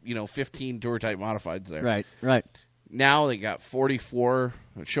 15 tour-type modifieds there. Right. Now they got 44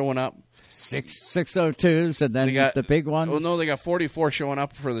 showing up. 602s, and then the big ones. Oh no, they got 44 showing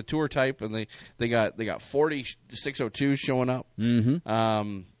up for the tour type, and they got 40 602s showing up.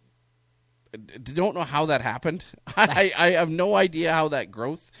 Mm-hmm. Don't know how that happened. I have no idea how that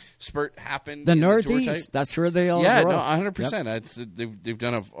growth spurt happened. The Northeast, that's where they all grow. No, 100%. Yep. They've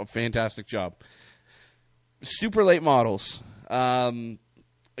done a fantastic job. Super late models. I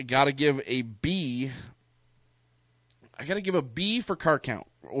got to give a B. I got to give a B for car count,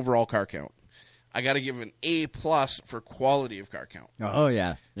 overall car count. I got to give an A+ for quality of car count. Oh,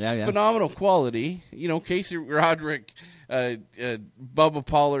 yeah. Phenomenal quality. Casey Roderick, Bubba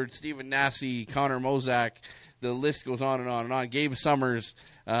Pollard, Stephen Nasse, Connor Mozak. The list goes on and on and on. Gabe Summers.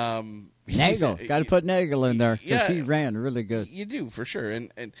 Nagel. Got to put Nagel in there because he ran really good. You do, for sure.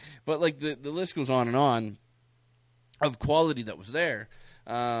 But the list goes on and on of quality that was there.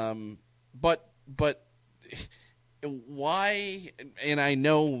 But why, and I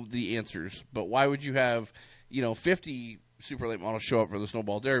know the answers, but why would you have, 50 super late models show up for the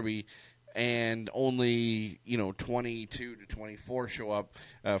Snowball Derby and only, 22 to 24 show up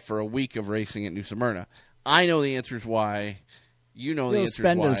for a week of racing at New Smyrna? I know the answers why. You know the answers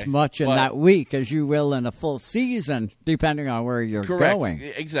why. You'll spend as much in that week as you will in a full season, depending on where you're going.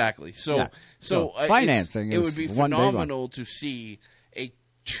 Exactly. So financing it would be phenomenal to see a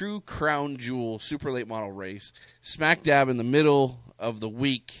true crown jewel super late model race smack dab in the middle of the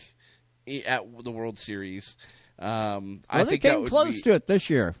week at the World Series. I think they came close to it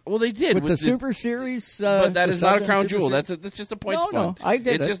this year. Well, they did with the Super Series. But that is not a crown jewel. That's just a points fund. No, I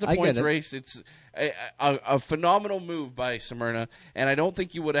get it. It's just a points race. It's a phenomenal move by Smyrna, and I don't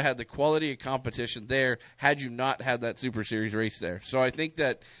think you would have had the quality of competition there had you not had that Super Series race there. So I think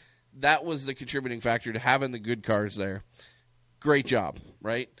that was the contributing factor to having the good cars there. Great job,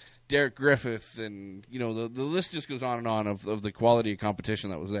 right? Derek Griffith, and the list just goes on and on of the quality of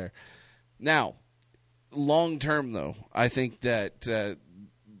competition that was there. Now, long term though, I think that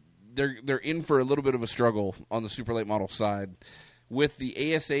they're in for a little bit of a struggle on the super late model side with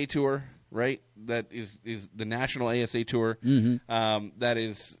the ASA Tour, right? That is the national ASA Tour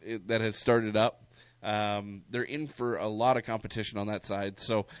that has started up. They're in for a lot of competition on that side,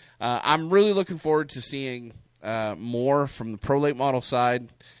 so I'm really looking forward to seeing more from the pro late model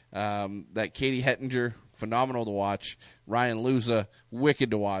side. That Katie Hettinger, phenomenal to watch. Ryan Luza, wicked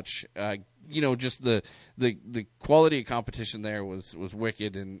to watch. just the quality of competition there was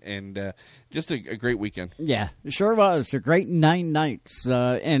wicked, and just a great weekend. Yeah, it sure was. A great 9 nights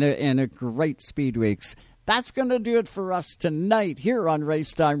and a great speed weeks. That's going to do it for us tonight here on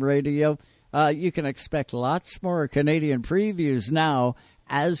Racetime Radio. You can expect lots more Canadian previews now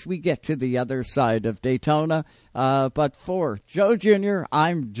as we get to the other side of Daytona. But for Joe Jr.,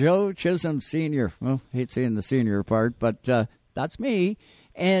 I'm Joe Chisholm Sr. Well, hate saying the senior part, but that's me.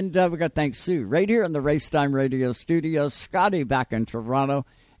 And we got thanks Sue right here in the Racetime Radio studios, Scotty back in Toronto,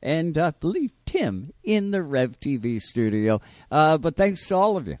 and I believe Tim in the Rev TV studio. But thanks to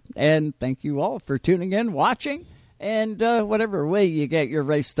all of you, and thank you all for tuning in, watching, and whatever way you get your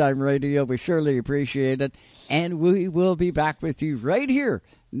Racetime Radio, we surely appreciate it. And we will be back with you right here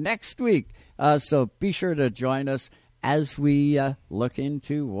next week. So be sure to join us as we look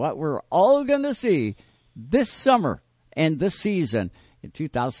into what we're all going to see this summer and this season in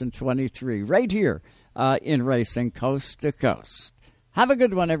 2023, right here in Racing Coast to Coast. Have a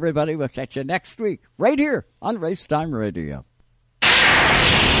good one, everybody. We'll catch you next week, right here on Racetime Radio.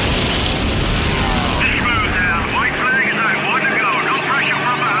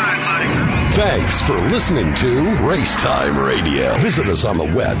 Thanks for listening to Racetime Radio. Visit us on the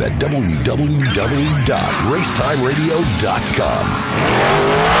web at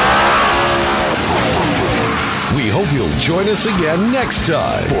www.racetimeradio.com. We hope you'll join us again next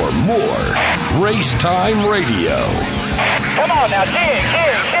time for more Racetime Radio. Come on now, dig.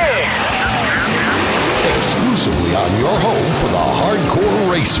 Exclusively on your home for the hardcore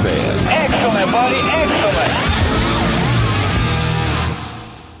race fan. Excellent, buddy, excellent.